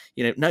is,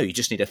 no, you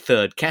just need a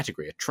third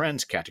category, a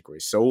trans category.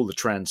 So all the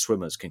trans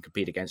swimmers can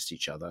compete against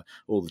each other,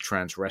 all the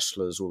trans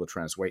wrestlers, all the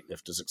trans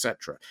weightlifters,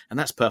 etc. And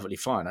that's perfectly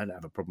fine. I don't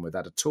have a problem with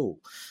that at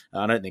all.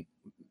 I don't think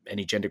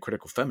any gender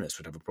critical feminists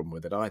would have a problem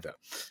with it either.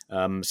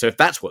 So if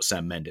that's what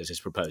Sam Mendes is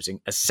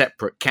proposing, a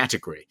separate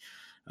category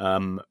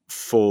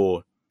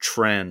for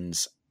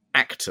trans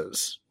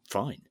actors,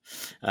 fine.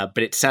 But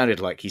it sounded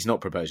like he's not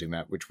proposing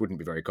that, which wouldn't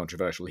be very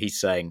controversial. He's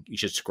saying you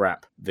should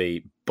scrap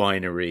the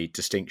binary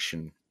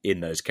distinction in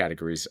those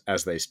categories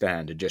as they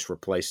stand and just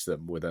replace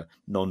them with a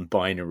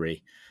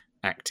non-binary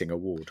acting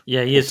award.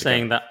 Yeah, he is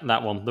saying that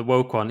one, the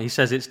woke one. He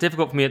says, it's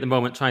difficult for me at the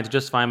moment trying to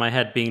justify in my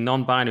head being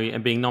non-binary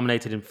and being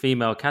nominated in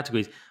female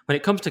categories. When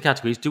it comes to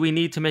categories, do we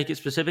need to make it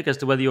specific as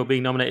to whether you're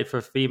being nominated for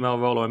a female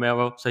role or a male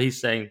role? So he's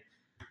saying...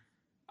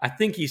 I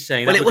think he's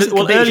saying that.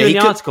 Earlier in the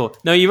article,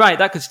 no, you're right.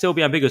 That could still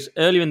be ambiguous.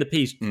 Earlier in the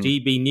piece,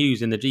 GB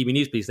News, in the GB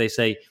News piece, they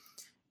say,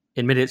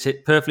 admit it's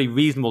perfectly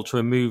reasonable to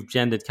remove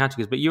gendered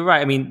categories. But you're right.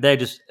 I mean, they're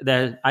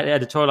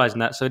editorializing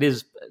that, so it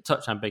is a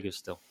touch ambiguous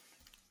still.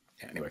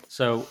 Yeah,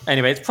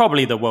 anyway, it's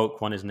probably the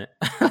woke one, isn't it?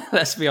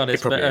 Let's be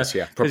honest. It probably is,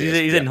 yeah. Because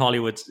he's in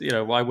Hollywood.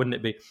 Why wouldn't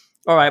it be?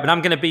 All right, but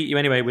I'm going to beat you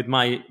anyway with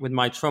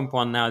my Trump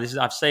one now.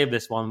 I've saved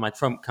this one, my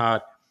Trump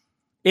card.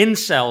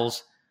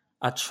 Incels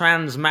are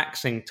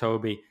trans-maxing,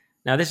 Toby.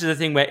 Now, this is the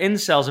thing where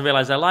incels have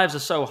realized their lives are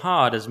so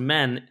hard as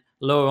men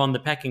lower on the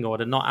pecking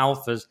order, not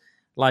alphas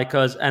like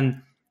us.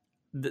 And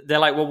they're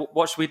like, well,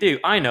 what should we do?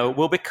 I know,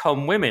 we'll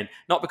become women.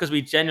 Not because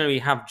we genuinely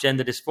have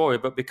gender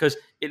dysphoria, but because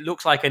it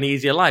looks like an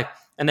easier life.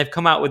 And they've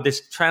come out with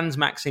this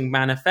trans-maxing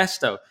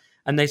manifesto.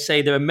 And they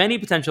say there are many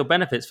potential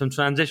benefits from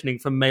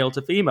transitioning from male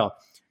to female.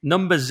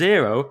 Number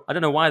 0, I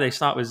don't know why they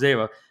start with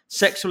 0,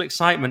 sexual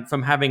excitement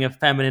from having a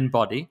feminine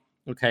body,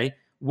 okay?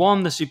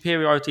 1, the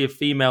superiority of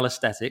female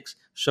aesthetics.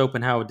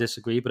 Schopenhauer would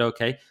disagree, but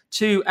okay.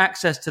 2,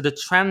 access to the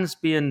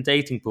transbian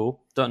dating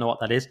pool. Don't know what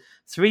that is.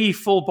 3,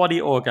 full body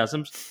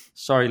orgasms.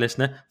 Sorry,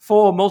 listener.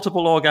 4,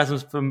 multiple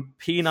orgasms from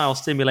penile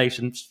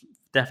stimulation.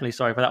 Definitely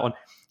sorry for that one.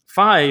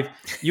 5,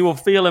 you will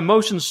feel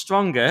emotions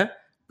stronger,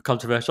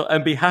 controversial,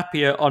 and be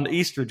happier on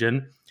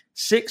estrogen.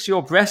 6,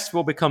 your breasts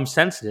will become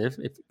sensitive,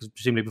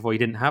 presumably before you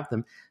didn't have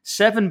them.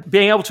 7,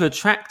 being able to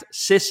attract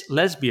cis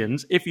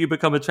lesbians if you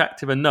become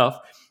attractive enough.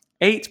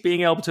 8,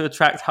 being able to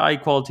attract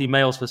high-quality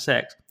males for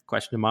sex, ?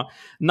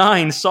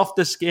 9,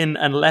 softer skin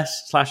and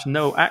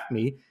less/no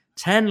acne.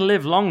 10,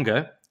 live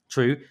longer,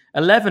 true.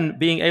 11,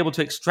 being able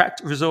to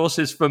extract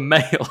resources from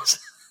males.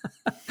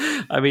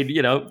 I mean,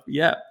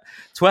 yeah.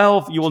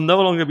 12, you will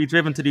no longer be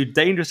driven to do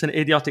dangerous and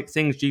idiotic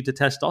things due to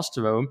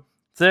testosterone.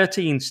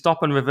 13,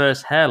 stop and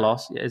reverse hair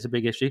loss is a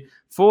big issue.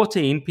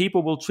 14,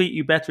 people will treat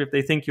you better if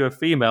they think you're a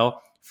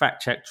female.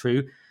 Fact check,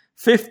 true.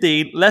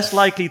 15, less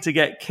likely to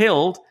get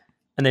killed.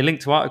 And they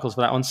link to articles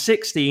for that one.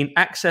 16,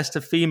 access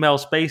to female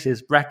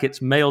spaces,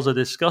 brackets, males are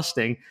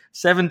disgusting.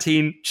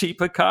 17,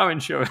 cheaper car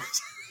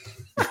insurance.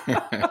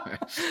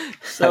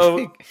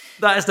 So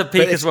that is the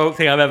peakest woke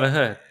thing I've ever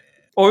heard.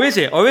 Or is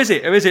it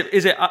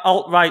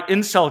alt-right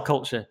incel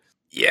culture?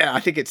 Yeah, I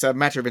think it's a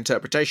matter of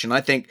interpretation.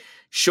 I think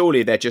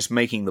surely they're just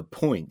making the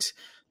point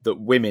that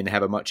women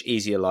have a much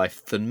easier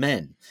life than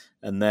men,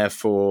 and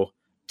therefore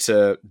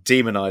to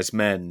demonize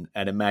men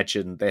and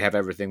imagine they have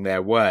everything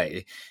their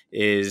way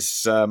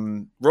is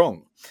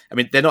wrong. I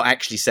mean, they're not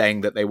actually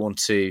saying that they want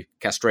to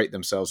castrate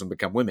themselves and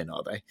become women,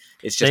 are they?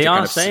 It's just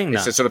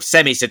it's a sort of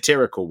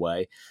semi-satirical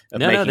way of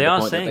making the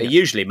point that they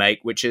usually make,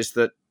 which is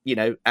that,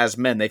 as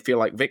men, they feel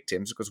like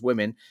victims because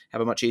women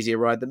have a much easier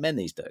ride than men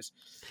these days.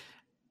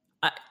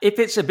 If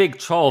it's a big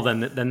troll,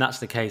 then that's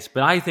the case.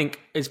 But I think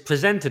it's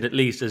presented at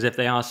least as if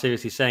they are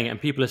seriously saying it and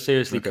people are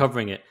seriously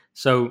covering it.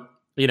 So,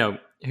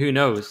 who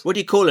knows? What do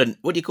you call an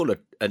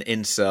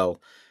incel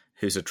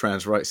who's a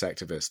trans rights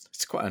activist?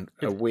 It's quite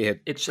a weird.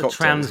 It's cocktail, a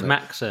trans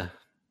maxer.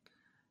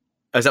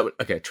 Oh, is that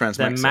okay? Trans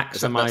maxer.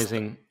 They're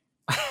maximizing.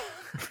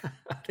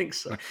 I think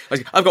so.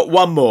 I've got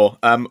one more,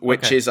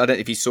 which is, I don't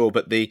know if you saw,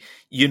 but the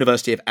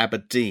University of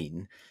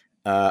Aberdeen,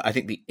 I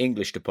think the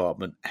English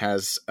department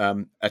has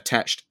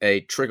attached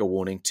a trigger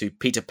warning to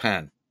Peter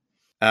Pan,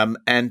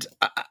 and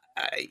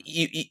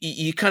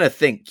you kind of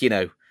think,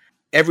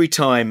 every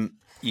time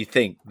you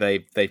think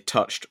they've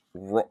touched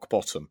rock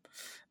bottom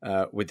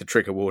with the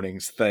trigger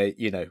warnings,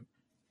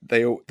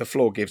 the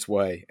floor gives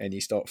way and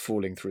you start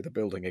falling through the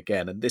building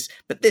again.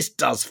 But this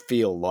does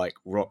feel like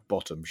rock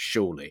bottom,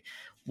 surely.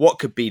 What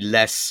could be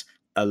less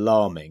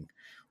alarming?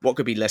 What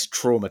could be less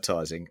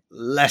traumatizing,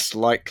 less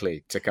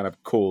likely to kind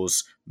of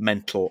cause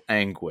mental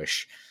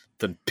anguish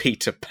than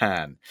Peter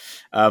Pan?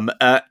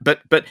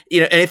 But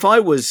if I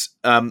was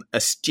a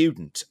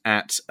student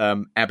at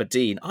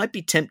Aberdeen, I'd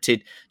be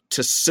tempted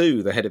to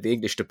sue the head of the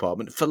English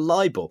department for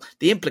libel.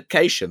 The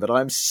implication that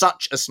I'm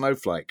such a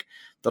snowflake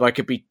that I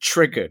could be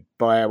triggered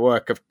by a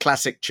work of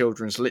classic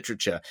children's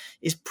literature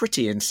is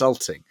pretty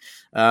insulting.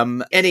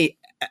 Any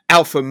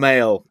alpha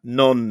male,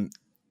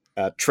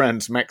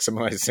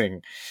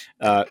 trans-maximizing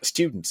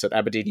students at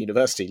Aberdeen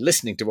University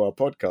listening to our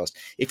podcast,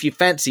 if you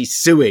fancy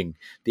suing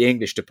the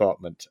English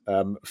department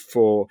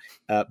for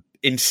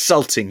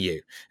insulting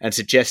you and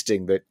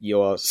suggesting that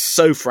you are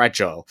so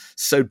fragile,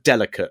 so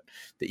delicate,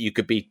 that you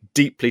could be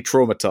deeply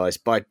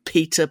traumatized by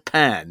Peter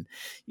Pan,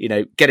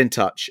 get in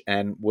touch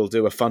and we'll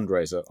do a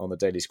fundraiser on the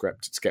Daily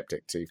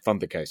Skeptic to fund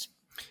the case.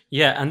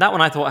 Yeah, and that one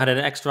I thought had an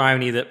extra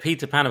irony that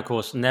Peter Pan, of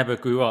course, never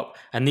grew up,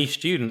 and these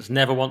students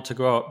never want to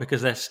grow up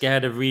because they're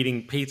scared of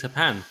reading Peter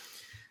Pan.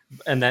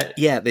 And that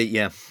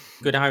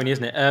good irony,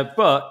 isn't it?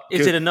 But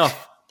is it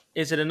enough?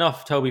 Is it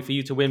enough, Toby, for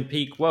you to win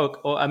Peak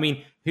Woke? Or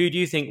who do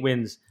you think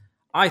wins?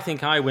 I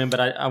think I win, but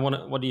I want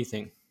to. What do you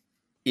think?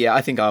 Yeah,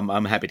 I think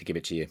I'm happy to give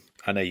it to you.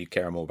 I know you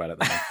care more about it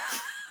than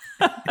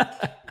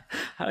I.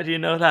 How do you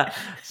know that?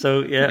 So,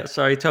 yeah,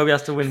 sorry, Toby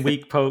has to win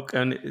Weak Poke,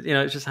 and,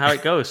 it's just how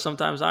it goes.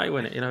 Sometimes I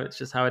win it, it's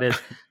just how it is.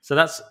 So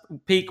that's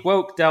Peak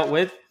Woke dealt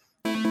with.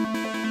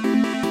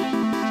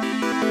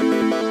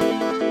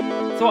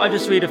 Thought I'd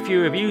just read a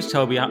few reviews,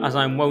 Toby, as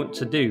I'm wont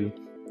to do,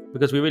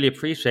 because we really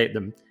appreciate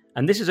them.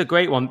 And this is a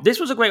great one. This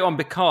was a great one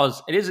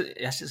because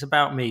it's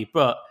about me,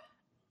 but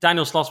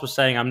Daniel Sloss was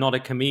saying I'm not a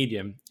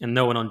comedian, and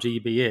no one on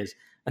GB is.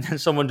 And then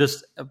someone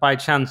just by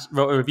chance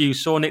wrote a review,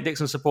 saw Nick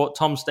Dixon support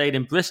Tom Stade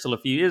in Bristol a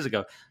few years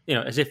ago,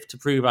 as if to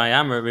prove I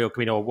am a real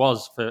comedian, or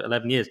was for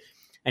 11 years.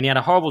 And he had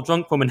a horrible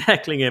drunk woman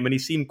heckling him, and he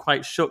seemed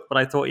quite shook, but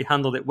I thought he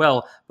handled it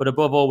well, but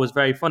above all was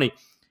very funny.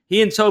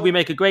 He and Toby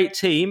make a great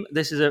team.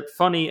 This is a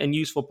funny and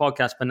useful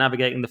podcast for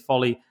navigating the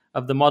folly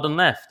of the modern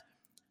left.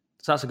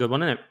 So that's a good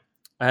one, isn't it?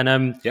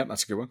 And yeah,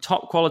 that's a good one.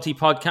 Top quality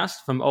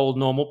podcast from Old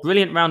Normal.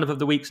 Brilliant roundup of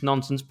the week's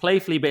nonsense,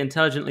 playfully but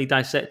intelligently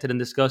dissected and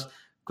discussed.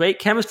 Great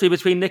chemistry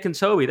between Nick and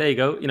Toby. There you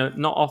go.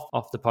 Not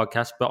off the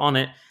podcast, but on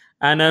it.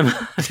 And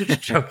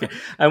just joking.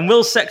 And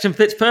Will's section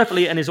fits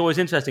perfectly and is always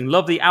interesting.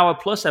 Love the hour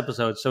plus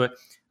episodes. So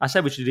I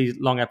said we should do these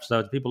long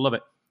episodes. People love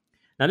it.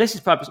 Now, this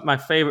is perhaps my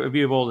favorite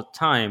review of all the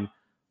time.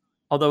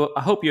 Although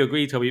I hope you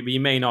agree, Toby, but you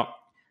may not.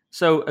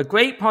 So a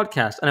great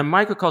podcast and a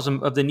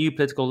microcosm of the new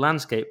political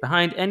landscape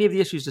behind any of the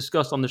issues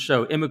discussed on the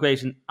show: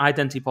 immigration,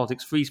 identity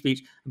politics, free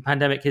speech, and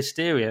pandemic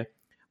hysteria.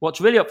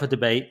 What's really up for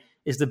debate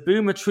is the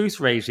boomer truth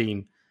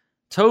regime.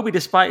 Toby,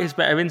 despite his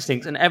better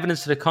instincts and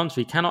evidence to the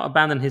contrary, cannot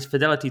abandon his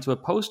fidelity to a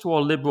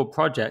post-war liberal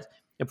project,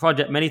 a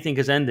project many think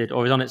has ended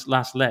or is on its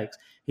last legs.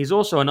 He's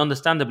also, and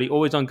understandably,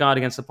 always on guard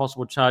against the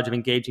possible charge of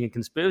engaging in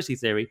conspiracy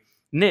theory.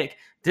 Nick,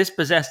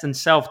 dispossessed and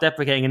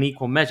self-deprecating in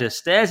equal measure,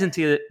 stares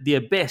into the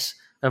abyss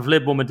of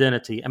liberal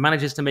modernity and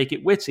manages to make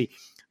it witty.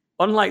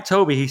 Unlike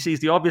Toby, he sees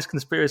the obvious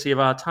conspiracy of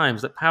our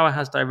times, that power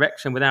has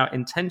direction without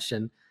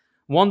intention.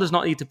 One does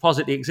not need to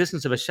posit the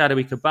existence of a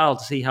shadowy cabal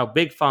to see how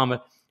Big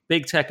Pharma,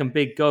 Big Tech and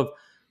Big Gov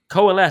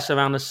coalesce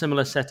around a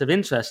similar set of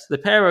interests. The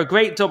pair are a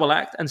great double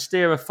act and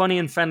steer a funny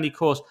and friendly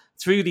course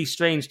through these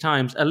strange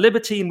times, a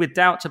libertine with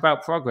doubts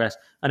about progress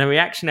and a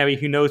reactionary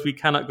who knows we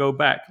cannot go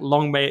back.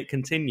 Long may it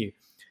continue.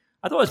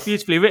 I thought it was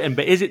beautifully written,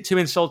 but is it too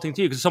insulting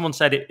to you? Because someone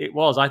said it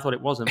was. I thought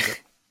it wasn't.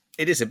 But...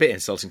 It is a bit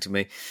insulting to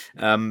me,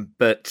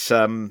 but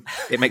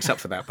it makes up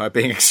for that by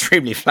being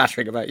extremely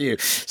flattering about you.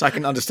 So I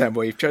can understand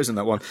why you've chosen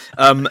that one.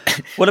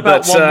 What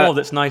about one more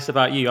that's nice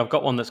about you? I've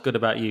got one that's good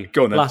about you.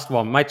 Go on, then. Last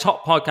one. My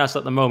top podcast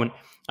at the moment.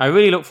 I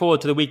really look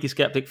forward to the Weekly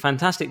Skeptic.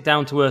 Fantastic,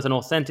 down-to-earth and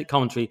authentic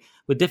commentary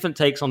with different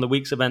takes on the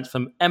week's events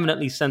from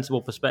eminently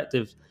sensible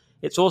perspectives.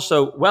 It's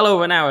also well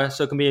over an hour,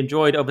 so can be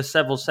enjoyed over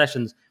several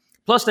sessions.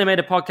 Plus, they made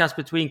a podcast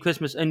between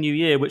Christmas and New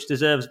Year, which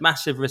deserves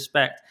massive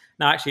respect.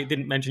 Now, actually, it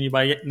didn't mention you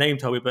by name,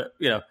 Toby, but,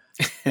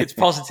 it's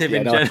positive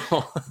in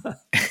general.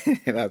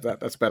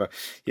 That's better.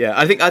 Yeah,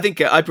 I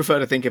think I prefer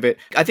to think of it.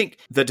 I think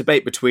the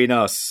debate between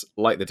us,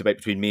 like the debate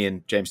between me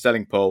and James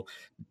Stellingpole,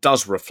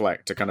 does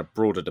reflect a kind of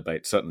broader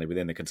debate, certainly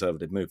within the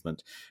conservative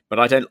movement. But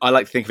I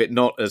like to think of it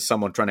not as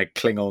someone trying to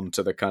cling on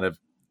to the kind of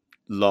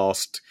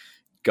last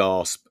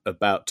gasp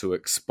about to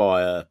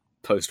expire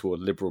post-war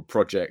liberal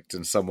project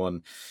and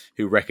someone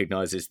who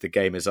recognises the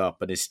game is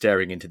up and is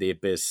staring into the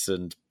abyss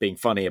and being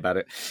funny about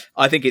it.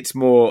 I think it's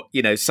more,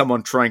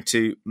 someone trying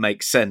to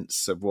make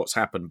sense of what's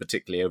happened,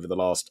 particularly over the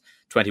last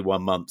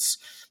 21 months,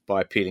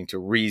 by appealing to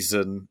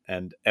reason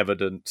and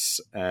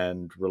evidence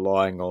and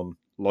relying on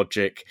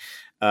logic,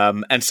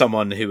 and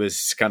someone who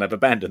has kind of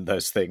abandoned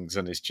those things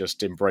and is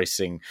just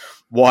embracing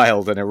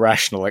wild and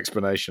irrational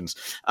explanations.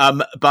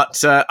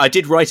 But I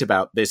did write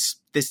about this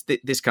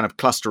kind of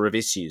cluster of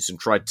issues and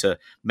tried to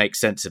make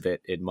sense of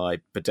it in my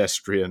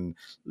pedestrian,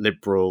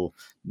 liberal,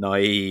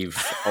 naive,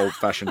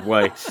 old-fashioned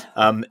way.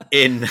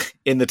 In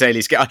the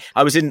Tallies,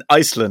 I was in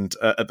Iceland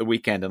at the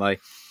weekend, and I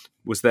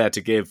was there to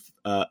give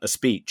a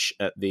speech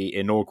at the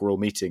inaugural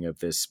meeting of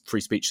this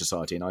Free Speech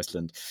Society in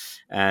Iceland.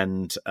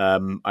 And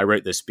I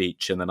wrote this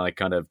speech, and then I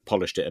kind of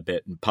polished it a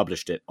bit and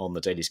published it on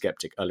the Daily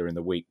Skeptic earlier in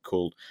the week,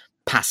 called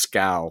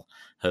Pascal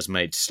has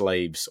made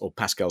slaves, or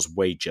Pascal's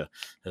wager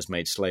has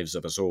made slaves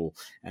of us all,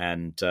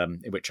 and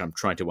in which I'm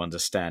trying to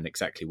understand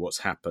exactly what's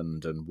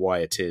happened and why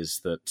it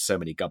is that so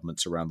many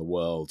governments around the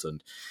world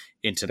and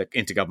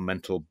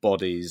intergovernmental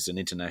bodies and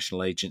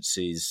international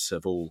agencies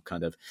have all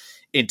kind of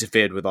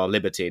interfered with our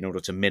liberty in order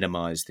to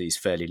minimize these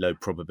fairly low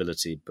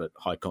probability but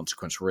high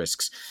consequence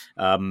risks,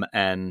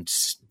 and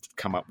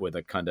come up with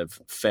a kind of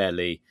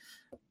fairly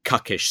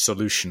cuckish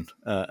solution,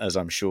 as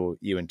I'm sure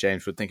you and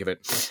James would think of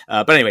it.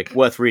 But anyway,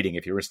 worth reading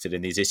if you're interested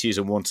in these issues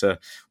and want to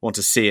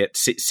see it,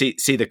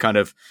 see the kind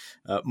of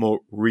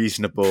more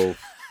reasonable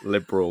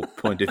liberal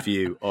point of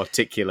view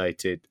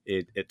articulated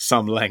at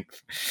some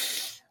length.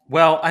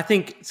 Well, I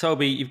think,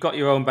 Toby, you've got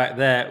your own back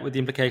there with the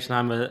implication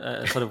I'm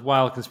a sort of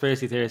wild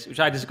conspiracy theorist,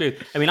 which I disagree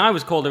with. I mean, I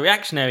was called a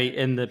reactionary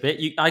in the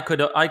bit. I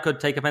could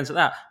take offence at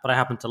that, but I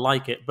happen to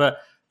like it. But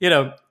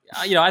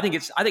I think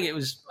it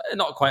was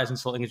not quite as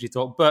insulting as you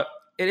thought, but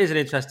it is an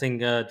interesting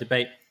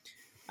debate.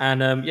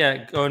 And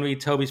go and read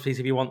Toby's piece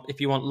if you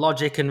want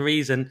logic and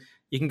reason.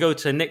 You can go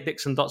to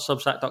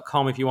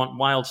nickdixon.substack.com if you want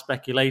wild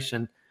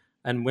speculation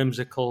and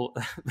whimsical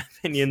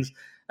opinions.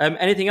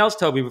 Anything else,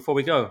 Toby, before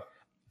we go?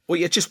 Well,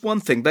 yeah, just one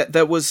thing.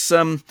 There was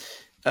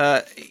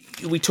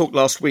we talked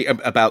last week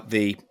about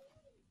the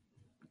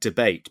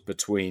debate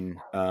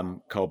between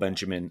Carl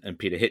Benjamin and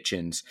Peter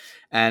Hitchens,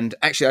 and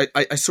actually,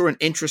 I saw an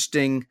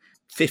interesting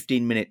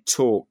 15-minute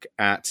talk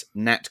at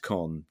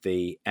NatCon,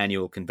 the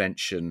annual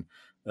convention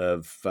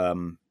of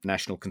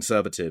National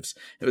Conservatives.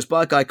 It was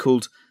by a guy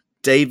called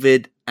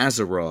David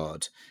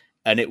Azerrad,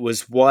 and it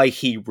was why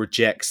he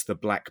rejects the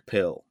black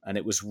pill, and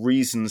it was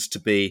reasons to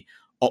be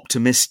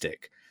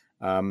optimistic.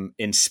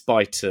 In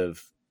spite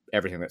of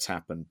everything that's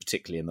happened,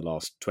 particularly in the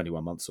last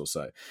 21 months or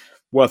so.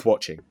 Worth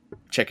watching.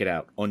 Check it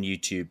out on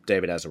YouTube.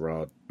 David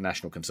Azerrad,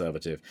 National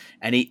Conservative.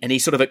 And he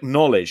sort of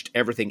acknowledged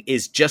everything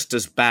is just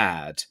as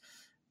bad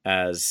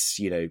as,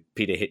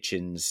 Peter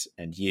Hitchens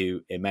and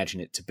you imagine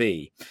it to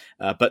be.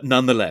 But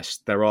nonetheless,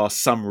 there are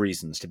some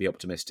reasons to be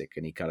optimistic.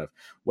 And he kind of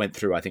went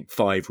through, I think,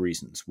 5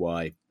 reasons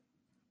why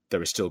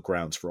there is still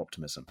grounds for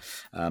optimism.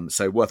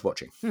 So worth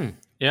watching.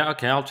 Yeah,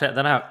 okay, I'll check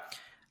that out.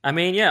 I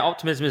mean, yeah,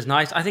 optimism is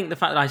nice. I think the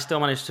fact that I still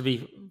managed to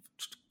be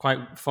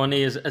quite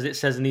funny, as it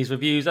says in these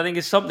reviews, I think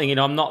is something.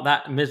 I'm not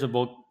that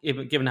miserable,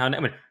 given how.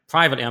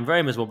 Privately, I'm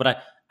very miserable,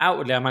 but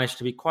outwardly, I managed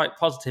to be quite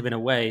positive in a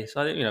way. So,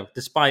 I think,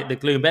 despite the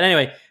gloom. But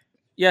anyway,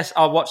 yes,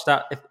 I'll watch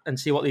that and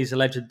see what these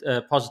alleged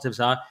positives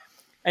are.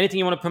 Anything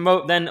you want to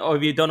promote then, or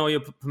have you done all your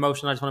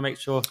promotion? I just want to make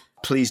sure.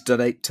 Please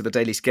donate to the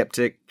Daily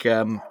Skeptic.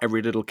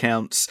 Every little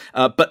counts.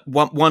 But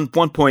one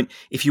point,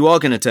 if you are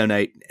going to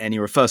donate and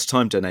you're a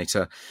first-time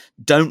donator,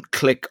 don't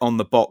click on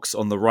the box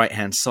on the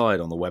right-hand side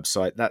on the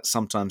website. That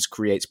sometimes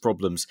creates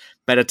problems.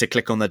 Better to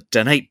click on the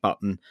donate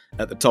button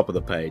at the top of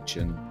the page,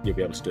 and you'll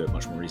be able to do it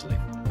much more easily.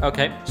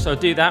 Okay, so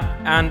do that,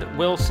 and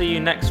we'll see you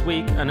next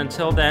week. And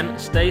until then,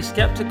 stay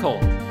skeptical.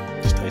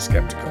 Stay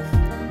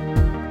skeptical.